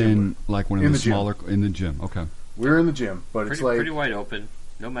guys in like one of the smaller gym. In the gym? Okay. We were in the gym, but it's like pretty wide open,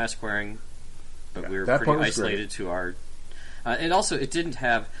 no mask wearing, but we were that pretty part was isolated great. to our. And also, it didn't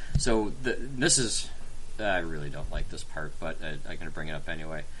have. So this is. I really don't like this part, but I'm going to bring it up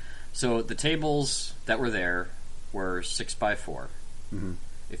anyway. So the tables that were there were 6x4. Mm-hmm.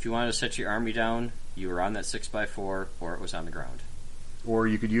 If you wanted to set your army down, you were on that 6x4, or it was on the ground. Or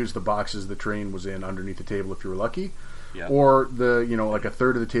you could use the boxes the train was in underneath the table if you were lucky. Yep. Or like a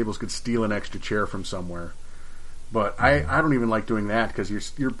third of the tables could steal an extra chair from somewhere. But I don't even like doing that, because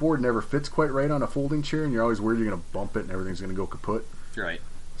your board never fits quite right on a folding chair, and you're always worried you're going to bump it and everything's going to go kaput. Right.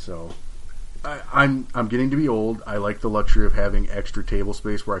 So I'm getting to be old. I like the luxury of having extra table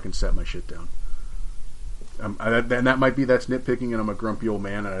space where I can set my shit down. And that's nitpicking, and I'm a grumpy old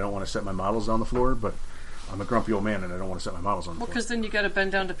man, and I don't want to set my models on the floor, but I'm a grumpy old man, and I don't want to set my models on the floor. Well, because then you got to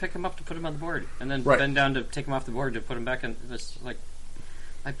bend down to pick them up to put them on the board, and then bend down to take them off the board to put them back in. It's like,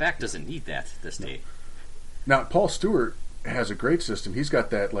 my back doesn't need that this day. Now, Paul Stewart has a great system. He's got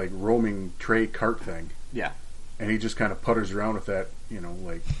that like roaming tray cart thing. Yeah. And he just kind of putters around with that,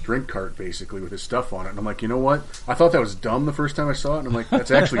 like drink cart basically with his stuff on it. And I'm like, you know what? I thought that was dumb the first time I saw it, and I'm like, that's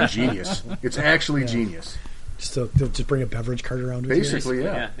actually genius. It's actually genius. Just bring a beverage cart around with Basically, you.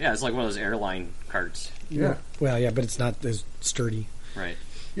 yeah. Yeah, it's like one of those airline carts. Yeah. Well, yeah, but it's not as sturdy. Right.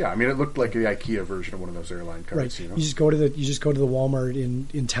 Yeah, I mean, it looked like the IKEA version of one of those airline carts. Right. You just go to the Walmart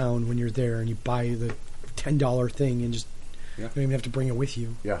in town when you're there, and you buy the $10 thing, and just you don't even have to bring it with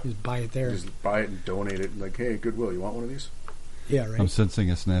you. Yeah. You just buy it there. Just buy it and donate it. Like, hey, Goodwill, you want one of these? Yeah, right. I'm sensing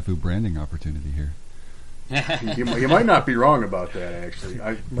a snafu branding opportunity here. you might not be wrong about that, actually.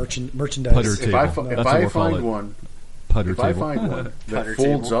 Merchandise. Putter table. If I find one Putter that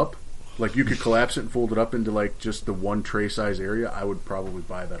folds up, like you could collapse it and fold it up into like just the one tray size area, I would probably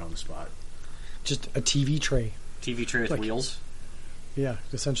buy that on the spot. Just a TV tray. TV tray with wheels? Yeah,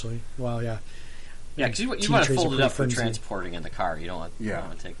 essentially. Well, yeah. Yeah, because you want to fold it up for transporting in the car. You don't want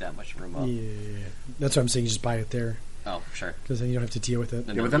to take that much room up. Yeah. That's what I'm saying. You just buy it there. Oh, sure. Because then you don't have to deal with it.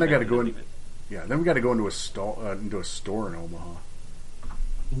 Yeah, but then I got to go in. Yeah, then we got to go into a store in Omaha.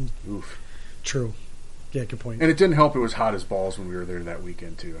 Oof. True. Yeah, good point. And it didn't help. It was hot as balls when we were there that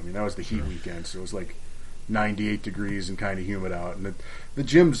weekend too. I mean, that was the heat weekend, so it was like 98 degrees and kind of humid out. And the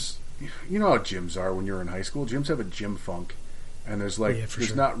gyms, you know how gyms are when you're in high school. Gyms have a gym funk. And there's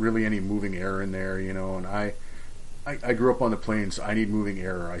not really any moving air in there, and I grew up on the plains, so I need moving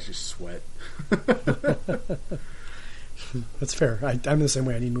air or I just sweat. That's fair. I'm the same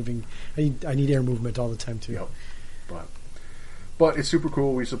way. I need air movement all the time too. Yep. But it's super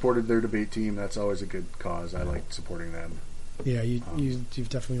cool. We supported their debate team. That's always a good cause. I like supporting them. Yeah, you've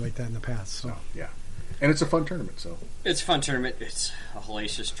definitely liked that in the past. So yeah. And it's a fun tournament, so. It's a fun tournament. It's a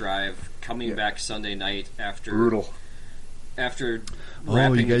hellacious drive. Coming back Sunday night after... Brutal. After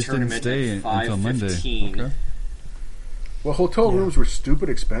wrapping the tournament at 5:15. Okay. Well, hotel rooms were stupid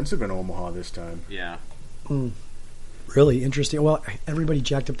expensive in Omaha this time. Yeah. Really interesting. Well, everybody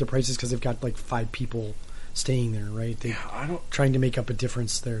jacked up the prices because they've got like 5 people staying there, right? Trying to make up a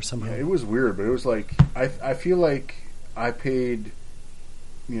difference there somehow. Yeah, it was weird, but it was like I feel like I paid,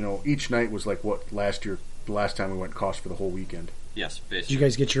 each night was like what the last time we went cost for the whole weekend. Yes, basically. Did you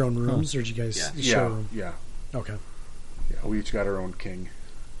guys get your own rooms, or did you guys share a room? Yeah. Okay. Yeah, we each got our own king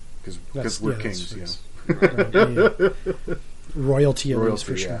because we're kings. Royalty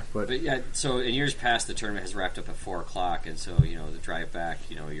for sure. But so in years past, the tournament has wrapped up at 4:00, and so the drive back,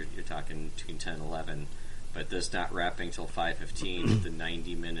 you're talking between 10 and 11. But this not wrapping till 5:15, the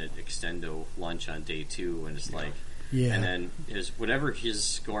 90-minute extendo lunch on day 2, and it's like, and then whatever his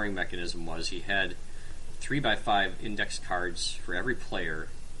scoring mechanism was, he had 3x5 index cards for every player,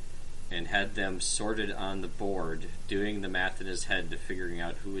 and had them sorted on the board, doing the math in his head to figuring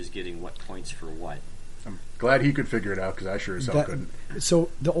out who was getting what points for what. I'm glad he could figure it out because I sure as hell couldn't. So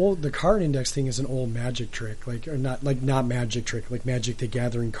the card index thing is an old Magic trick, not Magic trick, like Magic the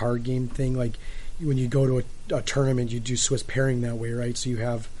Gathering card game thing. Like when you go to a tournament, you do Swiss pairing that way, right? So you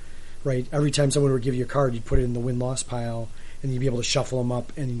have every time someone would give you a card, you'd put it in the win-loss pile, and you'd be able to shuffle them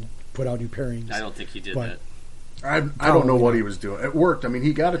up and put out new pairings. I don't think he did that. I don't know what he was doing. It worked. I mean,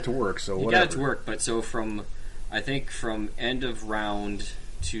 he got it to work. So he got it to work. But so from end of round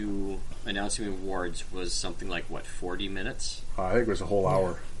to announcing awards was something like 40 minutes? I think it was a whole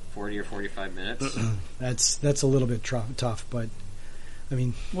hour. 40 or 45 minutes. That's a little bit tough, but I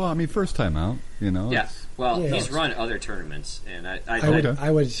mean, first time out, Yeah. Well, he's run other tournaments, and I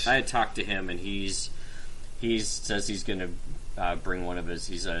had talked to him, and he says he's going to bring one of his.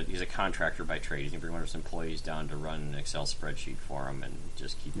 He's a contractor by trade. He's going to bring one of his employees down to run an Excel spreadsheet for him and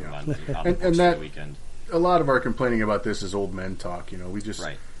just keep him on the books for the weekend. A lot of our complaining about this is old men talk. We just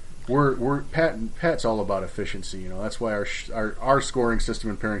we're Pat's all about efficiency. That's why our scoring system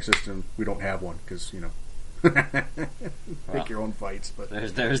and pairing system, we don't have one because pick your own fights. But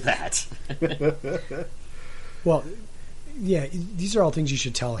there's that. Well, yeah, these are all things you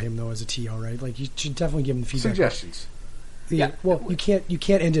should tell him though as a TO, right? Like you should definitely give him the feedback. Suggestions. Yeah. Well, you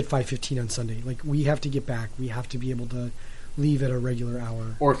can't end at 5:15 on Sunday. Like we have to get back. We have to be able to leave at a regular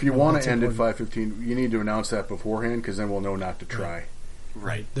hour. Or if you want to end at 5:15, you need to announce that beforehand because then we'll know not to try.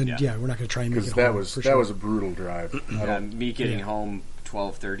 Right. Then we're not going to try and make it home. Because that was a brutal drive. Me getting home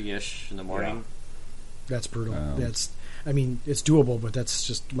 12:30ish in the morning. Yeah. That's brutal. It's doable, but that's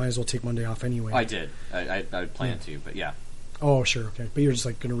just might as well take Monday off anyway. I did. I would plan to, but yeah. Oh, sure, okay. But you're just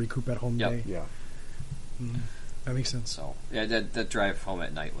like going to recoup at home day. Yeah. That makes sense. So that drive home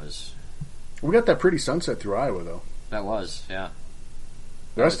at night was. We got that pretty sunset through Iowa, though. That was, yeah.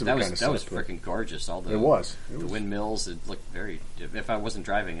 The rest of it kind of that was freaking gorgeous. All the it was the windmills. It looked very. If I wasn't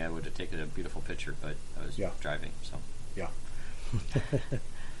driving, I would have taken a beautiful picture. But I was driving, so yeah.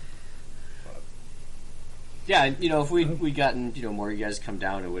 Yeah, if we'd gotten more of you guys come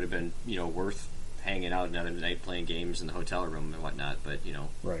down, it would have been worth hanging out another night playing games in the hotel room and whatnot. But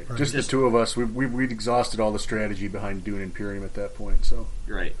right. Just the two of us. We'd exhausted all the strategy behind Dune Imperium at that point. So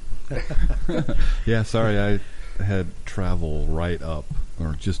right. Yeah, sorry, I had travel right up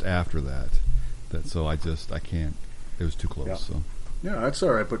or just after that. So I can't. It was too close. Yeah. So that's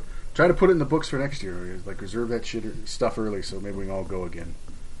all right. But try to put it in the books for next year. Like reserve that stuff early, so maybe we can all go again.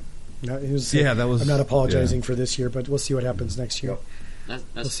 No, that was. I'm not apologizing for this year, but we'll see what happens next year.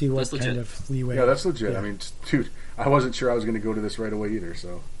 We'll see what kind of leeway. Yeah, that's legit. Yeah. I mean, dude, I wasn't sure I was going to go to this right away either.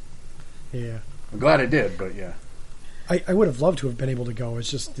 So yeah, I'm glad I did. But yeah. I would have loved to have been able to go.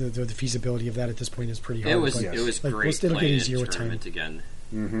 It's just the feasibility of that at this point is pretty hard. It was great. It'll get easier with time again.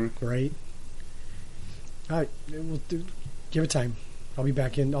 Mm-hmm. Right. All right, give it time. I'll be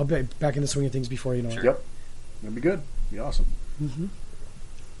back in. I'll be back in the swing of things before you know it. Yep, that'd be good. Be awesome. Mm-hmm.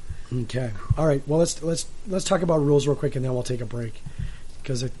 Okay. All right. Well, let's talk about rules real quick, and then we'll take a break.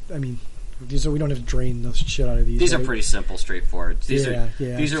 Because we don't have to drain the shit out of these. These are pretty simple, straightforward. These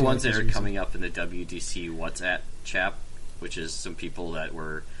are ones that are easy. Coming up in the WTC WhatsApp chat, which is some people that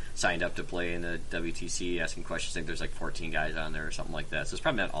were signed up to play in the WTC asking questions. I think there's like 14 guys on there or something like that. So it's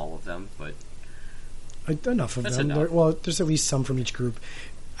probably not all of them, but enough of them. Enough. There's at least some from each group.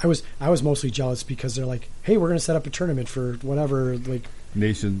 I was mostly jealous because they're like, "Hey, we're going to set up a tournament for whatever." Like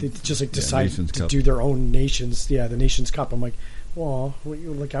nation, they just like decide to Cup. do their own nations. Yeah, the Nations Cup. I'm like, well,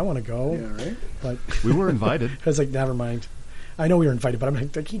 I want to go. Yeah, right. But we were invited. I was like, never mind. I know we were invited, but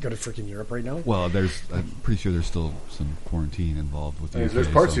I can't go to freaking Europe right now. Well, I'm pretty sure there's still some quarantine involved with the UK, There's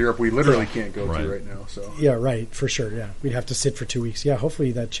parts of Europe we literally can't go to right now. So yeah, right, for sure. Yeah, we'd have to sit for 2 weeks. Yeah,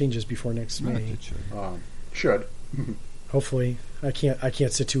 hopefully that changes before next May. It should. Hopefully, I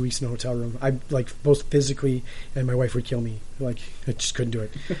can't sit 2 weeks in a hotel room. I both physically, and my wife would kill me. I just couldn't do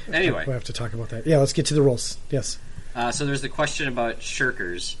it. Anyway, we'll have to talk about that. Yeah, let's get to the rules. Yes. So there's the question about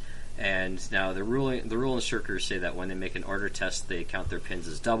shirkers, and now the rule in shirkers say that when they make an order test, they count their pins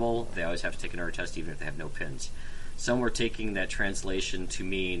as double. They always have to take an order test, even if they have no pins. Some were taking that translation to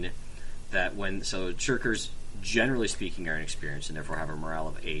mean that shirkers, generally speaking, are inexperienced and therefore have a morale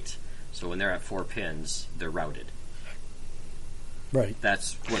of 8. So when they're at 4 pins, they're routed. Right.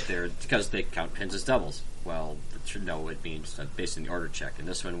 That's what because they count pins as doubles. Well, no, it means based on the order check. And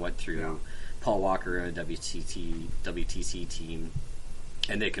this one went through Paul Walker and a WTC team,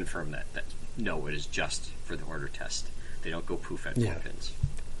 and they confirmed that no, it is just for the order test. They don't go poof at 4 pins.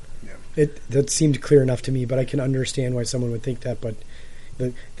 Yeah. That seemed clear enough to me, but I can understand why someone would think that. But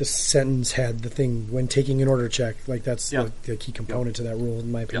the sentence had the thing when taking an order check, that's the key component to that rule,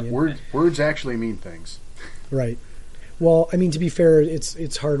 in my opinion. Words actually mean things. Right. Well, I mean, to be fair,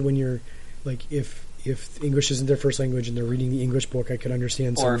 it's hard when you're if English isn't their first language and they're reading the English book, I can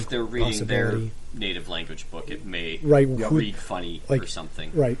understand. Or if they're reading their native language book, it may read funny or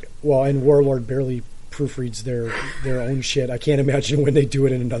something. Right. Well, and Warlord barely proofreads their own shit. I can't imagine when they do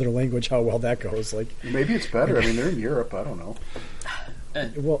it in another language how well that goes. Maybe it's better. I mean, they're in Europe. I don't know.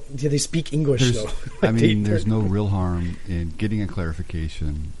 Well, they speak English though. I mean, there's no real harm in getting a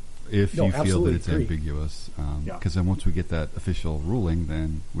clarification if you feel that it's ambiguous. Because then once we get that official ruling,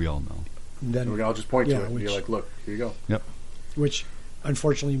 then we all know. Then I'll just point to it and be like, look, here you go. Yep. Which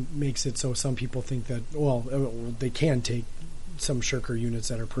unfortunately makes it so some people think that, they can take some shirker units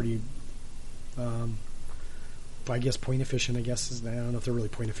that are pretty, I guess, point efficient, I don't know if they're really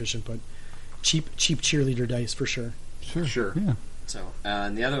point efficient, but cheap cheerleader dice for sure. Sure. Yeah. So,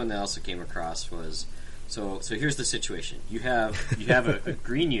 and the other one that I also came across was, so here's the situation. You have a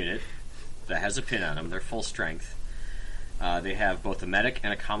green unit that has a pin on them. They're full strength. They have both a medic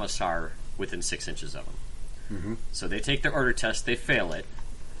and a commissar within 6 inches of them. Mm-hmm. So they take their order test. They fail it.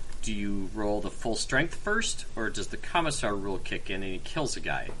 Do you roll the full strength first, or does the commissar rule kick in and he kills a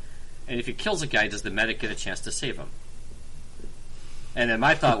guy? And if he kills a guy, does the medic get a chance to save him? And then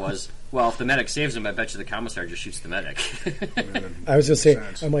my thought was, well, if the medic saves him, I bet you the commissar just shoots the medic. I was going to say,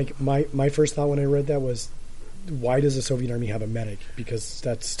 I'm like, my first thought when I read that was, why does the Soviet Army have a medic? Because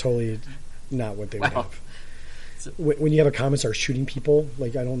that's totally not what they would have. When you have a commissar shooting people, I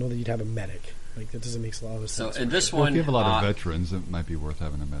don't know that you'd have a medic. That doesn't make a lot of sense. So in this one, if you have a lot of veterans, it might be worth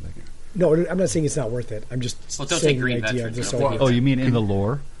having a medic. No, I'm not saying it's not worth it. I'm just saying the idea of the Soviet. Oh, you mean in the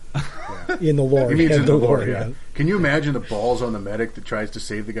lore? In the lore. He means in the lore, yeah. Can you imagine the balls on the medic that tries to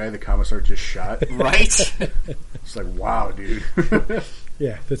save the guy the commissar just shot? Right? It's like, wow, dude.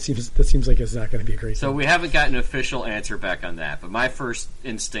 Yeah, that seems like it's not going to be a great thing. So we haven't gotten an official answer back on that, but my first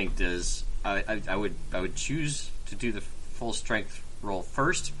instinct is I would choose to do the full strength roll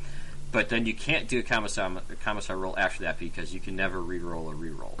first, but then you can't do a commissar roll after that because you can never re-roll a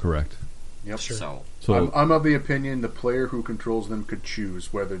re-roll. Correct. Yep. Sure. So I'm of the opinion the player who controls them could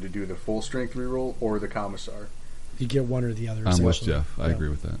choose whether to do the full strength reroll or the commissar. You get one or the other. I'm with Jeff. I agree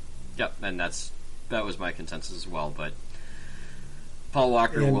with that. Yep, and that was my consensus as well. But Paul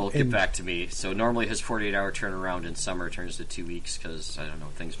Walker will get back to me. So normally his 48-hour turnaround in summer turns to 2 weeks because I don't know,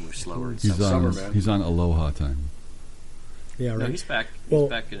 things move slower. He's on Aloha time. Yeah, right. No, he's back. He's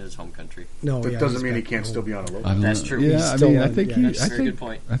back in his home country. No, that doesn't mean he can't still be on Aloha. That's true. Yeah, I think that's a very good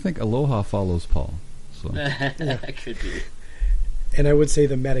point. I think Aloha follows Paul. So that could be. And I would say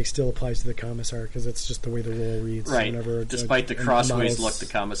the medic still applies to the commissar because that's just the way the rule reads. Right. Despite the crossways look the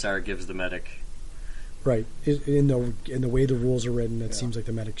commissar gives the medic. Right. In the way the rules are written, it seems like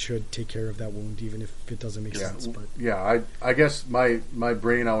the medic should take care of that wound, even if it doesn't make sense. But I guess my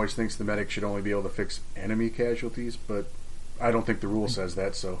brain always thinks the medic should only be able to fix enemy casualties, but I don't think the rule says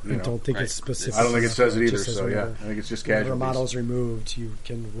that. So I don't think it's specific. I don't think it says it either. So I think it's just casualties. If a model's removed, you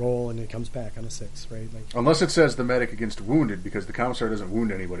can roll and it comes back on a 6, right? Unless it says the medic against wounded, because the commissar doesn't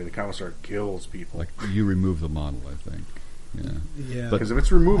wound anybody. The commissar kills people. You remove the model, I think. Yeah. Because if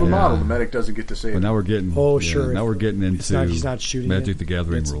it's remove a model, the medic doesn't get to say it. But now we're getting. Now we're getting into. He's not shooting Magic the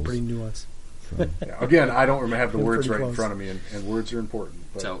Gathering rules. It's pretty nuanced. So. Again, I don't have the words right in front of me, and words are important.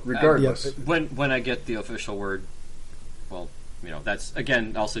 But so regardless, when I get the official word, well, that's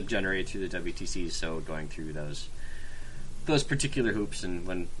again also generated through the WTCs. So going through those particular hoops, and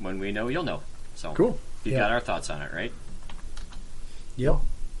when we know, you'll know. So cool. You got our thoughts on it, right? Yep.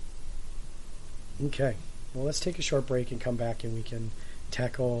 Okay. Well, let's take a short break and come back, and we can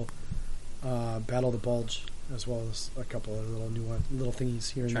tackle Battle of the Bulge as well as a couple of little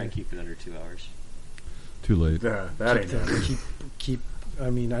thingies here and Try there. and keep it under 2 hours. Too late. That ain't happening. Keep. I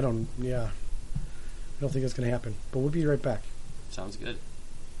mean, I don't think that's going to happen. But we'll be right back. Sounds good.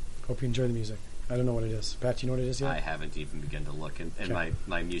 Hope you enjoy the music. I don't know what it is. Pat, do you know what it is yet? I haven't even begun to look, and Okay.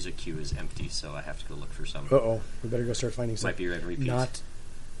 my music queue is empty, so I have to go look for some. Uh-oh. We better go start finding some. Might be right repeat. Not.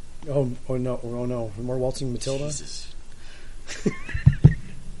 Oh no. More Waltzing Matilda? Jesus.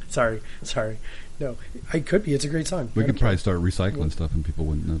 Sorry. No, I could be. It's a great song. We could probably start recycling stuff and people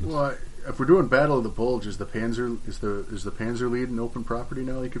wouldn't notice. Well, if we're doing Battle of the Bulge, is the Panzer lead an open property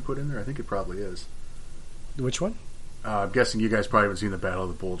now? They could put in there. I think it probably is. Which one? I'm guessing you guys probably haven't seen the Battle of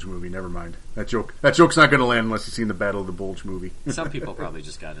the Bulge movie. Never mind. That joke's not going to land unless you've seen the Battle of the Bulge movie. Some people probably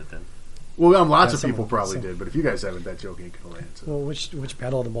just got it then. Well, lots of some- people probably some- did, but if you guys haven't, that joke ain't going to land. So. Well, which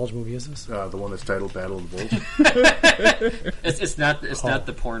Battle of the Bulge movie is this? The one that's titled Battle of the Bulge. It's not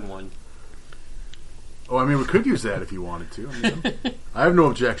the porn one. Oh, I mean, we could use that if you wanted to. I mean, I have no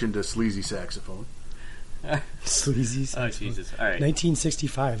objection to sleazy saxophone. Sleazy. Oh Jesus! All right.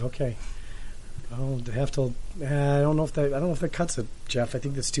 1965. Okay. I'll have to. I don't know if that cuts it, Jeff. I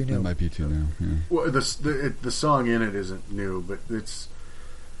think that's too new. That might be too new. Yeah. Well, the song in it isn't new, but it's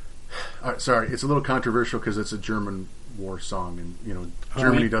sorry, it's a little controversial because it's a German war song, and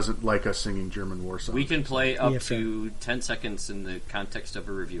Germany doesn't like us singing German war songs. We can play up Yeah, to 10 seconds in the context of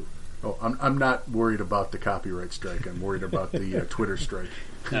a review. Oh, I'm not worried about the copyright strike. I'm worried about the Twitter strike.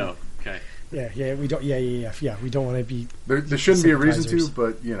 Oh, okay. Yeah. We don't. Yeah. We don't want to be. There shouldn't be a reason to, sympathizers.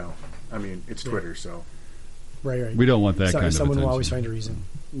 but I mean, it's Twitter, so Right. We don't want that kind of Someone attention. will always find a reason.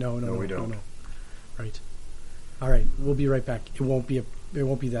 No, we don't. No. Right. All right. We'll be right back. It won't be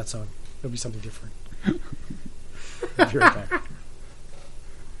that song. It'll be something different. We'll be right back.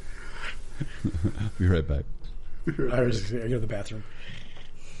 Be right back. I go to the bathroom.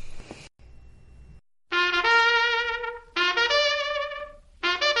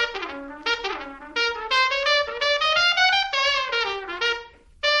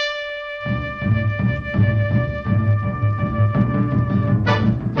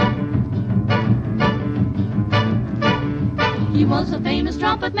 He was a famous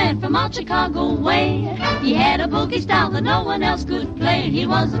trumpet man from out Chicago way. He had a boogie style that no one else could play. He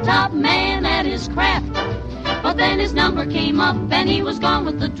was the top man at his craft. But then his number came up and he was gone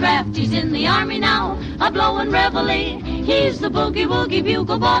with the draft. He's in the army now, a blowin' reveille. He's the boogie-woogie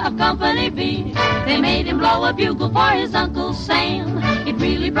bugle boy of Company B. They made him blow a bugle for his Uncle Sam. It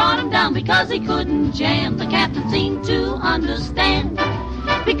really brought him down because he couldn't jam. The captain seemed to understand,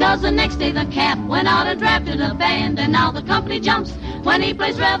 because the next day the cap went out and drafted a band. And now the company jumps when he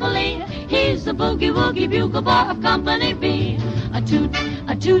plays reveille. He's the boogie-woogie bugle boy of Company B. A toot,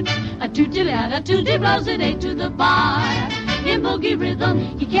 a toot, a toot-a-toot, a toot, he blows it eight to the bar. In boogie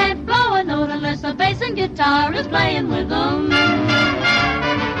rhythm, he can't blow a note unless the bass and guitar is playing with him.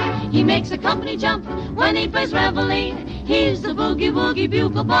 He makes the company jump when he plays reveille. He's the boogie-woogie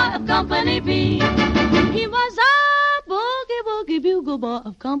bugle boy of Company B. He was a boogie-woogie bugle boy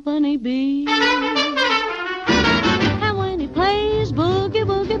of Company B. And when he plays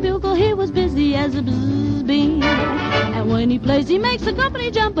boogie-woogie bugle, he was busy as a bzzz bee. And when he plays, he makes the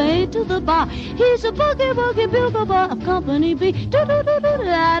company jump eight to the bar. He's a boogie-woogie bugle boy of Company B.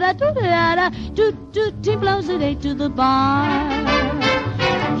 Do-do-do-do-da-da, do-da-da, do-do, he blows it eight to the bar.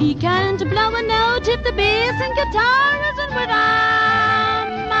 He can't blow a note if the bass and guitar isn't with him.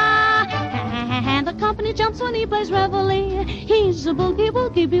 And the company jumps when he plays reveille. He's a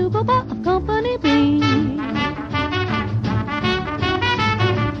boogie-woogie bugle boy of Company B.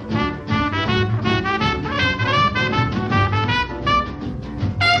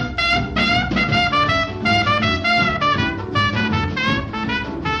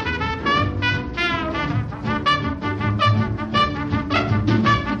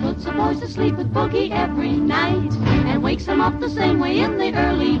 Sleep with Boogie every night and wakes them up the same way in the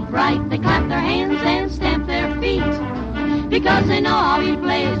early bright. They clap their hands and stamp their feet because they know how he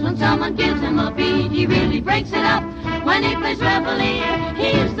plays. When someone gives him a beat, he really breaks it up when he plays reveille.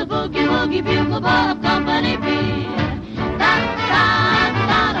 He's the boogie-woogie bugle boy of Company B.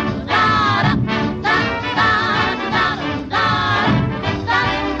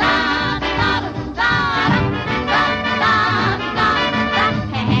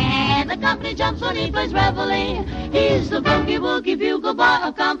 Jumps when he plays reveille. He's the boogie-woogie bugle boy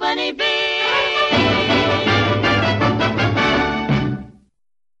of Company B.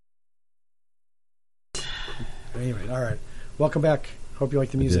 Anyway, all right. Welcome back. Hope you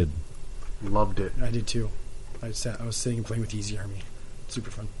like the music. Loved it. I did too. I was sitting and playing with Easy Army.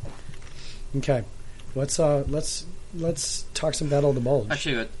 Super fun. Okay. let's talk some Battle of the Bulge.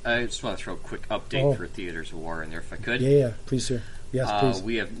 Actually, I just want to throw a quick update for Theaters of War in there, if I could. Yeah, please, sir. Yes, please.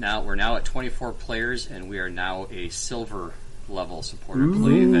 We're now at 24 players, and we are now a silver level supporter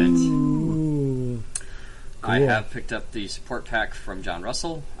play event. Cool. I have picked up the support pack from John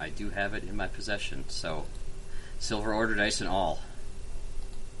Russell. I do have it in my possession, so silver order dice and all.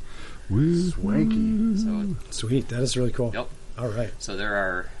 Swanky. So sweet. That is really cool. Yep. All right. So there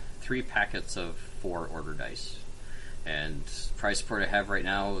are 3 packets of 4 order dice, and price support I have right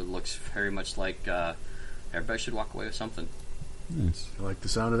now, it looks very much like everybody should walk away with something. Nice. I like the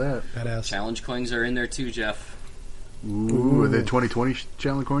sound of that. Badass. Challenge coins are in there too, Jeff. Ooh, are they 2020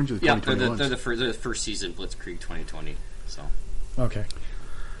 challenge coins or the 2021? They're the first season Blitzkrieg 2020. So okay.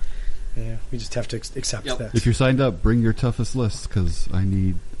 Yeah, we just have to accept that. If you're signed up, bring your toughest list because I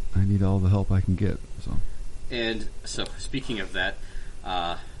need all the help I can get. So speaking of that,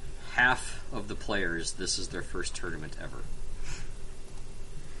 half of the players, this is their first tournament ever.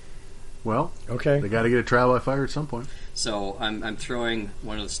 Well, okay, they got to get a trial by fire at some point. So I'm throwing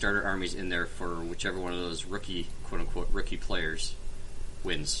one of the starter armies in there for whichever one of those rookie, quote unquote, rookie players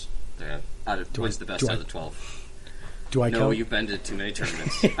wins. Wins the best out of the 12. Do I count? No, you've been to too many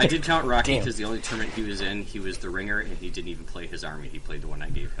tournaments. I did count Rocky because the only tournament he was in, he was the ringer, and he didn't even play his army. He played the one I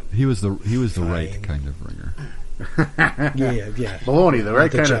gave him. He was the right kind of ringer. yeah. Baloney, the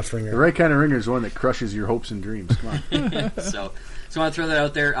right kind of ringer is one that crushes your hopes and dreams. Come on. So I want to throw that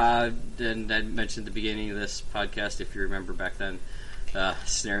out there. And I mentioned at the beginning of this podcast, if you remember back then,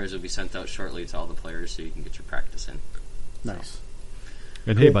 scenarios will be sent out shortly to all the players so you can get your practice in. Nice.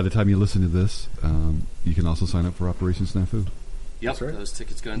 And hey, by the time you listen to this, you can also sign up for Operation Snafu. Yep, right. Those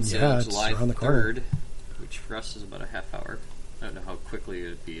tickets go on sale July 3rd, which for us is about a half hour. I don't know how quickly it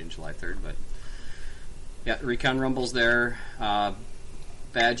would be in July 3rd, but yeah, Recon Rumble's there.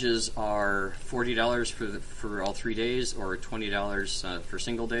 Badges are $40 for all 3 days, or $20 for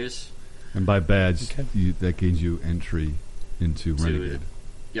single days. And by badge, that gains you entry into Renegade.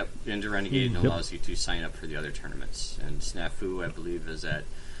 Yep, into Renegade, and allows you to sign up for the other tournaments. And Snafu, I believe, is at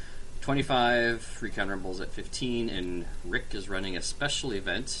 25, Recon Rumble's at 15, and Rick is running a special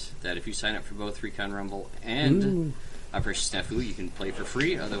event that if you sign up for both Recon Rumble and Operation Snafu, you can play for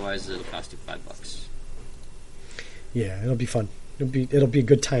free. Otherwise, it'll cost you $5. Yeah, it'll be fun. It'll be a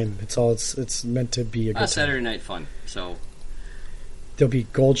good time. It's meant to be a good time. Saturday night fun. So there'll be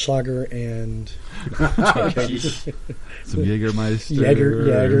Goldschlager and some Jägermeister.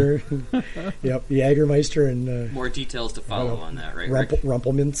 Jaeger. Yep, Jägermeister and more details to follow on that, right?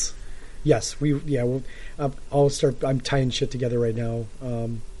 Rumpelmans. Yes, I'll start. I'm tying shit together right now.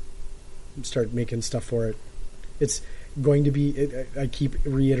 Start making stuff for it. It's going to be. I keep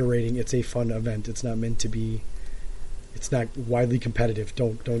reiterating. It's a fun event. It's not meant to be. It's not widely competitive.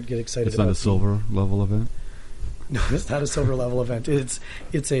 Don't get excited. It's not a silver level event. No, it's not a silver level event. It's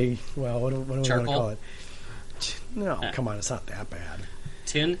a what do we want to call it? No, come on, it's not that bad.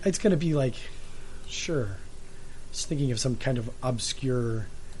 Tin? It's going to be like, sure. Just thinking of some kind of obscure,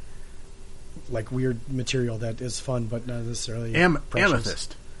 like weird material that is fun, but not necessarily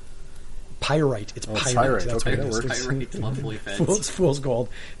amethyst. Pyrite. It's pyrite. That's okay, what it is. Pyrite, lovely event. Fool's gold.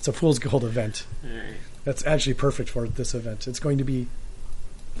 It's a fool's gold event. Right. That's actually perfect for this event. It's going to be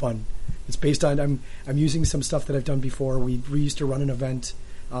fun. It's based on I'm using some stuff that I've done before. We used to run an event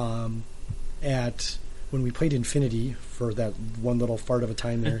at when we played Infinity for that one little fart of a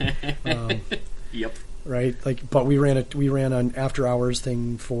time there. Yep. Right. But we ran an after hours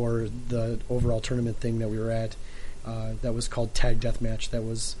thing for the overall tournament thing that we were at. That was called Tag Deathmatch. That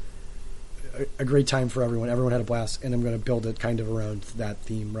was a great time for everyone. Everyone had a blast, and I'm going to build it kind of around that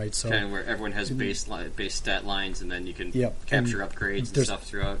theme, right? So kind of where everyone has base stat lines, and then you can capture upgrades and stuff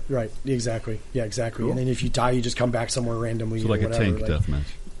throughout. Right, exactly. Yeah, exactly. Cool. And then if you die, you just come back somewhere randomly. So like whatever, a tank deathmatch.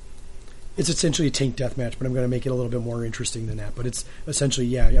 It's essentially a tank deathmatch, but I'm going to make it a little bit more interesting than that. But it's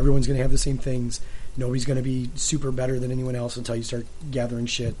essentially, everyone's going to have the same things. Nobody's going to be super better than anyone else until you start gathering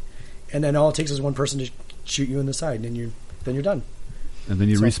shit. And then all it takes is one person to shoot you in the side, and then you're done. And then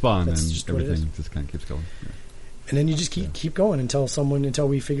you respawn, and just everything just kind of keeps going. Yeah. And then you just keep going until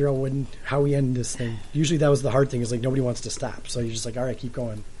we figure out how we end this thing. Usually that was the hard thing, is like nobody wants to stop. So you're just like, all right, keep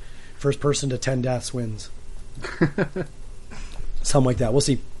going. First person to 10 deaths wins. Something like that. We'll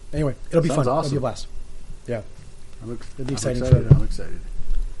see. Anyway, it'll be fun. Awesome. It'll be a blast. Yeah. It'll be exciting. I'm excited.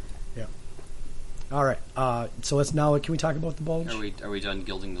 Yeah. All right. So let's now. Can we talk about the bulge? Are we done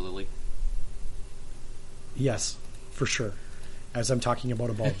gilding the lily? Yes, for sure. As I'm talking about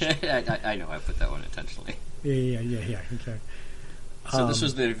a bulge. I know. I put that one intentionally. Yeah. Okay. So this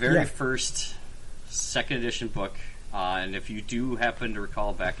was the very first second edition book, and if you do happen to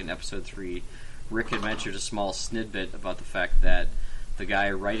recall back in episode 3, Rick had mentioned a small snidbit about the fact that the guy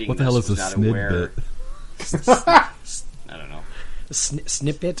writing what the hell this is a was not aware. snidbit? I don't know.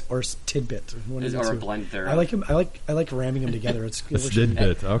 Snippet or tidbit, one of the Or a two. blend there. I like him. I like ramming them together. It's A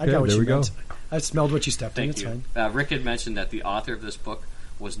snidbit. I Okay, got what there you we go. meant. I smelled what you stepped in. Thank It's you. fine. Rick had mentioned that the author of this book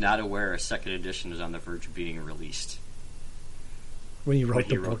was not aware a second edition is on the verge of being released. When he wrote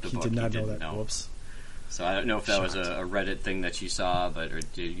he the wrote book, the he book, did he not know didn't that. know. Whoops. So I don't know if that was Shocked. a Reddit thing that you saw, but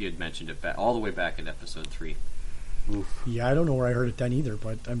you had mentioned it all the way back in episode 3. Yeah, I don't know where I heard it then either,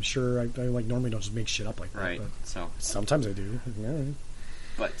 but I'm sure I like normally don't just make shit up like that. Right. But So, sometimes I do. Yeah.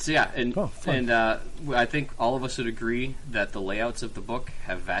 but so yeah, and Oh, fun. I think all of us would agree that the layouts of the book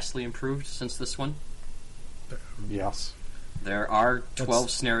have vastly improved since this one. Yes. There are 12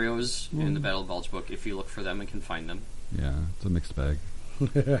 That's- scenarios in the Battle of Bulge book if you look for them and can find them. Yeah, it's a mixed bag.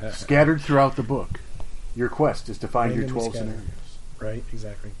 Scattered throughout the book. Your quest is to find your Randomly 12 scattered. scenarios. Right.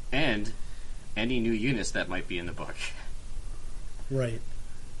 Exactly. And any new units that might be in the book. Right.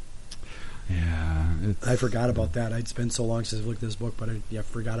 Yeah, it's, I forgot about that. It's been so long since I've looked at this book, but I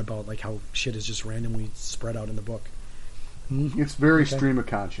forgot about like how shit is just randomly spread out in the book. It's very Okay. stream of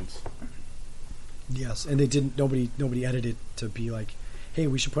conscience. Yes, and they didn't. Nobody edited to be like, hey,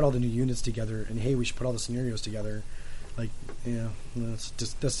 we should put all the new units together, and hey, we should put all the scenarios together. Like, yeah, that's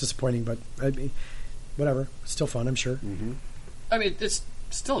disappointing, but I mean, whatever. It's still fun, I'm sure. I mean, it's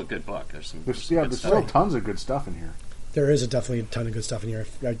still a good book. There's some There's good still stuff. tons of good stuff in here. There is definitely a ton of good stuff in here.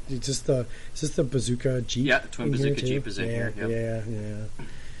 Is this the Bazooka Jeep? Yeah, the Twin in Bazooka here, Jeep too? is in here, yep. Yeah.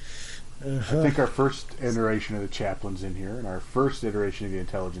 I think our first iteration of the chaplain's in here, and our first iteration of the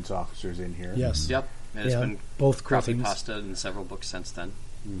intelligence officer is in here. Yes. Yep. And it's Yeah, been both cool crappy things. pasta in several books since then.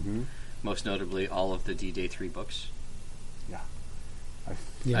 Mm-hmm. Most notably, all of the D-Day 3 books. Yeah.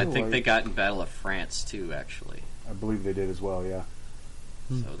 I think they got in Battle of France, too, actually. I believe they did as well, yeah.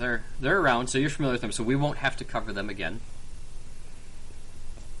 So they're around, so you're familiar with them. So we won't have to cover them again.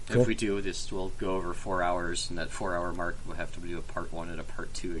 Cool. If we do, we'll go over 4 hours, and that 4-hour mark we'll have to do a part 1 and a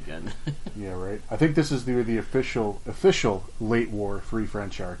part 2 again. Yeah, right. I think this is the official late war Free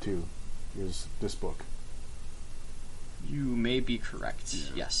French R2 is this book. You may be correct.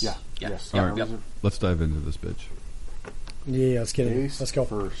 Yes. Yeah. Yep. Yes. All right. Yep. Let's dive into this bitch. Yeah, let's get it. Ace Let's go.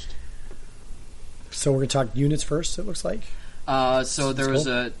 first. So we're gonna talk units first. It looks like. So there was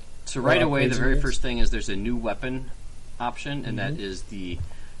cool. So right away, the upgrades very units? first thing is there's a new weapon option, and Mm-hmm. that is the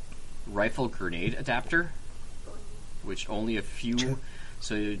rifle grenade adapter, which only a few. Sure.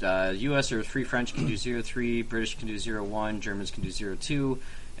 So U.S. or Free French can do 0.3, British can do 0.1, Germans can do 0.2,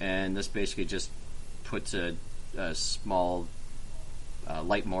 and this basically just puts a small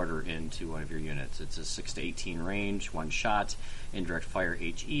light mortar into one of your units. It's a 6 to 18 range, one shot, indirect fire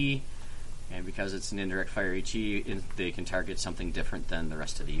HE, and because it's an indirect fire HE, they can target something different than the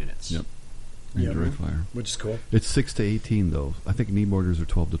rest of the units. Yep. Yep. Indirect fire. Which is cool. It's 6 to 18 though. I think knee mortars are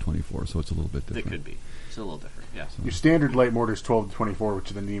 12 to 24, so it's a little bit They different. could be. It's a little different, yeah. Your standard light mortar is 12 to 24, which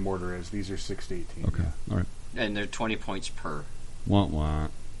the knee mortar is. These are 6 to 18. Okay. All right. And they're 20 points per. Wah.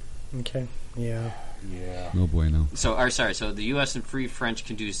 Okay. Yeah. Yeah. No bueno. So the U.S. and Free French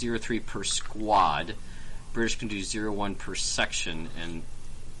can do 0.3 per squad. British can do 0.1 per section, and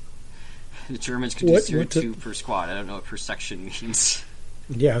the Germans can do What 0.2 per squad. I don't know what per section means.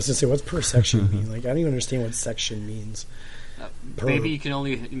 Yeah, I was gonna say, what's per section mean? Like, I don't even understand what section means. Per- Maybe you can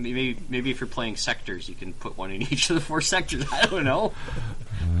only maybe if you're playing sectors, you can put one in each of the 4 sectors. I don't know.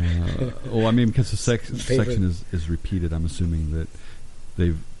 Well, I mean, because the Favorite. section is repeated, I'm assuming that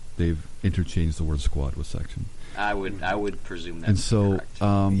they've interchanged the word squad with section. I would presume that's And so, correct.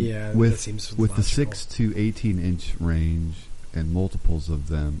 Yeah, that with seems with the logical. 6 to 18 inch range and multiples of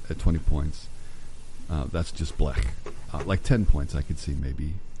them at 20 points, that's just black. Like 10 points, I could see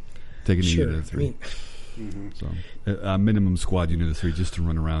maybe taking a Sure. unit of 3. I mean, So a minimum squad unit of 3 just to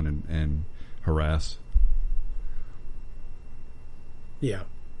run around and harass. yeah.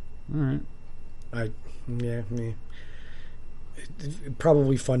 All right. Yeah.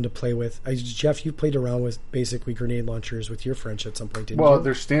 Probably fun to play with. Jeff, you played around with basically grenade launchers with your French at some point, didn't Well, you?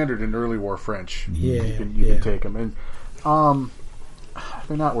 they're standard in early war French. Yeah, You can yeah. take them, and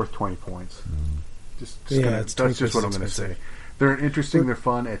they're not worth 20 points. It's 20 That's just what I'm points going to expensive. say. They're interesting. They're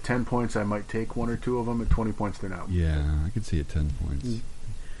fun. At 10 points, I might take 1 or 2 of them. At 20 points, they're not. Yeah, I could see at 10 points.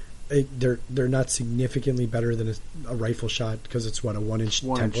 They're not significantly better than a rifle shot because it's what, a 1-inch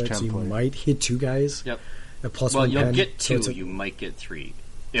 1-inch template, so you template. might hit 2 guys. Yep. A plus Well, 1 you'll pen, get 2. so it's a- You might get 3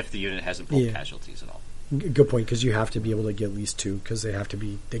 if the unit hasn't pulled Yeah. casualties at all. Good point, because you have to be able to get at least 2 because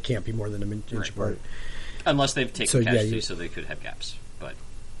they can't be more than an inch Right. apart. Unless they've taken So, yeah, casualties, you- so they could have gaps. But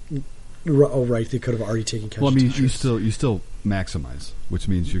Oh, right, they could have already taken Well, I casualties. mean, you still maximize, which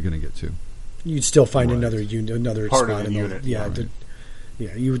means you're going to get 2. You'd still find another unit, another part spot of the in unit. Yeah, right.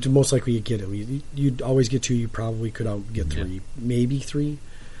 yeah. You would most likely get it. You'd always get 2. You probably could get 3, maybe 3.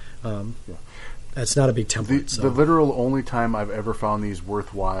 That's not a big template. The literal only time I've ever found these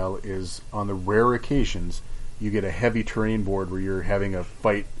worthwhile is on the rare occasions you get a heavy terrain board where you're having a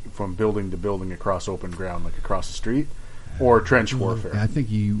fight from building to building across open ground, like across the street, or trench warfare. I think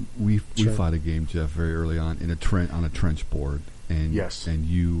we fought a game, Jeff, very early on on a trench board, and yes, and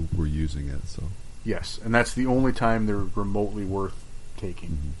you were using it. So yes, and that's the only time they're remotely worth taking.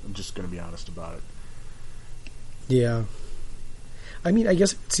 Mm-hmm. I'm just going to be honest about it. Yeah. I mean, I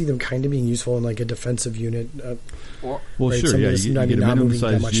guess I could see them kind of being useful in like a defensive unit. Well, right? sure, yeah. You get a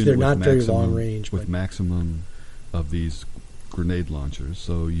minimum-sized unit. They're not with very long range. With maximum of these grenade launchers.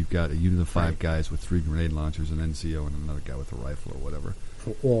 So you've got a unit of 5 guys with 3 grenade launchers, an NCO, and another guy with a rifle or whatever.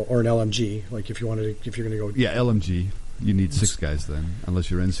 Or an LMG, like if you're going to go. Yeah, LMG. You need 6 guys then, unless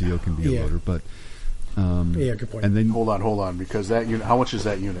your NCO can be a loader. But yeah, good point. And then hold on, because that unit. How much is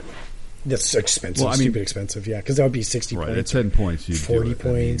that unit? That's expensive. Stupid expensive. Yeah, because that would be 60 right, points. At 10 points, you'd 40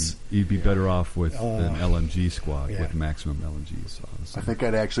 points. You'd be better off with an LMG squad with maximum LMGs. I think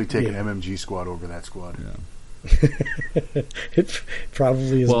I'd actually take an MMG squad over that squad. Yeah. It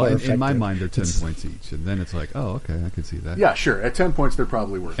probably is more effective. In my mind, they're 10 points each, and then it's like, oh, okay, I can see that. Yeah, sure. At 10 points, they're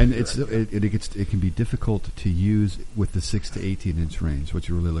probably worth it. And it can be difficult to use with the 6 to 18-inch range. What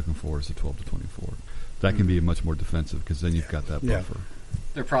you're really looking for is the 12 to 24. That can be much more defensive because then you've got that buffer.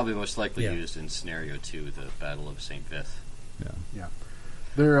 They're probably most likely used in Scenario 2, the Battle of St. Vith. Yeah.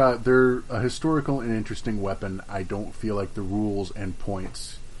 They're a historical and interesting weapon. I don't feel like the rules and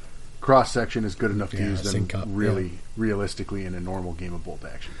points cross-section is good enough to use them realistically in a normal game of bolt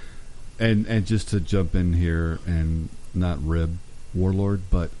action. And just to jump in here and not rib Warlord,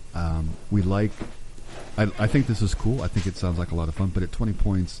 but I think this is cool. I think it sounds like a lot of fun, but at 20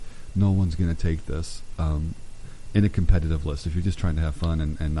 points, no one's going to take this in a competitive list if you're just trying to have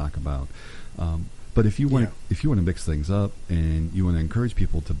fun and knock them out. But if you want to mix things up and you want to encourage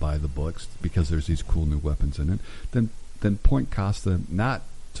people to buy the books because there's these cool new weapons in it, then point cost them not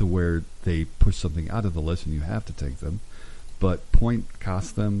to where they push something out of the list and you have to take them, but point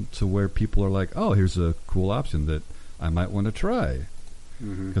cost them to where people are like, oh, here's a cool option that I might want to try.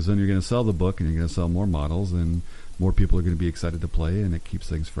 Because then you're going to sell the book and you're going to sell more models and more people are going to be excited to play, and it keeps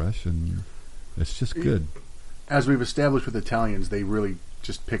things fresh, and it's just good. As we've established with Italians, they really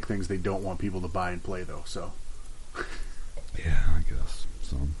just pick things they don't want people to buy and play, though. So, yeah, I guess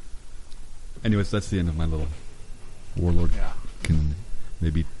so. Anyways, that's the end of my little Warlord. Yeah. Can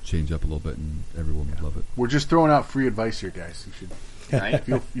maybe change up a little bit, and everyone would love it. We're just throwing out free advice here, guys. You should. Right?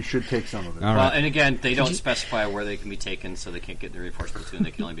 You should take some of it. Well, and again, they don't specify where they can be taken, so they can't get in the reinforced platoon.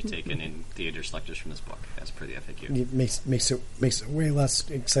 They can only be taken in theater selectors from this book, as per the FAQ. It makes it way less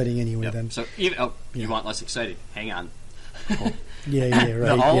exciting anyway. Then, so you want less exciting? Hang on. Yeah,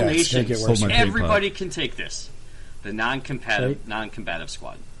 right. All nations, everybody can take this. The non-combative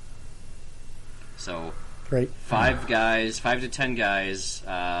squad. So, 5 to 10 guys,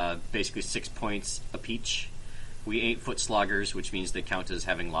 basically 6 points apiece. We ain't foot sloggers, which means they count as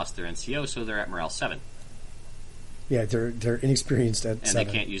having lost their NCO, so they're at morale 7. Yeah, they're inexperienced at 7. And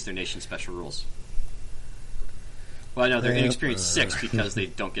they can't use their nation's special rules. Well, no, they're inexperienced 6 because they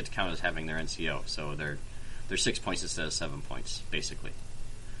don't get to count as having their NCO, so they're 6 points instead of 7 points, basically.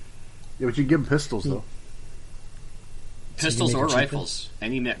 Yeah, but you give them pistols, though. Pistols or rifles,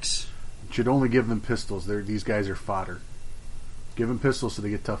 any mix. You should only give them pistols. These guys are fodder. Give them pistols so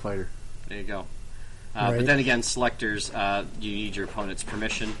they get tough fighter. There you go. But then again, selectors, you need your opponent's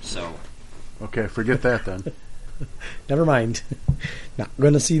permission, so... Okay, forget that then. Never mind. Not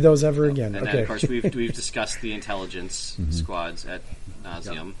going to see those ever again. And then, of course, we've discussed the intelligence squads at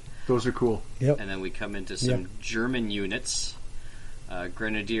nauseum. Yep. Those are cool. Yep. And then we come into some German units.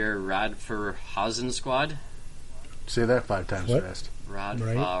 Grenadier Radverhausen Squad. Say that 5 times fast.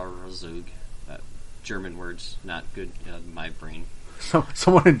 Radverhausen. German words, not good in my brain.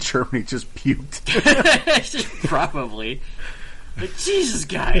 Someone in Germany just puked. Probably. Like, Jesus,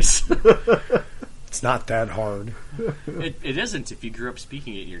 guys. It's not that hard. It isn't if you grew up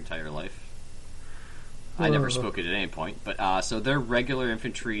speaking it your entire life. I never spoke it at any point. But so they're regular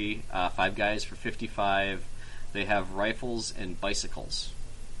infantry, 5 guys for 55. They have rifles and bicycles.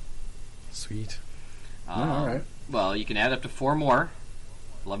 Sweet. All right. Well, you can add up to 4 more.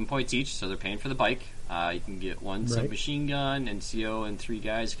 11 points each, so they're paying for the bike. You can get 1 submachine gun, NCO, and 3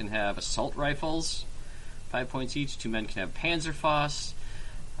 guys can have assault rifles, 5 points each. 2 men can have Panzerfaust.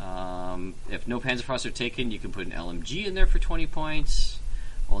 If no Panzerfaust are taken, you can put an LMG in there for 20 points.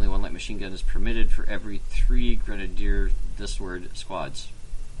 Only 1 light machine gun is permitted for every 3 Grenadier squads.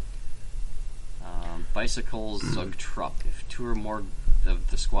 Bicycles, Zugtrupp. If 2 or more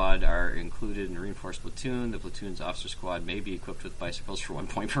of the squad are included in a reinforced platoon, the platoon's officer squad may be equipped with bicycles for 1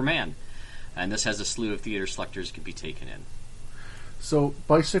 point per man. And this has a slew of theater selectors that can be taken in. So,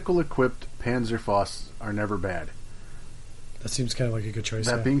 bicycle-equipped Panzerfaust are never bad. That seems kind of like a good choice.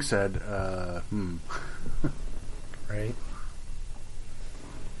 That being said, Right.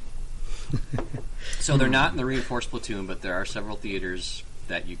 So they're not in the reinforced platoon, but there are several theaters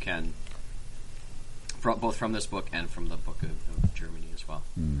that you can, both from this book and from the Book of Germany as well.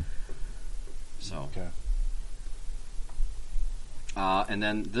 So, okay. And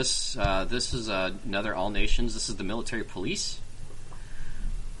then this is another all nations. This is the military police.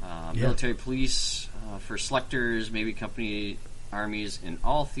 Military police for selectors may be accompany armies in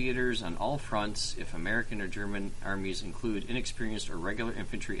all theaters on all fronts. If American or German armies include inexperienced or regular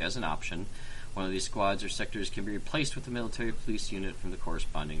infantry as an option, one of these squads or sectors can be replaced with a military police unit from the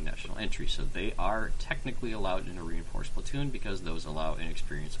corresponding national entry. So they are technically allowed in a reinforced platoon because those allow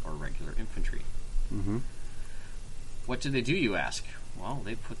inexperienced or regular infantry. Mm-hmm. What do they do, you ask? Well,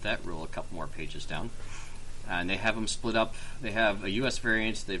 they put that rule a couple more pages down. And they have them split up. They have a U.S.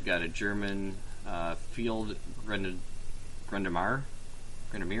 variant. They've got a German field Grenadier.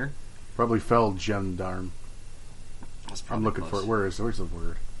 Probably Feldgendarm. That's probably I'm looking close. for it. Where's the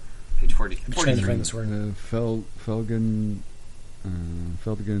word? Page 40. I'm trying to find this word. Felgen.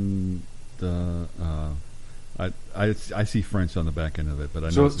 I see French on the back end of it, but I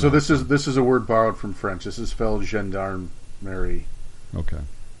know. So this is a word borrowed from French. This is Feldgendarmerie. Okay.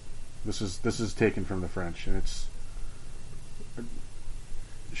 This is taken from the French, and it's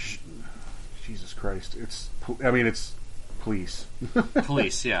Jesus Christ. It's police.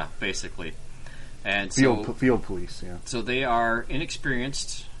 Police, yeah, basically. And field police, yeah. So they are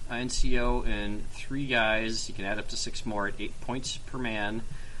inexperienced NCO and 3 guys. You can add up to 6 more at 8 points per man.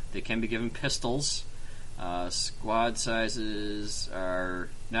 They can be given pistols. Squad sizes are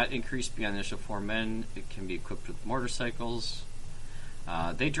not increased beyond the initial 4 men. It can be equipped with motorcycles.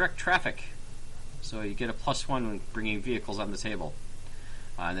 They direct traffic, so you get a +1 when bringing vehicles on the table.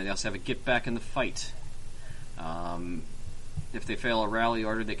 And then they also have a get back in the fight. If they fail a rally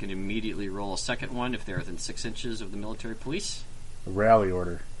order, they can immediately roll a second one if they're within 6 inches of the military police. A rally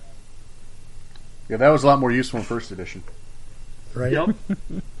order. Yeah, that was a lot more useful in first edition. Right? Yep.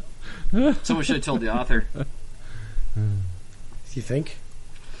 Someone should have told the author. You think?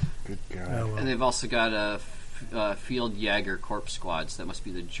 Good God. Oh, well. And they've also got a Field Jager Corps squads. That must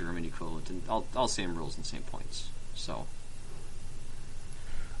be the German equivalent. And all same rules and same points. So,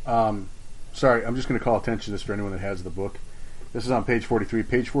 sorry, I'm just going to call attention to this for anyone that has the book. This is on page 43.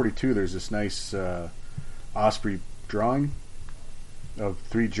 Page 42, there's this nice Osprey drawing of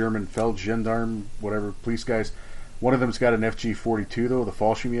 3 German Feldgendarm, whatever, police guys. One of them's got an FG-42, though, the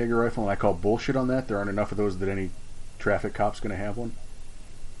Fallschirmjäger rifle, and I call bullshit on that. There aren't enough of those that any traffic cop's going to have one.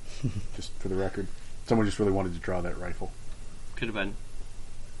 Just for the record. Someone just really wanted to draw that rifle. could have been.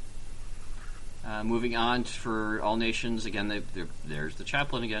 Moving on for all nations, again, there's the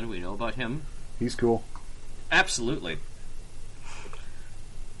chaplain again. We know about him. He's cool. Absolutely.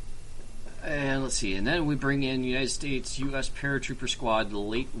 And let's see, and then we bring in United States U.S. Paratrooper Squad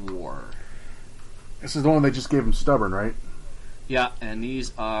Late War. This is the one they just gave him stubborn, right? Yeah, and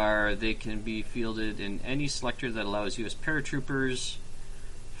they can be fielded in any selector that allows U.S. paratroopers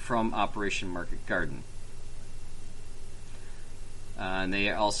from Operation Market Garden. And they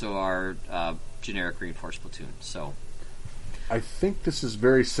also are generic reinforced platoon. So, I think this is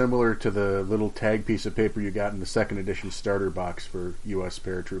very similar to the little tag piece of paper you got in the second edition starter box for U.S.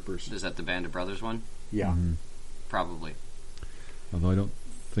 paratroopers. is that the Band of Brothers one? Yeah. Mm-hmm. Probably. Although I don't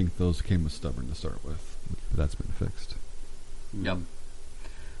think those came with stubborn to start with. But that's been fixed. Yep.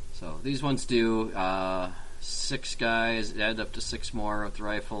 So these ones do 6 guys, add up to 6 more with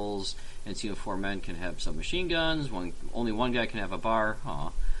rifles. NCO 4 men can have submachine guns. Only one guy can have a bar.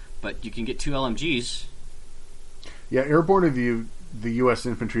 But you can get 2 LMGs. Yeah, airborne of the U.S.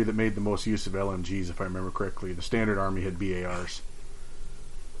 infantry that made the most use of LMGs, if I remember correctly. The standard army had BARs.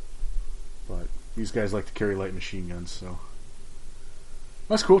 But these guys like to carry light machine guns, so...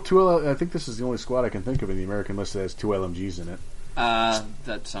 That's cool. I think this is the only squad I can think of in the American list that has 2 LMGs in it.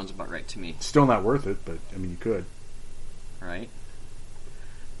 That sounds about right to me. Still not worth it, but, I mean, you could. Right.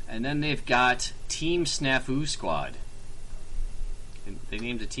 And then they've got Team Snafu Squad. They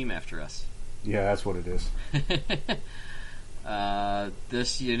named a team after us. Yeah, that's what it is.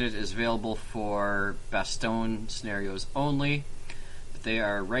 This unit is available for Bastogne scenarios only. But they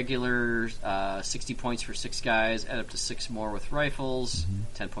are regular 60 points for 6 guys, add up to 6 more with rifles,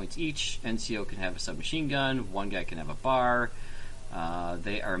 10 points each. NCO can have a submachine gun, 1 guy can have a bar.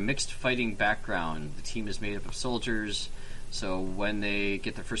 They are mixed fighting background. The team is made up of soldiers, so when they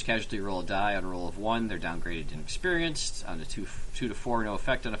get their first casualty, roll a die. On a roll of 1, they're downgraded and experienced. On a 2 to 4, no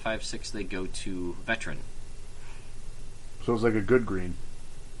effect. On a 5-6, they go to veteran. So it's like a good green.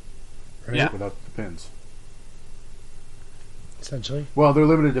 Right? Yeah. Without the pins. Essentially. Well, they're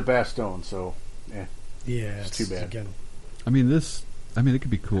limited to Bastogne, so Yeah, it's too bad. Again, it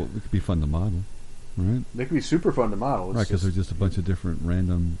could be cool. It could be fun to model, right? They can be super fun to model. It's Right, because they're just a bunch of different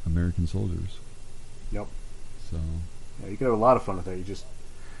random American soldiers. Yep. So Yeah, you could have a lot of fun with that.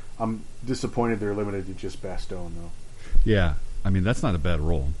 I'm disappointed they're limited to just Bastogne, though. yeah, that's not a bad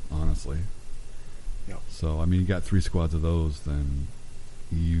roll, honestly. Yep. So you got 3 squads of those, then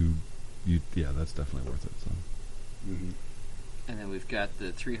that's definitely worth it. So. Mm-hmm. And then we've got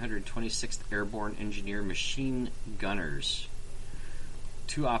the 326th Airborne Engineer Machine Gunners.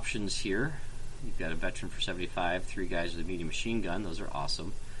 2 options here. You've got a veteran for 75, 3 guys with a medium machine gun. Those are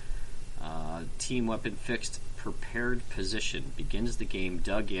awesome. Team weapon fixed, prepared position. Begins the game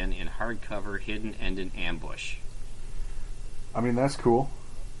dug in hard cover, hidden, and in ambush. That's cool.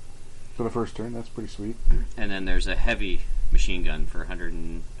 For the first turn, that's pretty sweet. And then there's a heavy machine gun for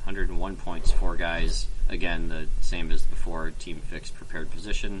 101 points, 4 guys. Again, the same as before, team fixed, prepared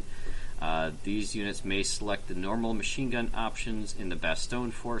position. These units may select the normal machine gun options in the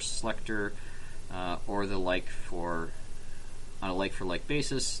Bastogne Force selector, or the on a like-for-like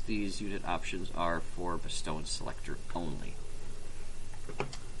basis. These unit options are for Bastogne selector only.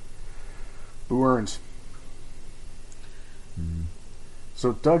 Who earns? Mm.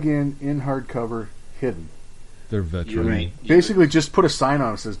 So dug in hardcover, hidden. They're veterans. You're right. Basically, just put a sign on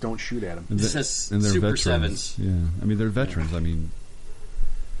it that says "Don't shoot at them." And This says and they're Super veterans. Sevens. Yeah, they're veterans.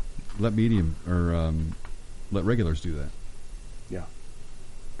 Let medium or let regulars do that. Yeah.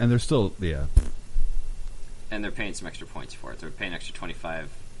 And they're still And they're paying some extra points for it. They're paying extra 25.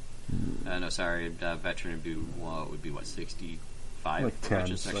 Veteran would be 65? Like 10,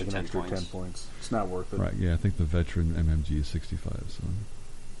 just like an extra 10 points. It's not worth it. Right. Yeah, I think the veteran MMG is 65. So.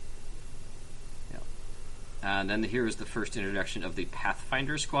 And then here is the first introduction of the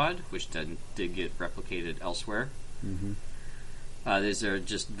Pathfinder Squad, which did get replicated elsewhere. Mm-hmm. These are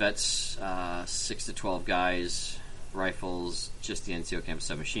just vets, 6 to 12 guys, rifles, just the NCO Camp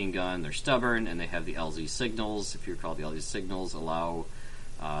submachine gun. They're stubborn, and they have the LZ signals. If you recall, the LZ signals allow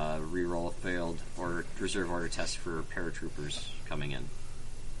reroll failed or reserve order tests for paratroopers coming in.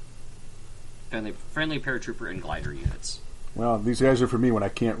 Friendly paratrooper and glider units. Well, these guys are for me when I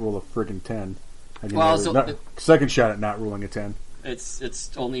can't roll a friggin' 10. Second shot at not rolling a 10. It's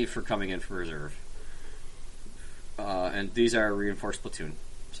only for coming in from reserve. And these are a reinforced platoon.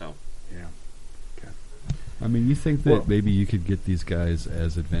 So yeah. Okay. You think that maybe you could get these guys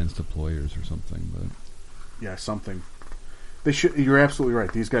as advanced deployers or something, but yeah, something. They should. You're absolutely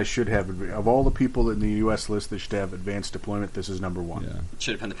right. These guys should have, of all the people in the U.S. list that should have advanced deployment, this is number 1. Yeah. it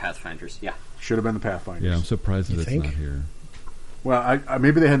should have been the Pathfinders. Yeah. Should have been the Pathfinders. Yeah, I'm surprised that it's not here. Well, I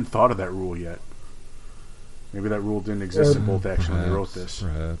maybe they hadn't thought of that rule yet. Maybe that rule didn't exist in both action when they wrote this.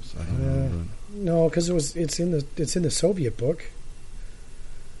 Perhaps I don't know. No, because it's in the Soviet book.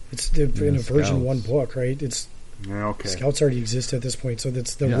 It's in a version 1 book, right? It's okay. Scouts already exist at this point, so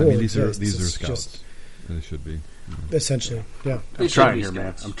that's the rule. These are It's scouts. They should be. Essentially, yeah. I'm trying here,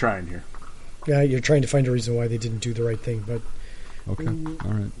 man. I'm trying here. Yeah, you're trying to find a reason why they didn't do the right thing, but okay,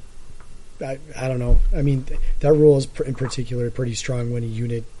 all right. I don't know. That rule is in particular pretty strong when a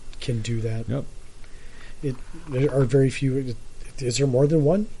unit can do that. Yep. There are very few. Is there more than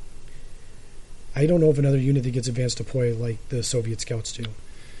one? I don't know of another unit that gets advanced deploy like the Soviet scouts do.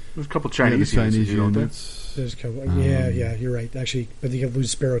 There's a couple Chinese units. There's a couple. Yeah, you're right. Actually, but they have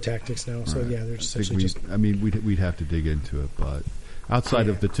loose Sparrow tactics now. So right. yeah, they're essentially just. We'd have to dig into it, but outside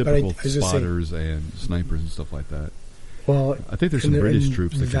of the typical spotters and snipers and stuff like that. Well, I think there's some British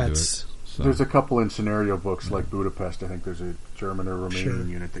troops that can do it. So. There's a couple in scenario books like Budapest. I think there's a German or Romanian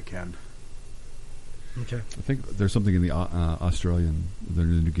unit that can. Okay. I think there's something in the Australian, the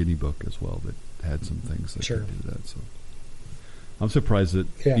New Guinea book as well that had some things that could do that. So I'm surprised that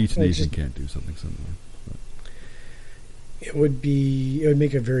each nation can't do something similar. But. It would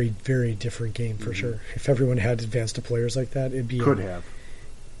make a very, very different game for sure. If everyone had advanced deployers like that, it'd be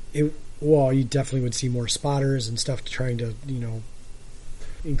you definitely would see more spotters and stuff trying to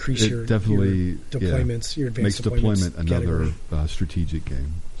increase your deployments, your advanced makes deployment another strategic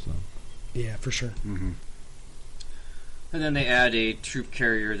game. So. Yeah, for sure. Mm-hmm. And then they add a troop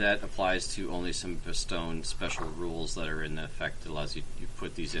carrier that applies to only some Bastogne special rules that are in effect. It allows you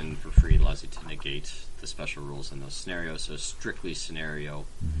put these in for free. It allows you to negate the special rules in those scenarios. So strictly scenario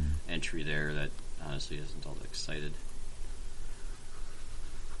entry there that honestly isn't all that excited.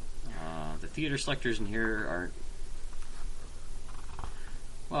 The theater selectors in here aren't...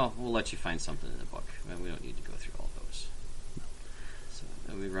 Well, we'll let you find something in the book. We don't need to go through all those. So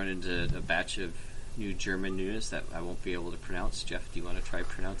then we run into a batch of new German units that I won't be able to pronounce. Jeff, do you want to try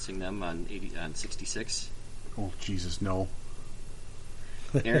pronouncing them on 66? Oh, Jesus, no.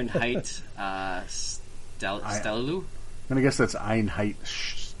 Ehrenheit Stalalu? And I guess that's Einheit.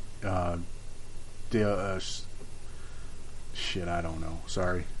 Shit, I don't know.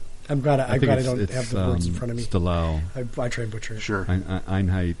 Sorry. I'm glad I don't have the words in front of me. Stalau. I try and butcher it. Sure.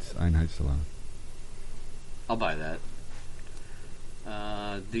 Einheit Stalau. I'll buy that.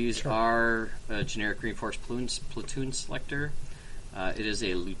 These are a generic reinforced platoon selector. It is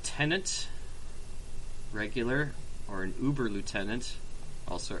a lieutenant regular or an Uber lieutenant,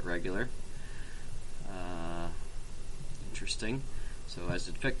 also at regular. Interesting. So as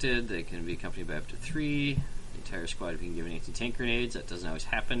depicted, they can be accompanied by up to 3. The entire squad being given anti-tank grenades. That doesn't always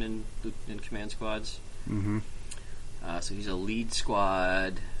happen in command squads. Mm-hmm. So he's a lead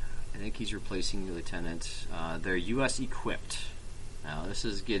squad. I think he's replacing the lieutenant. They're U.S. equipped. Now, this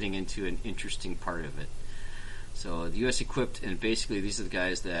is getting into an interesting part of it. So, the U.S. equipped, and basically these are the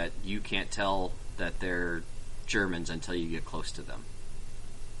guys that you can't tell that they're Germans until you get close to them.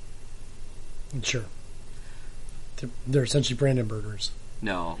 Sure. They're essentially Brandenburgers.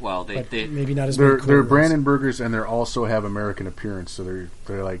 No, well, they maybe not as they're many cornrows. Brandenburgers, and they also have American appearance, so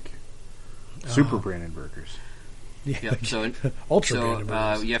they're like super Brandenburgers. Yeah, yep. So ultra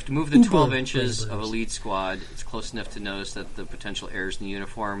Brandenburgers. You have to move the 12 inches of a lead squad. It's close enough to notice that the potential errors in the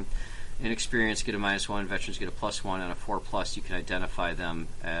uniform. Inexperienced get a -1. Veterans get a +1. On a 4+, you can identify them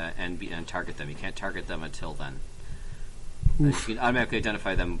and target them. You can't target them until then. You can automatically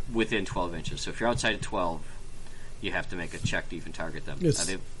identify them within 12 inches. So if you're outside of 12, you have to make a check to even target them.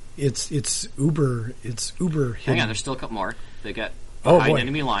 It's uber hidden. Hang on, there's still a couple more. They got behind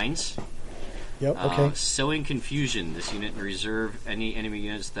enemy lines. Yep, okay. Sowing confusion. This unit in reserve any enemy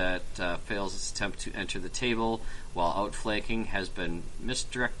units that fails its attempt to enter the table while outflanking has been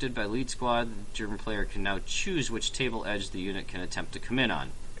misdirected by lead squad. The German player can now choose which table edge the unit can attempt to come in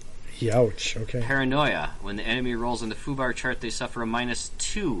on. Ouch, okay. Paranoia. When the enemy rolls on the FUBAR chart, they suffer a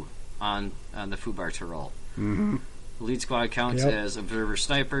 -2 on the FUBAR to roll. Mm-hmm. The lead squad counts as observer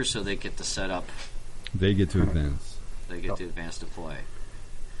snipers, so they get to set up. They get to advance. They get to advance deploy.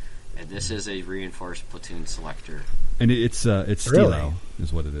 And this is a reinforced platoon selector. And it's Stalau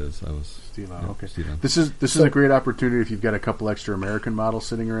is what it is. Stalau, okay. Stalau. This is a great opportunity if you've got a couple extra American models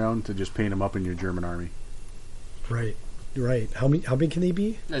sitting around to just paint them up in your German army. Right. How big can they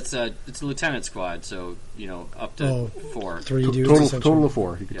be? It's a lieutenant squad, so up to 4. 3 dudes. Total of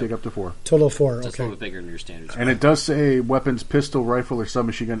 4. You can take up to 4. Total of 4. Just a little bit bigger than your standard squad. And it does say weapons, pistol, rifle, or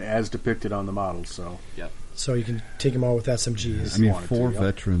submachine gun as depicted on the model. So So you can take them all with SMGs. I mean, 4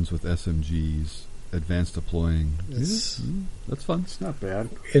 veterans with SMGs, advanced deploying. That's fun. It's not bad.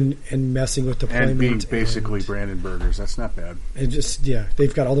 And messing with deployment. And being basically Brandenburgers. That's not bad. And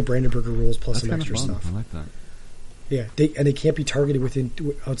they've got all the Brandenburger rules plus some extra stuff. I like that. Yeah, they can't be targeted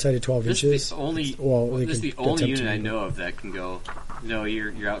outside of 12 inches. This is the only unit I know of that can go, no,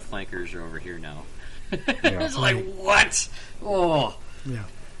 your outflankers are over here now. It's like, what? Oh. Yeah.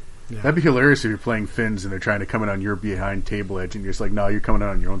 That'd be hilarious if you're playing Finns and they're trying to come in on your behind table edge, and you're just like, no, you're coming in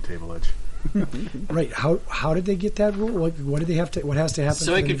on your own table edge. Right. How did they get that rule? What did they have to? What has to happen?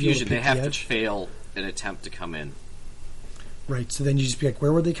 So confusion. They have to fail an attempt to come in. Right. So then you just be like,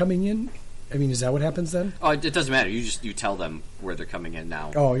 where were they coming in? I mean, is that what happens then? Oh, it doesn't matter. You tell them where they're coming in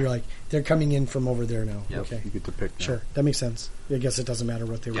now. Oh, you're like, they're coming in from over there now. Yep. Okay. You get to pick now. Sure, that makes sense. I guess it doesn't matter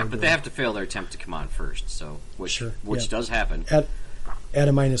what they were doing. Yeah, but they have to fail their attempt to come on first. So which does happen at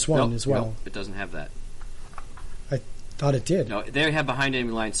a -1 as well. Nope, it doesn't have that. I thought it did. No, they have behind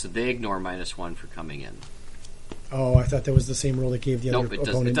enemy lines, so they ignore -1 for coming in. Oh, I thought that was the same rule that gave the other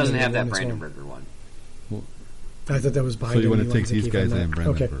opponent. It doesn't have that Brandenburger one. Well, I thought that was behind. So you want to take these guys and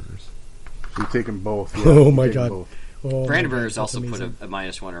Brandenburgers? Okay. So you take them both. Yeah, oh my god! Brandenburgers also put a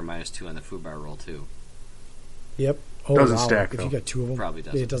 -1 or a -2 on the FUBAR roll too. Yep. Oh, doesn't stack if though. You got 2 of them, probably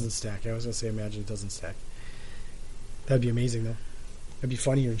doesn't. It doesn't stack. I was gonna say, imagine it doesn't stack. That'd be amazing though. That'd be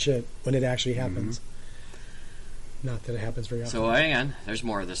funnier and shit when it actually happens. Mm-hmm. Not that it happens very often. So hang on, there's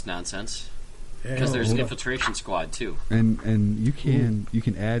more of this nonsense because there's an infiltration squad too. And you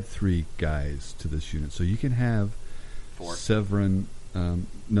can add 3 guys to this unit, so you can have 4. Severin.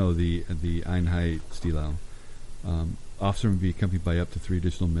 The Einheit Stalau. Officer would be accompanied by up to 3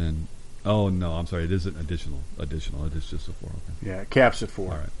 additional men. Oh no, I'm sorry. It isn't additional. It is just a 4. Okay. Yeah, it caps at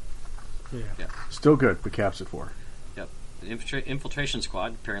 4. All right. Yeah. Still good, but caps at 4. Yep. The infiltration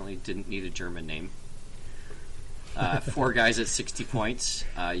squad apparently didn't need a German name. 4 guys at 60 points.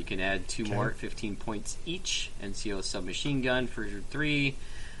 You can add 2 more at 15 points each. NCO submachine gun for 3.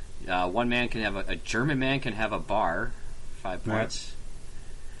 One man can have a German man can have a bar, 5 points.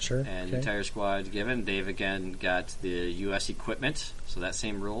 Sure. And the entire squad given. They've again got the U.S. equipment, so that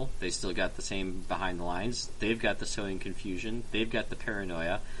same rule. They still got the same behind the lines. They've got the sowing confusion. They've got the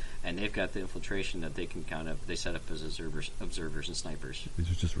paranoia, and they've got the infiltration that they can count up. They set up as observers and snipers.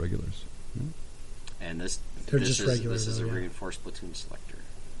 These are just regulars. Yeah. And this is a reinforced platoon selector.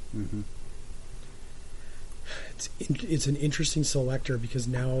 Mm-hmm. It's an interesting selector because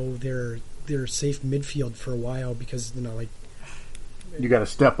now they're safe midfield for a while because like you got to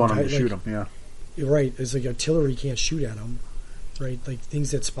step on them to shoot them. Yeah, you're right. It's like artillery can't shoot at them, right? Like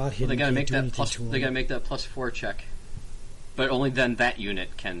things that spot hit. Well, they got to make that plus. They got to make that +4 check, but only then that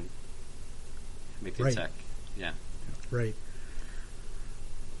unit can make the attack. Yeah, right.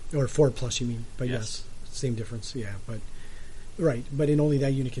 Or 4+, you mean? But yes, same difference. Yeah, but right. But only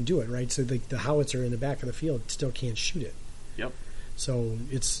that unit can do it, right? So the howitzer in the back of the field still can't shoot it. Yep. So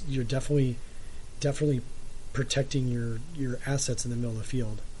you're definitely protecting your assets in the middle of the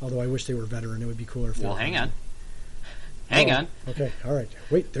field. Although I wish they were veteran. It would be cooler if they were hang veteran. on. Hang on. Okay, all right.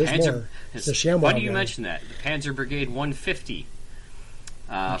 Wait, there's more. The ShamWow why do you guy. mention that? The Panzer Brigade 150.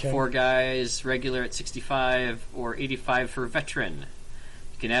 4 guys, regular at 65 or 85 for veteran.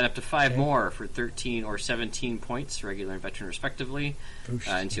 You can add up to 5 more for 13 or 17 points, regular and veteran respectively.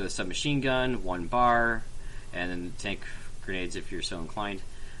 Into a submachine gun, 1 bar, and then tank grenades if you're so inclined.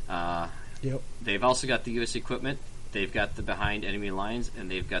 They've also got the U.S. equipment. They've got the behind enemy lines,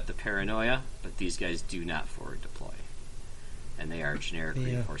 and they've got the paranoia, but these guys do not forward deploy. And they are generic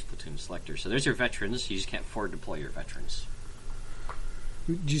reinforced platoon selectors. So there's your veterans. You just can't forward deploy your veterans.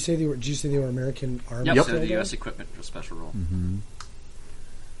 Did you say they were American Army? Yep. So the U.S. equipment for special role. Mm-hmm.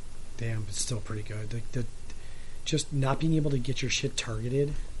 Damn, it's still pretty good. The just not being able to get your shit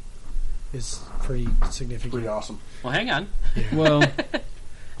targeted is pretty significant. Pretty awesome. Well, hang on. Yeah. Well,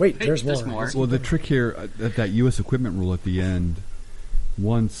 wait, there's more. Well, the trick here that U.S. equipment rule at the end,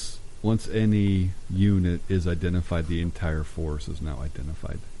 once any unit is identified, the entire force is now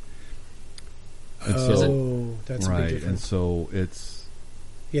identified. And that's a big difference. And so it's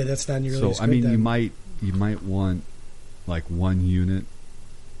that's not nearly. So as good I mean, then. you might want like one unit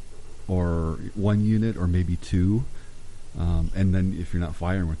or maybe 2, and then if you're not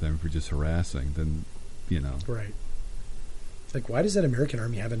firing with them, if you're just harassing, then right. Like, why does that American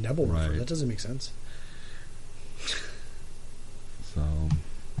Army have a Nebel rifle? Right. That doesn't make sense. So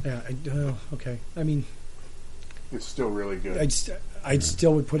yeah, okay. I mean, it's still really good. I would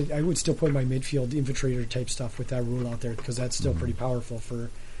still put my midfield infiltrator type stuff with that rule out there because that's still pretty powerful for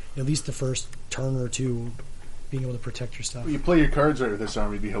at least the first turn or two, being able to protect your stuff. Well, you play your cards right with this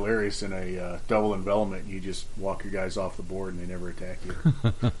army. It'd be hilarious in a double envelopment. You just walk your guys off the board and they never attack you.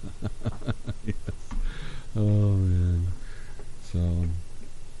 Yes. Oh man. So,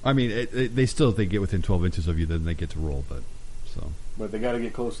 I mean, they get within 12 inches of you, then they get to roll. But they got to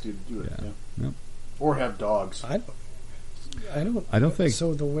get close to you to do it. Yeah. Yeah. Yep. Or have dogs. I don't think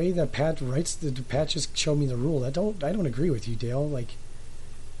so. The way that Pat writes Pat just showed me the rule. I don't agree with you, Dale. Like,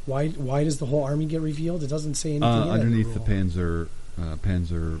 why does the whole army get revealed? It doesn't say anything underneath the rule.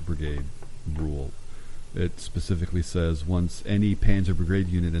 Panzer Brigade rule. It specifically says once any Panzer Brigade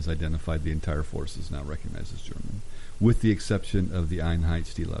unit is identified, the entire force is now recognized as German, with the exception of the Einheit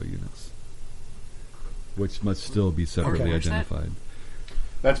Stielau units, which must still be separately identified.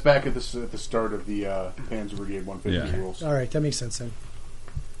 That's back at the start of the Panzer Brigade 150 rules. All right, that makes sense then.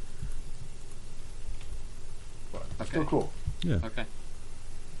 But still cool. Yeah. Okay.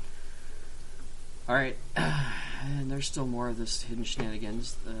 All right. And there's still more of this hidden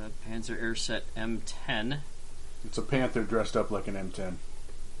shenanigans. The Panzer Airset M10. It's a Panther dressed up like an M10.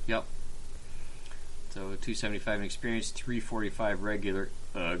 Yep. So 275 in experience, 345 regular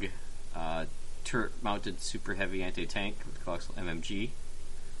UG. Turret-mounted super heavy anti-tank with coaxial MMG.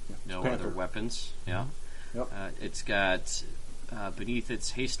 Yeah, no Panther. other weapons. Yeah. Yep. It's got beneath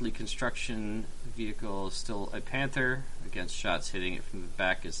its hastily construction vehicle still a Panther. Against shots hitting it from the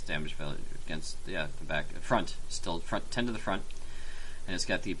back, it's damage value against the front, still front 10 to the front, and it's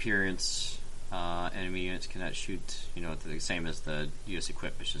got the appearance. Enemy units cannot shoot. The same as the U.S.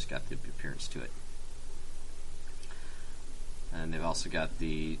 equip. It's just got the appearance to it. And they've also got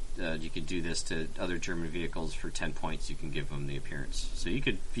the you could do this to other German vehicles for 10 points. You can give them the appearance. So you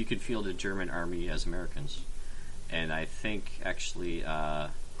could field a German army as Americans. And I think actually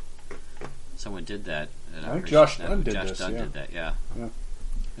someone did that. I think Josh Dunn did Josh Dunn did that. Yeah.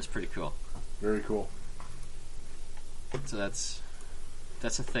 That's pretty cool. Very cool. So that's a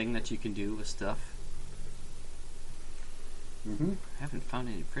thing that you can do with stuff. Mm-hmm. I haven't found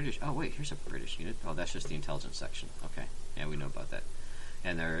any British. Oh wait, here's a British unit. Oh, that's just the intelligence section. Okay, yeah, we know about that.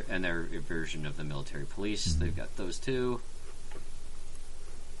 And their version of the military police. They've got those too.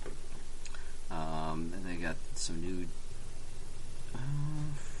 And they got some new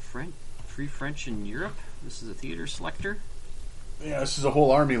Free French in Europe. This is a theater selector. Yeah, this is a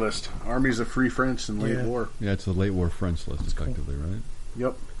whole army list. Armies of Free French and late war. Yeah, it's a late war French list, effectively, right?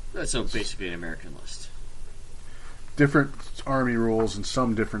 Yep. So basically an American list. Different army rules and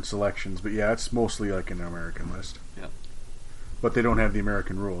some different selections, but yeah, it's mostly like an American list. Yep. But they don't have the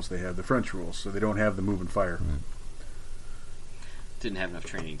American rules. They have the French rules, so they don't have the move and fire. Right. Didn't have enough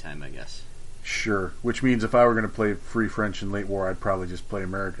training time, I guess. Sure. Which means if I were going to play Free French in late war, I'd probably just play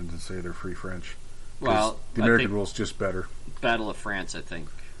Americans and say they're Free French. Well, the American rule's just better. Battle of France, I think,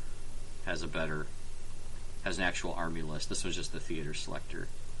 has an actual army list. This was just the theater selector.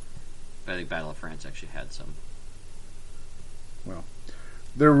 But I think Battle of France actually had some. Well,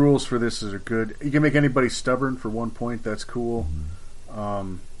 their rules for this are good. You can make anybody stubborn for 1 point. That's cool.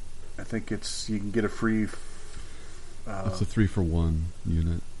 I think you can get a free. It's a 3-for-1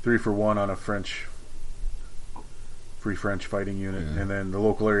 unit. 3-for-1 on a free French fighting unit, and then the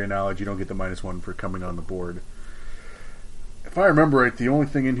local area knowledge. You don't get the -1 for coming on the board. If I remember right, the only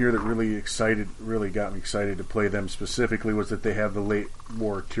thing in here that really got me excited to play them specifically was that they have the late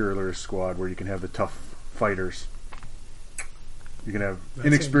war artillerist squad, where you can have the tough fighters. You can have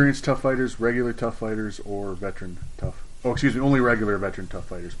inexperienced tough fighters, regular tough fighters, or veteran tough. Oh, excuse me, only regular veteran tough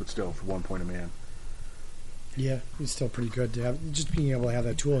fighters, but still for 1 point a man. Yeah, it's still pretty good to have. Just being able to have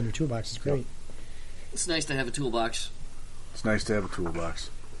that tool in your toolbox is great. It's nice to have a toolbox. It's nice to have a toolbox.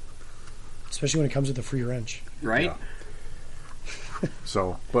 Especially when it comes with the free wrench. Right? Yeah.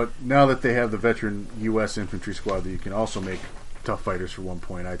 So, but now that they have the veteran U.S. infantry squad that you can also make tough fighters for 1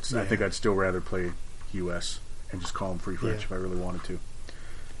 point, I think I'd still rather play U.S. and just call them Free French if I really wanted to.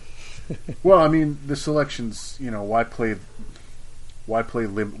 Well, I mean, the selections, why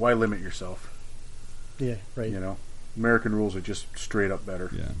limit yourself? Yeah, right. American rules are just straight up better.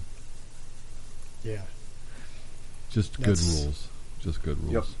 Yeah. Yeah. Just good rules. Just good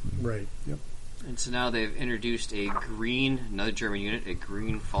rules. Yep. Right. Yep. And so now they've introduced another German unit, a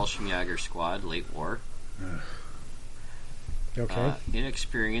green Fallschirmjäger squad, late war. Okay.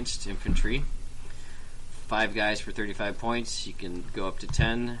 Inexperienced infantry. 5 guys for 35 points. You can go up to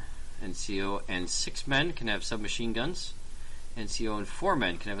 10. NCO and 6 men can have submachine guns. NCO and 4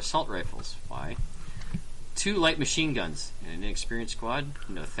 men can have assault rifles. Why? 2 light machine guns in an inexperienced squad.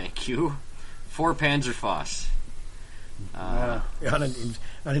 No, thank you. 4 Panzerfaust. On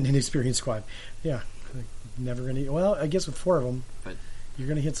an inexperienced squad. Yeah. Never going to... Well, I guess with 4 of them, but you're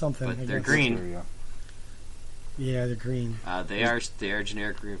going to hit something. But they're green. Yeah, they're green. They are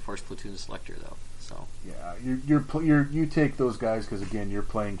generic reinforced platoon selector, though. So yeah, you take those guys because, again, you're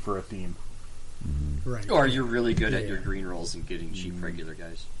playing for a theme. Mm-hmm. Right. Or you're really good at your green rolls and getting cheap regular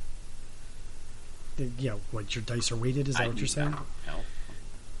guys. Yeah, what, your dice are weighted? Is that what you're saying? No.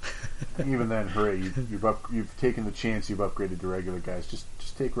 Even then, hooray! You've taken the chance. You've upgraded to regular guys.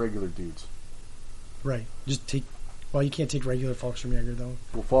 Just take regular dudes. Right. Just take. Well, you can't take regular Fallschirmjäger though.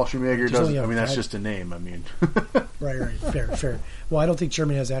 Well, Fallschirmjäger doesn't. I mean, that's just a name. I mean. Right. Fair. Well, I don't think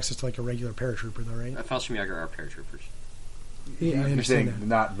Germany has access to like a regular paratrooper though, right? Fallschirmjäger are paratroopers. Yeah, I understand saying that.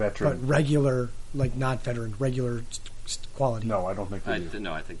 Not veteran, but regular, like not veteran, regular quality. No, I don't think they do.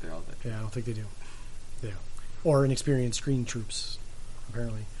 No, I think they're all veteran. Yeah, I don't think they do. Yeah, or inexperienced green troops.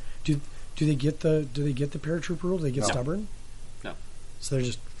 Apparently, do they get the paratrooper rule? Do they get stubborn? No. So they're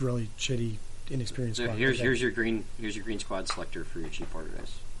just really shitty, inexperienced. So squad. here's your green squad selector for your cheap order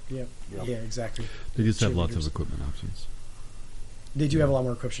guys. Yep. Yeah, exactly. They just have lots of equipment options. They do have a lot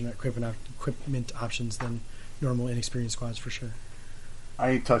more equipment options than normal inexperienced squads for sure.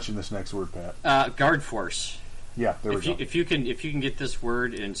 I ain't touching this next word, Pat. Guard force. Yeah, there we go. If you can get this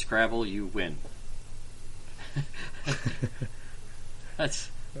word in Scrabble, you win.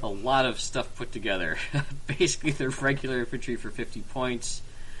 That's a lot of stuff put together. Basically, they're regular infantry for 50 points.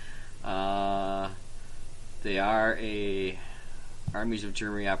 They are a Armies of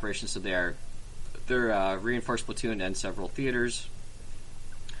Germany operation, so they're reinforced platoon and several theaters.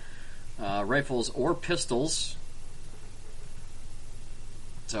 Rifles or pistols.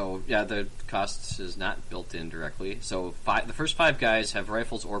 So yeah, the cost is not built in directly. So the first 5 guys have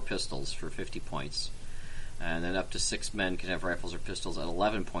rifles or pistols for 50 points. And then up to 6 men can have rifles or pistols at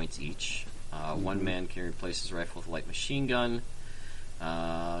 11 points each. 1 man can replace his rifle with a light machine gun.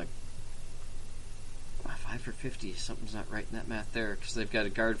 5 for 50. Something's not right in that math there, because they've got a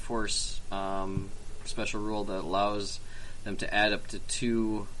guard force special rule that allows them to add up to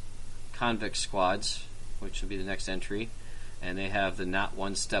 2 convict squads, which will be the next entry. and they have the not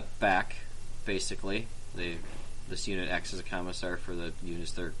one step back. Basically, this unit acts as a commissar for the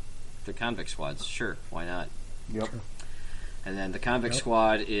units. They're convict squads. Sure, why not? Yep. And then the convict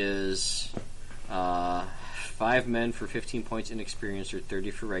squad is 5 men for 15 points inexperienced or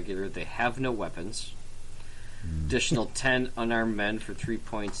 30 for regular. They have no weapons. Additional 10 unarmed men for 3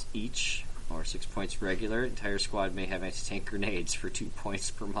 points each, or 6 points regular. Entire squad may have anti-tank grenades for 2 points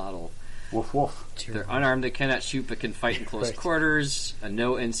per model. Woof woof. They're unarmed, they cannot shoot, but can fight in close quarters. A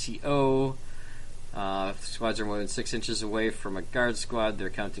no NCO. Squads are more than 6 inches away from a guard squad. They're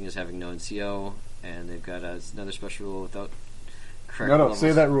counting as having no NCO. And they've got another special rule without correct levels.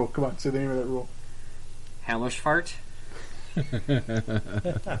 Say that rule. Come on, say the name of that rule. Hamlish fart.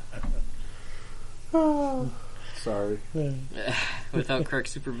 Sorry. Without correct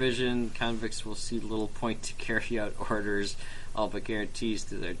supervision, convicts will see little point to carry out orders. All but guarantees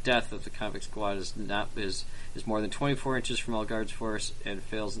to their death if the convict squad is more than 24 inches from all guards force and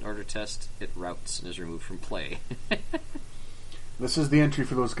fails an order test, it routs and is removed from play. This is the entry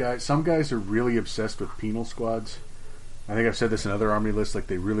for those guys. Some guys are really obsessed with penal squads. I think I've said this in other army lists. Like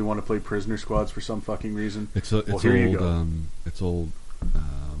they really want to play prisoner squads for some fucking reason. It's old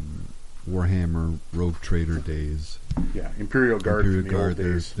Warhammer Rogue Trader days. Yeah, Imperial Guard. From the old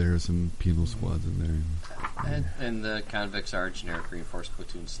days. There are some penal squads in there. And the convicts are generic reinforced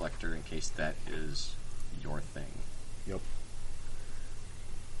platoon selector in case that is your thing. Yep.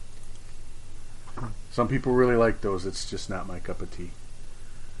 Some people really like those. It's just not my cup of tea.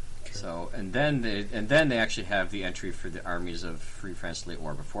 So, and then they actually have the entry for the armies of Free France Late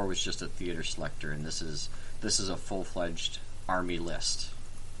War. Before it was just a theater selector, and this is a full-fledged army list.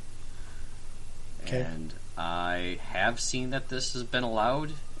 Okay. And I have seen that this has been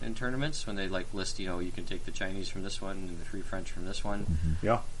allowed in tournaments when they list, you can take the Chinese from this one and the Free French from this one. Mm-hmm.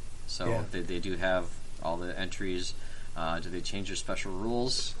 Yeah. So they do have all the entries. Do they change their special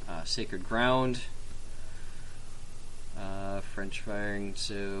rules? Sacred Ground. French firing,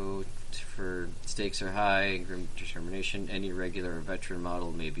 so for stakes are high, grim determination. Any regular or veteran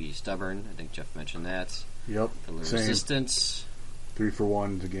model may be stubborn. I think Jeff mentioned that. Yep. The resistance. 3 for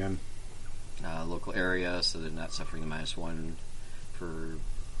 1s again. Local area, so they're not suffering the -1 for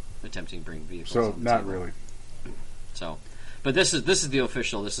attempting to bring vehicles. So not really. So, but this is the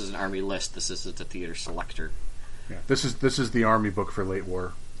official. This is an army list. This isn't a theater selector. Yeah. This is the army book for late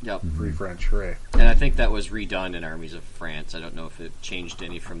war. Yep. Free French, hooray. And I think that was redone in Armies of France. I don't know if it changed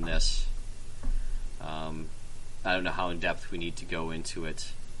any from this. I don't know how in depth we need to go into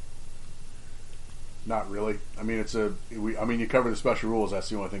it. Not really. I mean, you cover the special rules. That's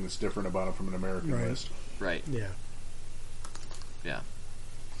the only thing that's different about it from an American list. Right. Yeah. Yeah.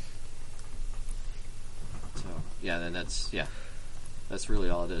 So then that's really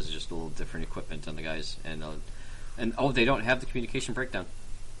all it is. Just a little different equipment on the guys, and they don't have the communication breakdown.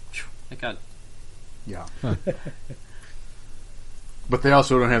 Thank God. Yeah. But they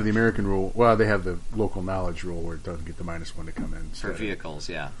also don't have the American rule. Well, they have the local knowledge rule where it doesn't get the -1 to come in. For vehicles,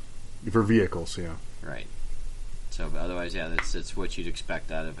 yeah. For vehicles, yeah. Right. So, but otherwise, it's what you'd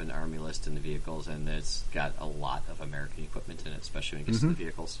expect out of an army list in the vehicles, and it's got a lot of American equipment in it, especially when it gets to the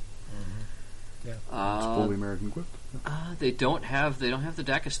vehicles. Mm-hmm. Yeah. It's fully American equipped. They don't have the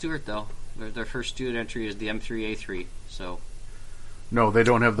DACA Stuart though. Their first student entry is the M3A3. So. No, they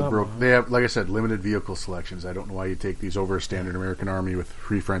don't have they have, like I said, limited vehicle selections. I don't know why you take these over a standard American Army with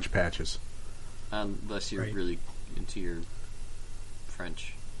Free French patches. Unless you're really into your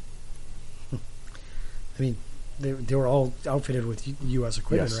French. I mean, they were all outfitted with U.S.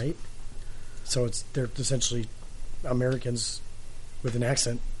 equipment, right? So they're essentially Americans with an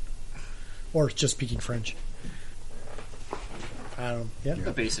accent, or just speaking French.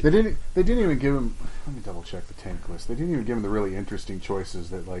 The basic. They didn't even give him. Let me double check the tank list. They didn't even give him the really interesting choices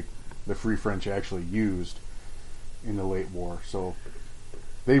that the Free French actually used in the late war. So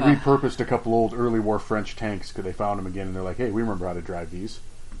they repurposed a couple old early war French tanks because they found them again, and they're like, "Hey, we remember how to drive these."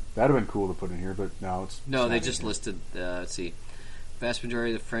 That'd have been cool to put in here, but now it's no. They just listed. Let's see. Vast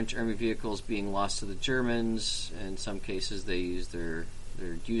majority of the French army vehicles being lost to the Germans. In some cases, they're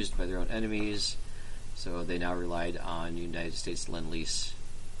used by their own enemies. So they now relied on United States Lend-Lease.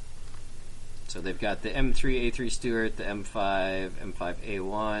 So they've got the M3A3 Stuart, the M5,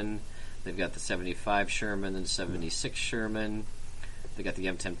 M5A1. They've got the 75 Sherman and 76 Sherman. They got the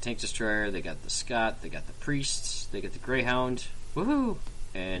M10 tank destroyer. They got the Scott. They got the Priests. They got the Greyhound. Woohoo!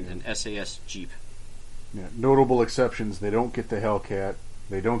 And an SAS Jeep. Yeah. Notable exceptions: they don't get the Hellcat.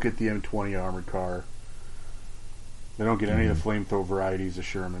 They don't get the M20 armored car. They don't get any of the flamethrower varieties of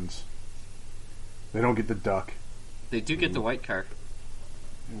Shermans. They don't get the Duck. They do get the white car.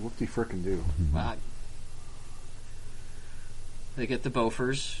 What do you frickin' do? Wow. They get the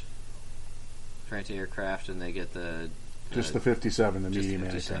Bofors for anti-aircraft, and they get the just the 57, the medium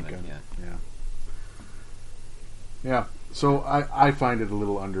anti-tank gun. Yeah. Yeah. So I find it a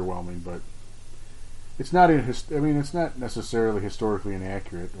little underwhelming, but it's not it's not necessarily historically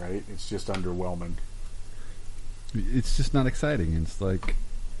inaccurate, right? It's just underwhelming. It's just not exciting. It's like,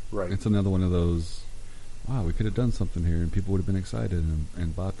 right. It's another one of those. Wow, we could have done something here, and people would have been excited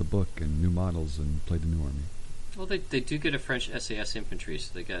and bought the book and new models and played the new army. Well, they do get a French SAS infantry,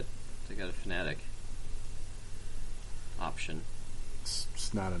 so they got a Fanatic option.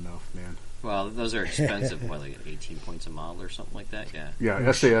 It's not enough, man. Well, those are expensive. What, like 18 points a model or something like that? Yeah.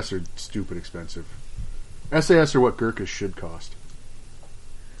 Yeah, SAS are stupid expensive. SAS are what Gurkhas should cost.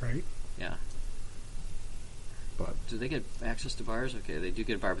 Right. Yeah. But do they get access to bars? Okay, they do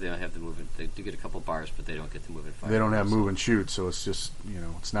get a bar, but they don't have the movement. They do get a couple bars, but they don't get the movement fire. They don't have move and shoot, so it's just,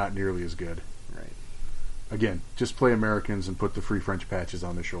 it's not nearly as good. Right. Again, just play Americans and put the free French patches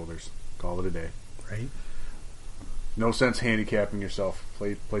on their shoulders. Call it a day. Right. No sense handicapping yourself.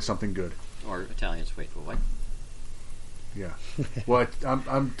 Play something good. Or Italians. Wait, what? Yeah. Well,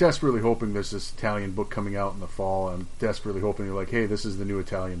 I'm desperately hoping there's this Italian book coming out in the fall. I'm desperately hoping you're like, hey, this is the new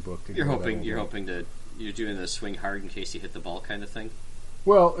Italian book. You're hoping you're doing the swing hard in case you hit the ball kind of thing?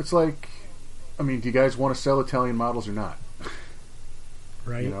 Well, it's like, do you guys want to sell Italian models or not?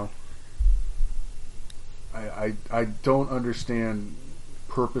 Right. I don't understand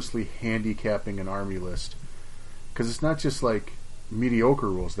purposely handicapping an army list, because it's not just like mediocre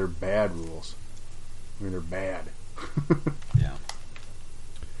rules, they're bad rules. They're bad. Yeah.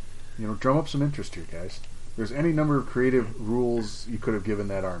 Drum up some interest here, guys. There's any number of creative rules you could have given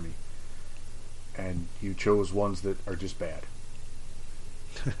that army, and you chose ones that are just bad.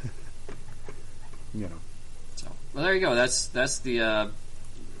 So, well, there you go. That's the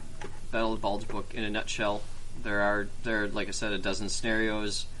Battle of Bulge book in a nutshell. There are like I said, a dozen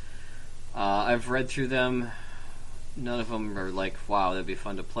scenarios. I've read through them. None of them are like, wow, that'd be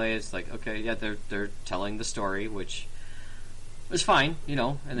fun to play. It's like, okay, yeah, they're telling the story, which is fine,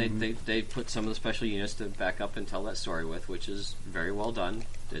 and they put some of the special units to back up and tell that story with, which is very well done.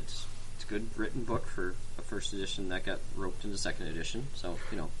 It's a good written book for a first edition that got roped into second edition. So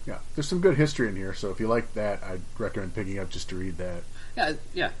yeah, there's some good history in here. So if you like that, I'd recommend picking up just to read that.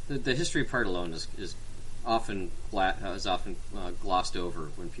 Yeah. The history part alone is often glossed over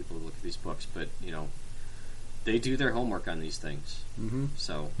when people look at these books, but they do their homework on these things. Mm-hmm.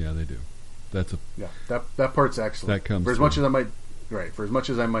 So yeah, they do. That part's excellent. That comes for as much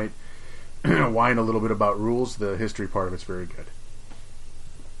as I might whine a little bit about rules, the history part of it's very good.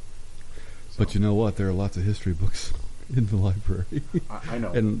 So. But you know what? There are lots of history books in the library. I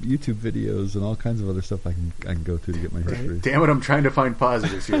know. And YouTube videos and all kinds of other stuff I can go to get my history. Damn it, I'm trying to find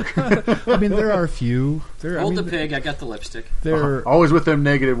positives here. There are a few. Hold the pig, I got the lipstick. Always with them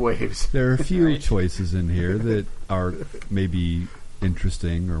negative waves. There are a few choices in here that are maybe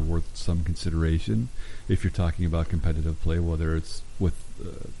interesting or worth some consideration if you're talking about competitive play, whether it's with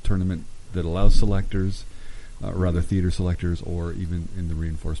a tournament that allows selectors, rather theater selectors, or even in the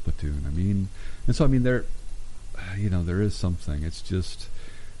reinforced platoon. There is something. It's just,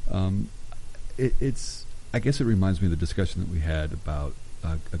 it's. I guess it reminds me of the discussion that we had about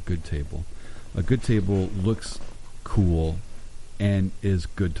a good table. A good table looks cool and is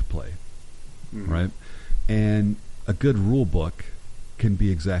good to play, right? And a good rule book can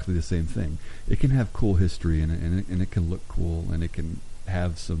be exactly the same thing. It can have cool history in it, and it can look cool, and it can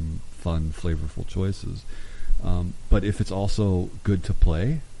have some fun, flavorful choices. But if it's also good to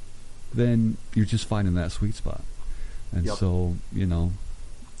play, then you're just finding that sweet spot. And so, in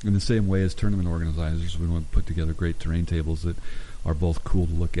the same way as tournament organizers, we want to put together great terrain tables that are both cool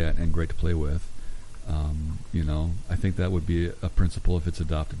to look at and great to play with. I think that would be a principle, if it's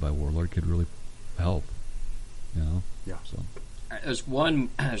adopted by Warlord, could really help. Yeah. So there's one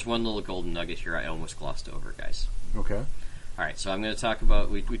little golden nugget here I almost glossed over, guys. Okay. All right, so I'm going to talk about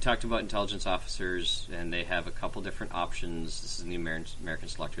we talked about intelligence officers, and they have a couple different options. This is in the American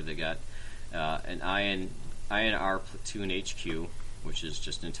Selector. They got an INR platoon HQ, which is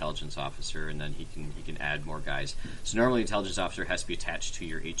just an intelligence officer, and then he can add more guys. So normally, intelligence officer has to be attached to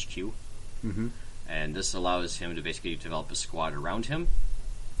your HQ, and this allows him to basically develop a squad around him,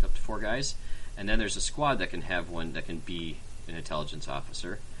 up to 4 guys, and then there's a squad that can have one that can be an intelligence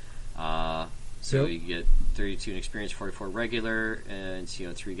officer. So you get 32 in experience, 44 regular, and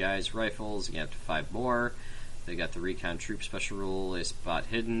 3 guys, rifles. You get up to 5 more. They got the recon troop special rule, a spot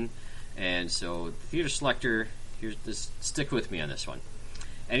hidden, and so the theater selector. Stick with me on this one.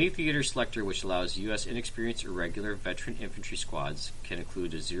 Any theater selector which allows U.S. inexperienced or regular veteran infantry squads can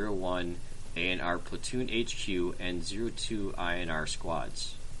include a 0-1 ANR Platoon HQ, and 02 INR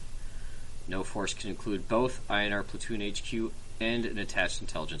squads. No force can include both INR Platoon HQ and an attached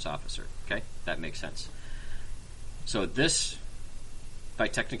intelligence officer. Okay, that makes sense. So this, by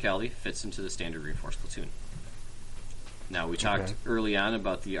technicality, fits into the standard reinforced platoon. Now, we talked early on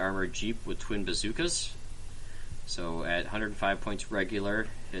about the armored jeep with twin bazookas. So at 105 points regular,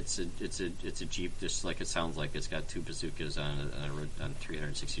 it's a jeep just like it sounds like. It's got two bazookas on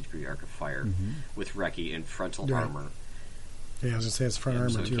 360 degree arc of fire with recce and frontal armor. Yeah, I was gonna say it's front armor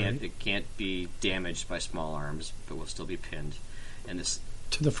so too. It can't be damaged by small arms, but will still be pinned. And this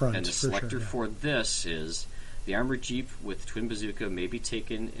to the front. And the selector for this is the armored jeep with twin bazooka may be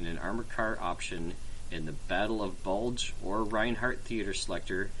taken in an armored car option in the Battle of Bulge or Reinhardt theater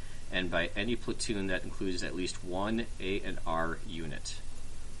selector, and by any platoon that includes at least one A&R unit.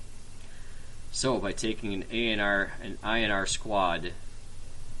 So, by taking an INR squad,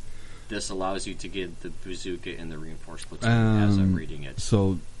 this allows you to get the bazooka in the reinforced platoon as I'm reading it.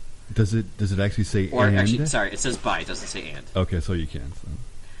 So, does it actually say or and? Actually, sorry, it says by. It doesn't say and. Okay, so you can.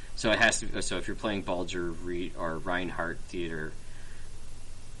 So it has to. So if you're playing Bulge or Reinhardt theater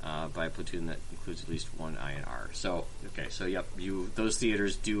by a platoon that includes at least one INR. So yep, those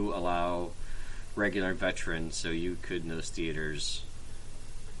theaters do allow regular and veteran. So you could in those theaters.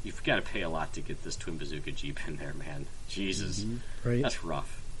 You've got to pay a lot to get this twin bazooka jeep in there, man. Jesus, right? That's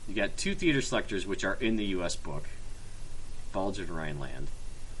rough. You got two theater selectors which are in the U.S. book, Bulge and Rhineland,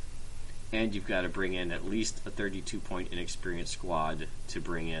 and you've got to bring in at least a 32-point inexperienced squad to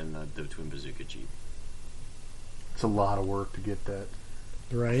bring in the twin bazooka jeep. It's a lot of work to get that.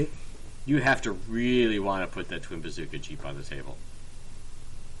 Right. You have to really want to put that twin bazooka jeep on the table.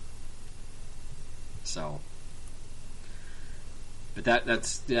 So, but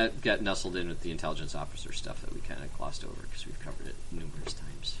that got nestled in with the intelligence officer stuff that we kind of glossed over because we've covered it numerous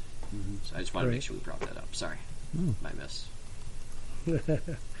times. So I just want to make sure we brought that up. Sorry, my miss.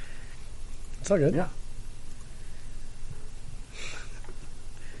 It's all good. Yeah.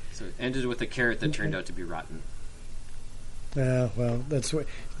 So it ended with a carrot that turned out to be rotten. Well, that's what.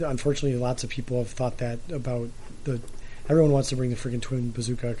 Unfortunately, lots of people have thought that about the. Everyone wants to bring the freaking twin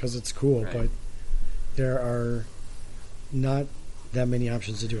bazooka because it's cool, right. But there are not that many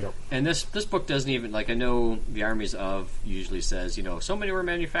options to do it. And this book doesn't even, like, I know the Armies of usually says, so many were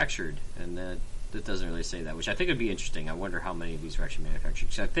manufactured, and that doesn't really say that, which I think would be interesting. I wonder how many of these were actually manufactured,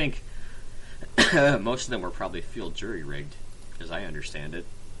 because I think most of them were probably field jury rigged, as I understand it.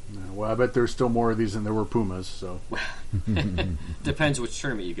 Well, I bet there's still more of these than there were Pumas, so. Depends which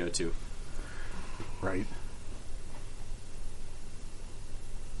tournament you go to. Right.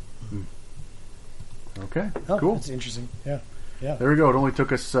 Okay, cool. That's interesting. Yeah. There we go. It only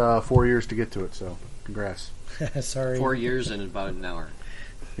took us 4 years to get to it, so congrats. Sorry. 4 years and about an hour.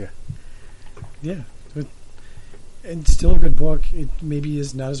 Yeah. And still a good book. It maybe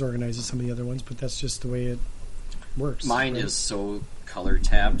is not as organized as some of the other ones, but that's just the way it works. Mine is so color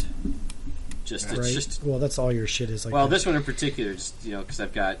tabbed. Well, that's all your shit is like. Well, this one in particular, just because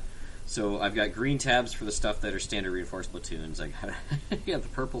I've got green tabs for the stuff that are standard reinforced platoons. I got the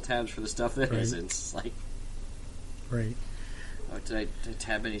purple tabs for the stuff that isn't. It's like, right. Oh, did I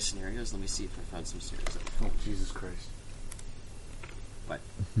tab any scenarios? Let me see if I found some scenarios. Oh, Jesus Christ! What?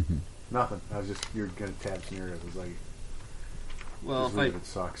 Nothing. I was just you're gonna tab scenarios. I was like, well, it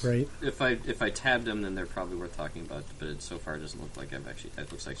sucks. Right. If I tabbed them, then they're probably worth talking about. But so far, it doesn't look like I've actually. It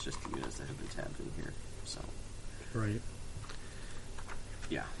looks like it's just the units that have been tabbed in here. So. Right.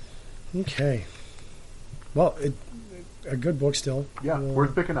 Yeah. Okay. Well, a good book still. Yeah,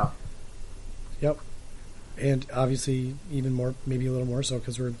 worth picking up. Yep. And obviously, even more, maybe a little more so,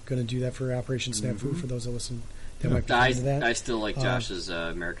 because we're going to do that for Operation Snafu for those that listen. That might be into that. I still like Josh's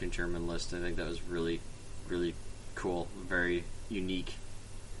American-German list. I think that was really, really cool. Very unique.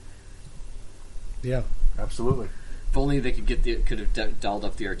 Yeah. Absolutely. If only they could have dolled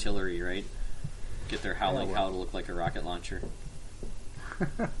up the artillery, right? Get their howling cow to look like a rocket launcher.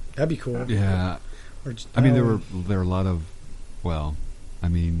 That'd be cool. Yeah. I mean, there were a lot of, lot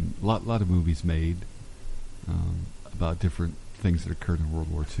of movies made about different things that occurred in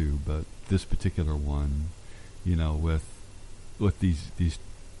World War II, but this particular one, with these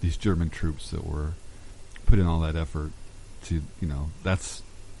German troops that were put in all that effort to, that's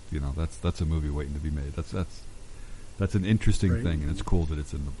a movie waiting to be made. That's an interesting thing, and it's cool that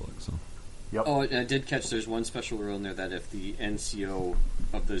it's in the book. So. Yep. Oh, and I did catch there's one special rule in there that if the NCO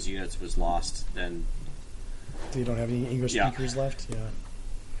of those units was lost, then... So you don't have any English speakers left?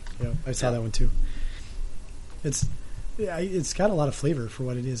 Yeah, I saw that one too. It's got a lot of flavor for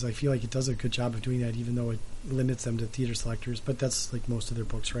what it is. I feel like it does a good job of doing that, even though limits them to theater selectors, but that's like most of their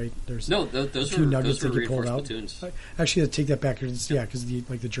books, right? There's those a few nuggets that get pulled out. Platoons. Actually, I take that back. Because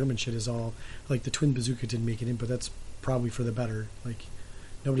the German shit is all like the Twin Bazooka didn't make it in, but that's probably for the better. Like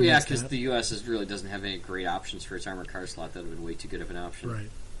nobody. Yeah, because the U.S. really doesn't have any great options for its armored car slot. That would have been way too good of an option. Right.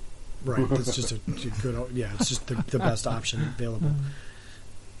 That's just a good. Yeah, it's just the best option available.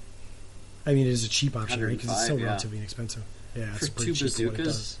 I mean, it is a cheap option, right? Because it's so relatively inexpensive. Yeah, it's for pretty two cheap for what it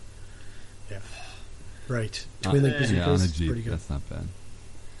bazookas. does. Yeah. Right. Twin Link bazookas. Yeah, on a Jeep. Jeep. Pretty good. That's not bad.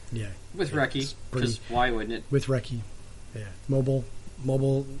 Yeah. With Recce, because why wouldn't it? With Recce. Yeah. Mobile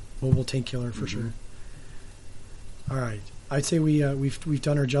tank killer for sure. All right. I'd say we've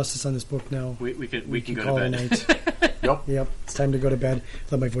done our justice on this book now. We can go call to it a bed. night. Yep. It's time to go to bed.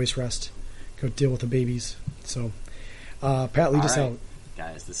 Let my voice rest. Go deal with the babies. So, Pat, lead us out.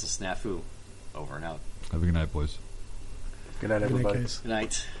 Guys, this is Snafu. Over and out. Have a good night, boys. Good night, everybody. Guys. Good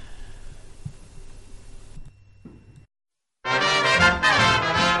night.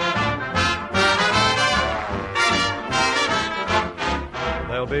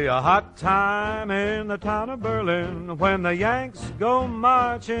 There'll be a hot time in the town of Berlin when the Yanks go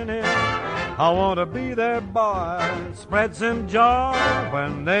marching in. I want to be their boy, spread some joy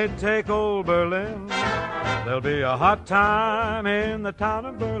when they take old Berlin. There'll be a hot time in the town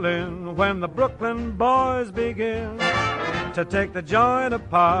of Berlin when the Brooklyn boys begin to take the joint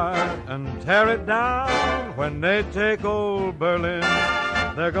apart and tear it down when they take old Berlin.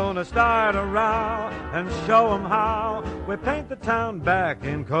 They're gonna start a row and show 'em how we paint the town back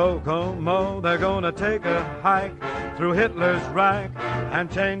in Kokomo. They're gonna take a hike through Hitler's Reich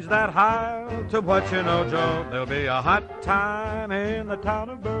and change that Heil to what you know, Joe. There'll be a hot time in the town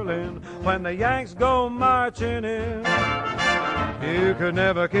of Berlin when the Yanks go marching in. You could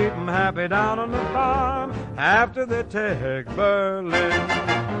never keep 'em happy down on the farm after they take Berlin.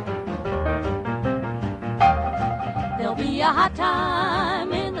 There'll be a hot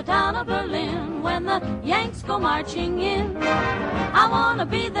time in the town of Berlin when the Yanks go marching in. I wanna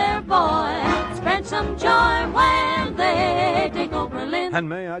be their boy, spread some joy when they take over Berlin. And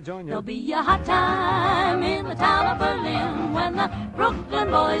may I join you? There'll be a hot time in the town of Berlin when the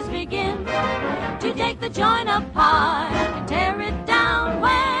Brooklyn boys begin to take the joint apart and tear it down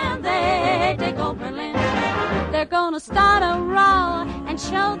when they take over Berlin. They're gonna start a row and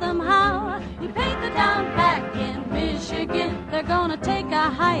show them how you paint the town back in Michigan. They're gonna take a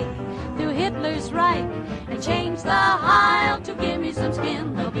hike through Hitler's Reich and change the Heil to give me some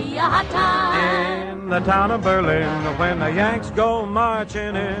skin. There'll be a hot time in the town of Berlin when the Yanks go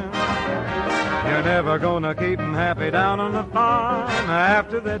marching in. You're never gonna keep 'em happy down on the farm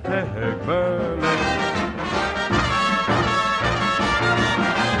after they take Berlin.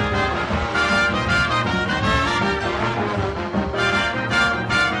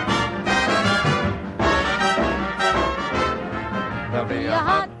 There'll be a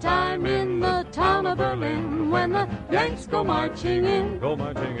hot time in the town of Berlin when the Yanks go marching in. Go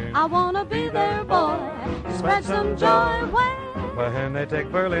marching in. I wanna be their boy, spread some joy when they take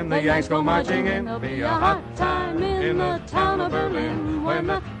Berlin, the Yanks go marching in. There'll be a hot time in the town of Berlin when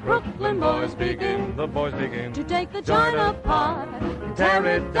the Brooklyn boys begin. The boys begin to take the joint apart and tear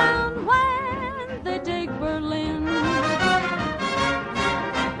it down when they take Berlin.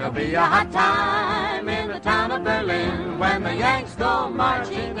 There'll be a hot time in the town of Berlin when the Yanks go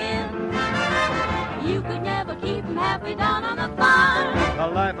marching in. You could never keep 'em happy down on the farm. The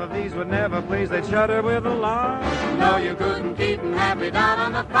life of these would never please, they'd shudder with alarm. No, you couldn't keep 'em happy down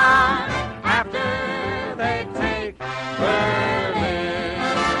on the farm after they take Berlin.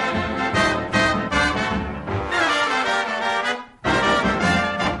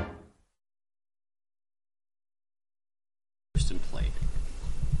 Played.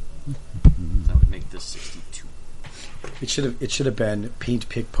 That would make this 62. It should have been paint,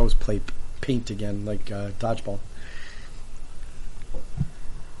 pick, post, play, paint again, like dodgeball.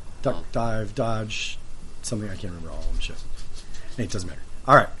 Duck, dive, dodge, something I can't remember all of them. Shit. It doesn't matter.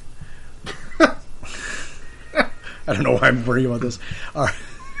 All right. I don't know why I'm worried about this. All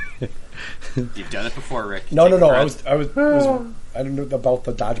right. You've done it before, Rick. No. I was I don't know about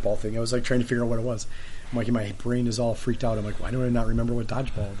the dodgeball thing. I was like trying to figure out what it was. I'm like, my brain is all freaked out. I'm like, why do I not remember what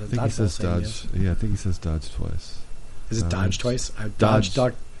dodgeball? I think he says dodge. Is? Yeah, I think he says dodge twice. Is it dodge twice? Dodge,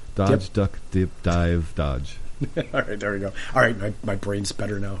 duck, dip, dive, dodge. All right, there we go. All right, my brain's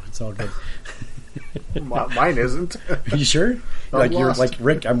better now. It's all good. Mine isn't. Are you sure? You're like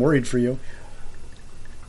Rick. I'm worried for you.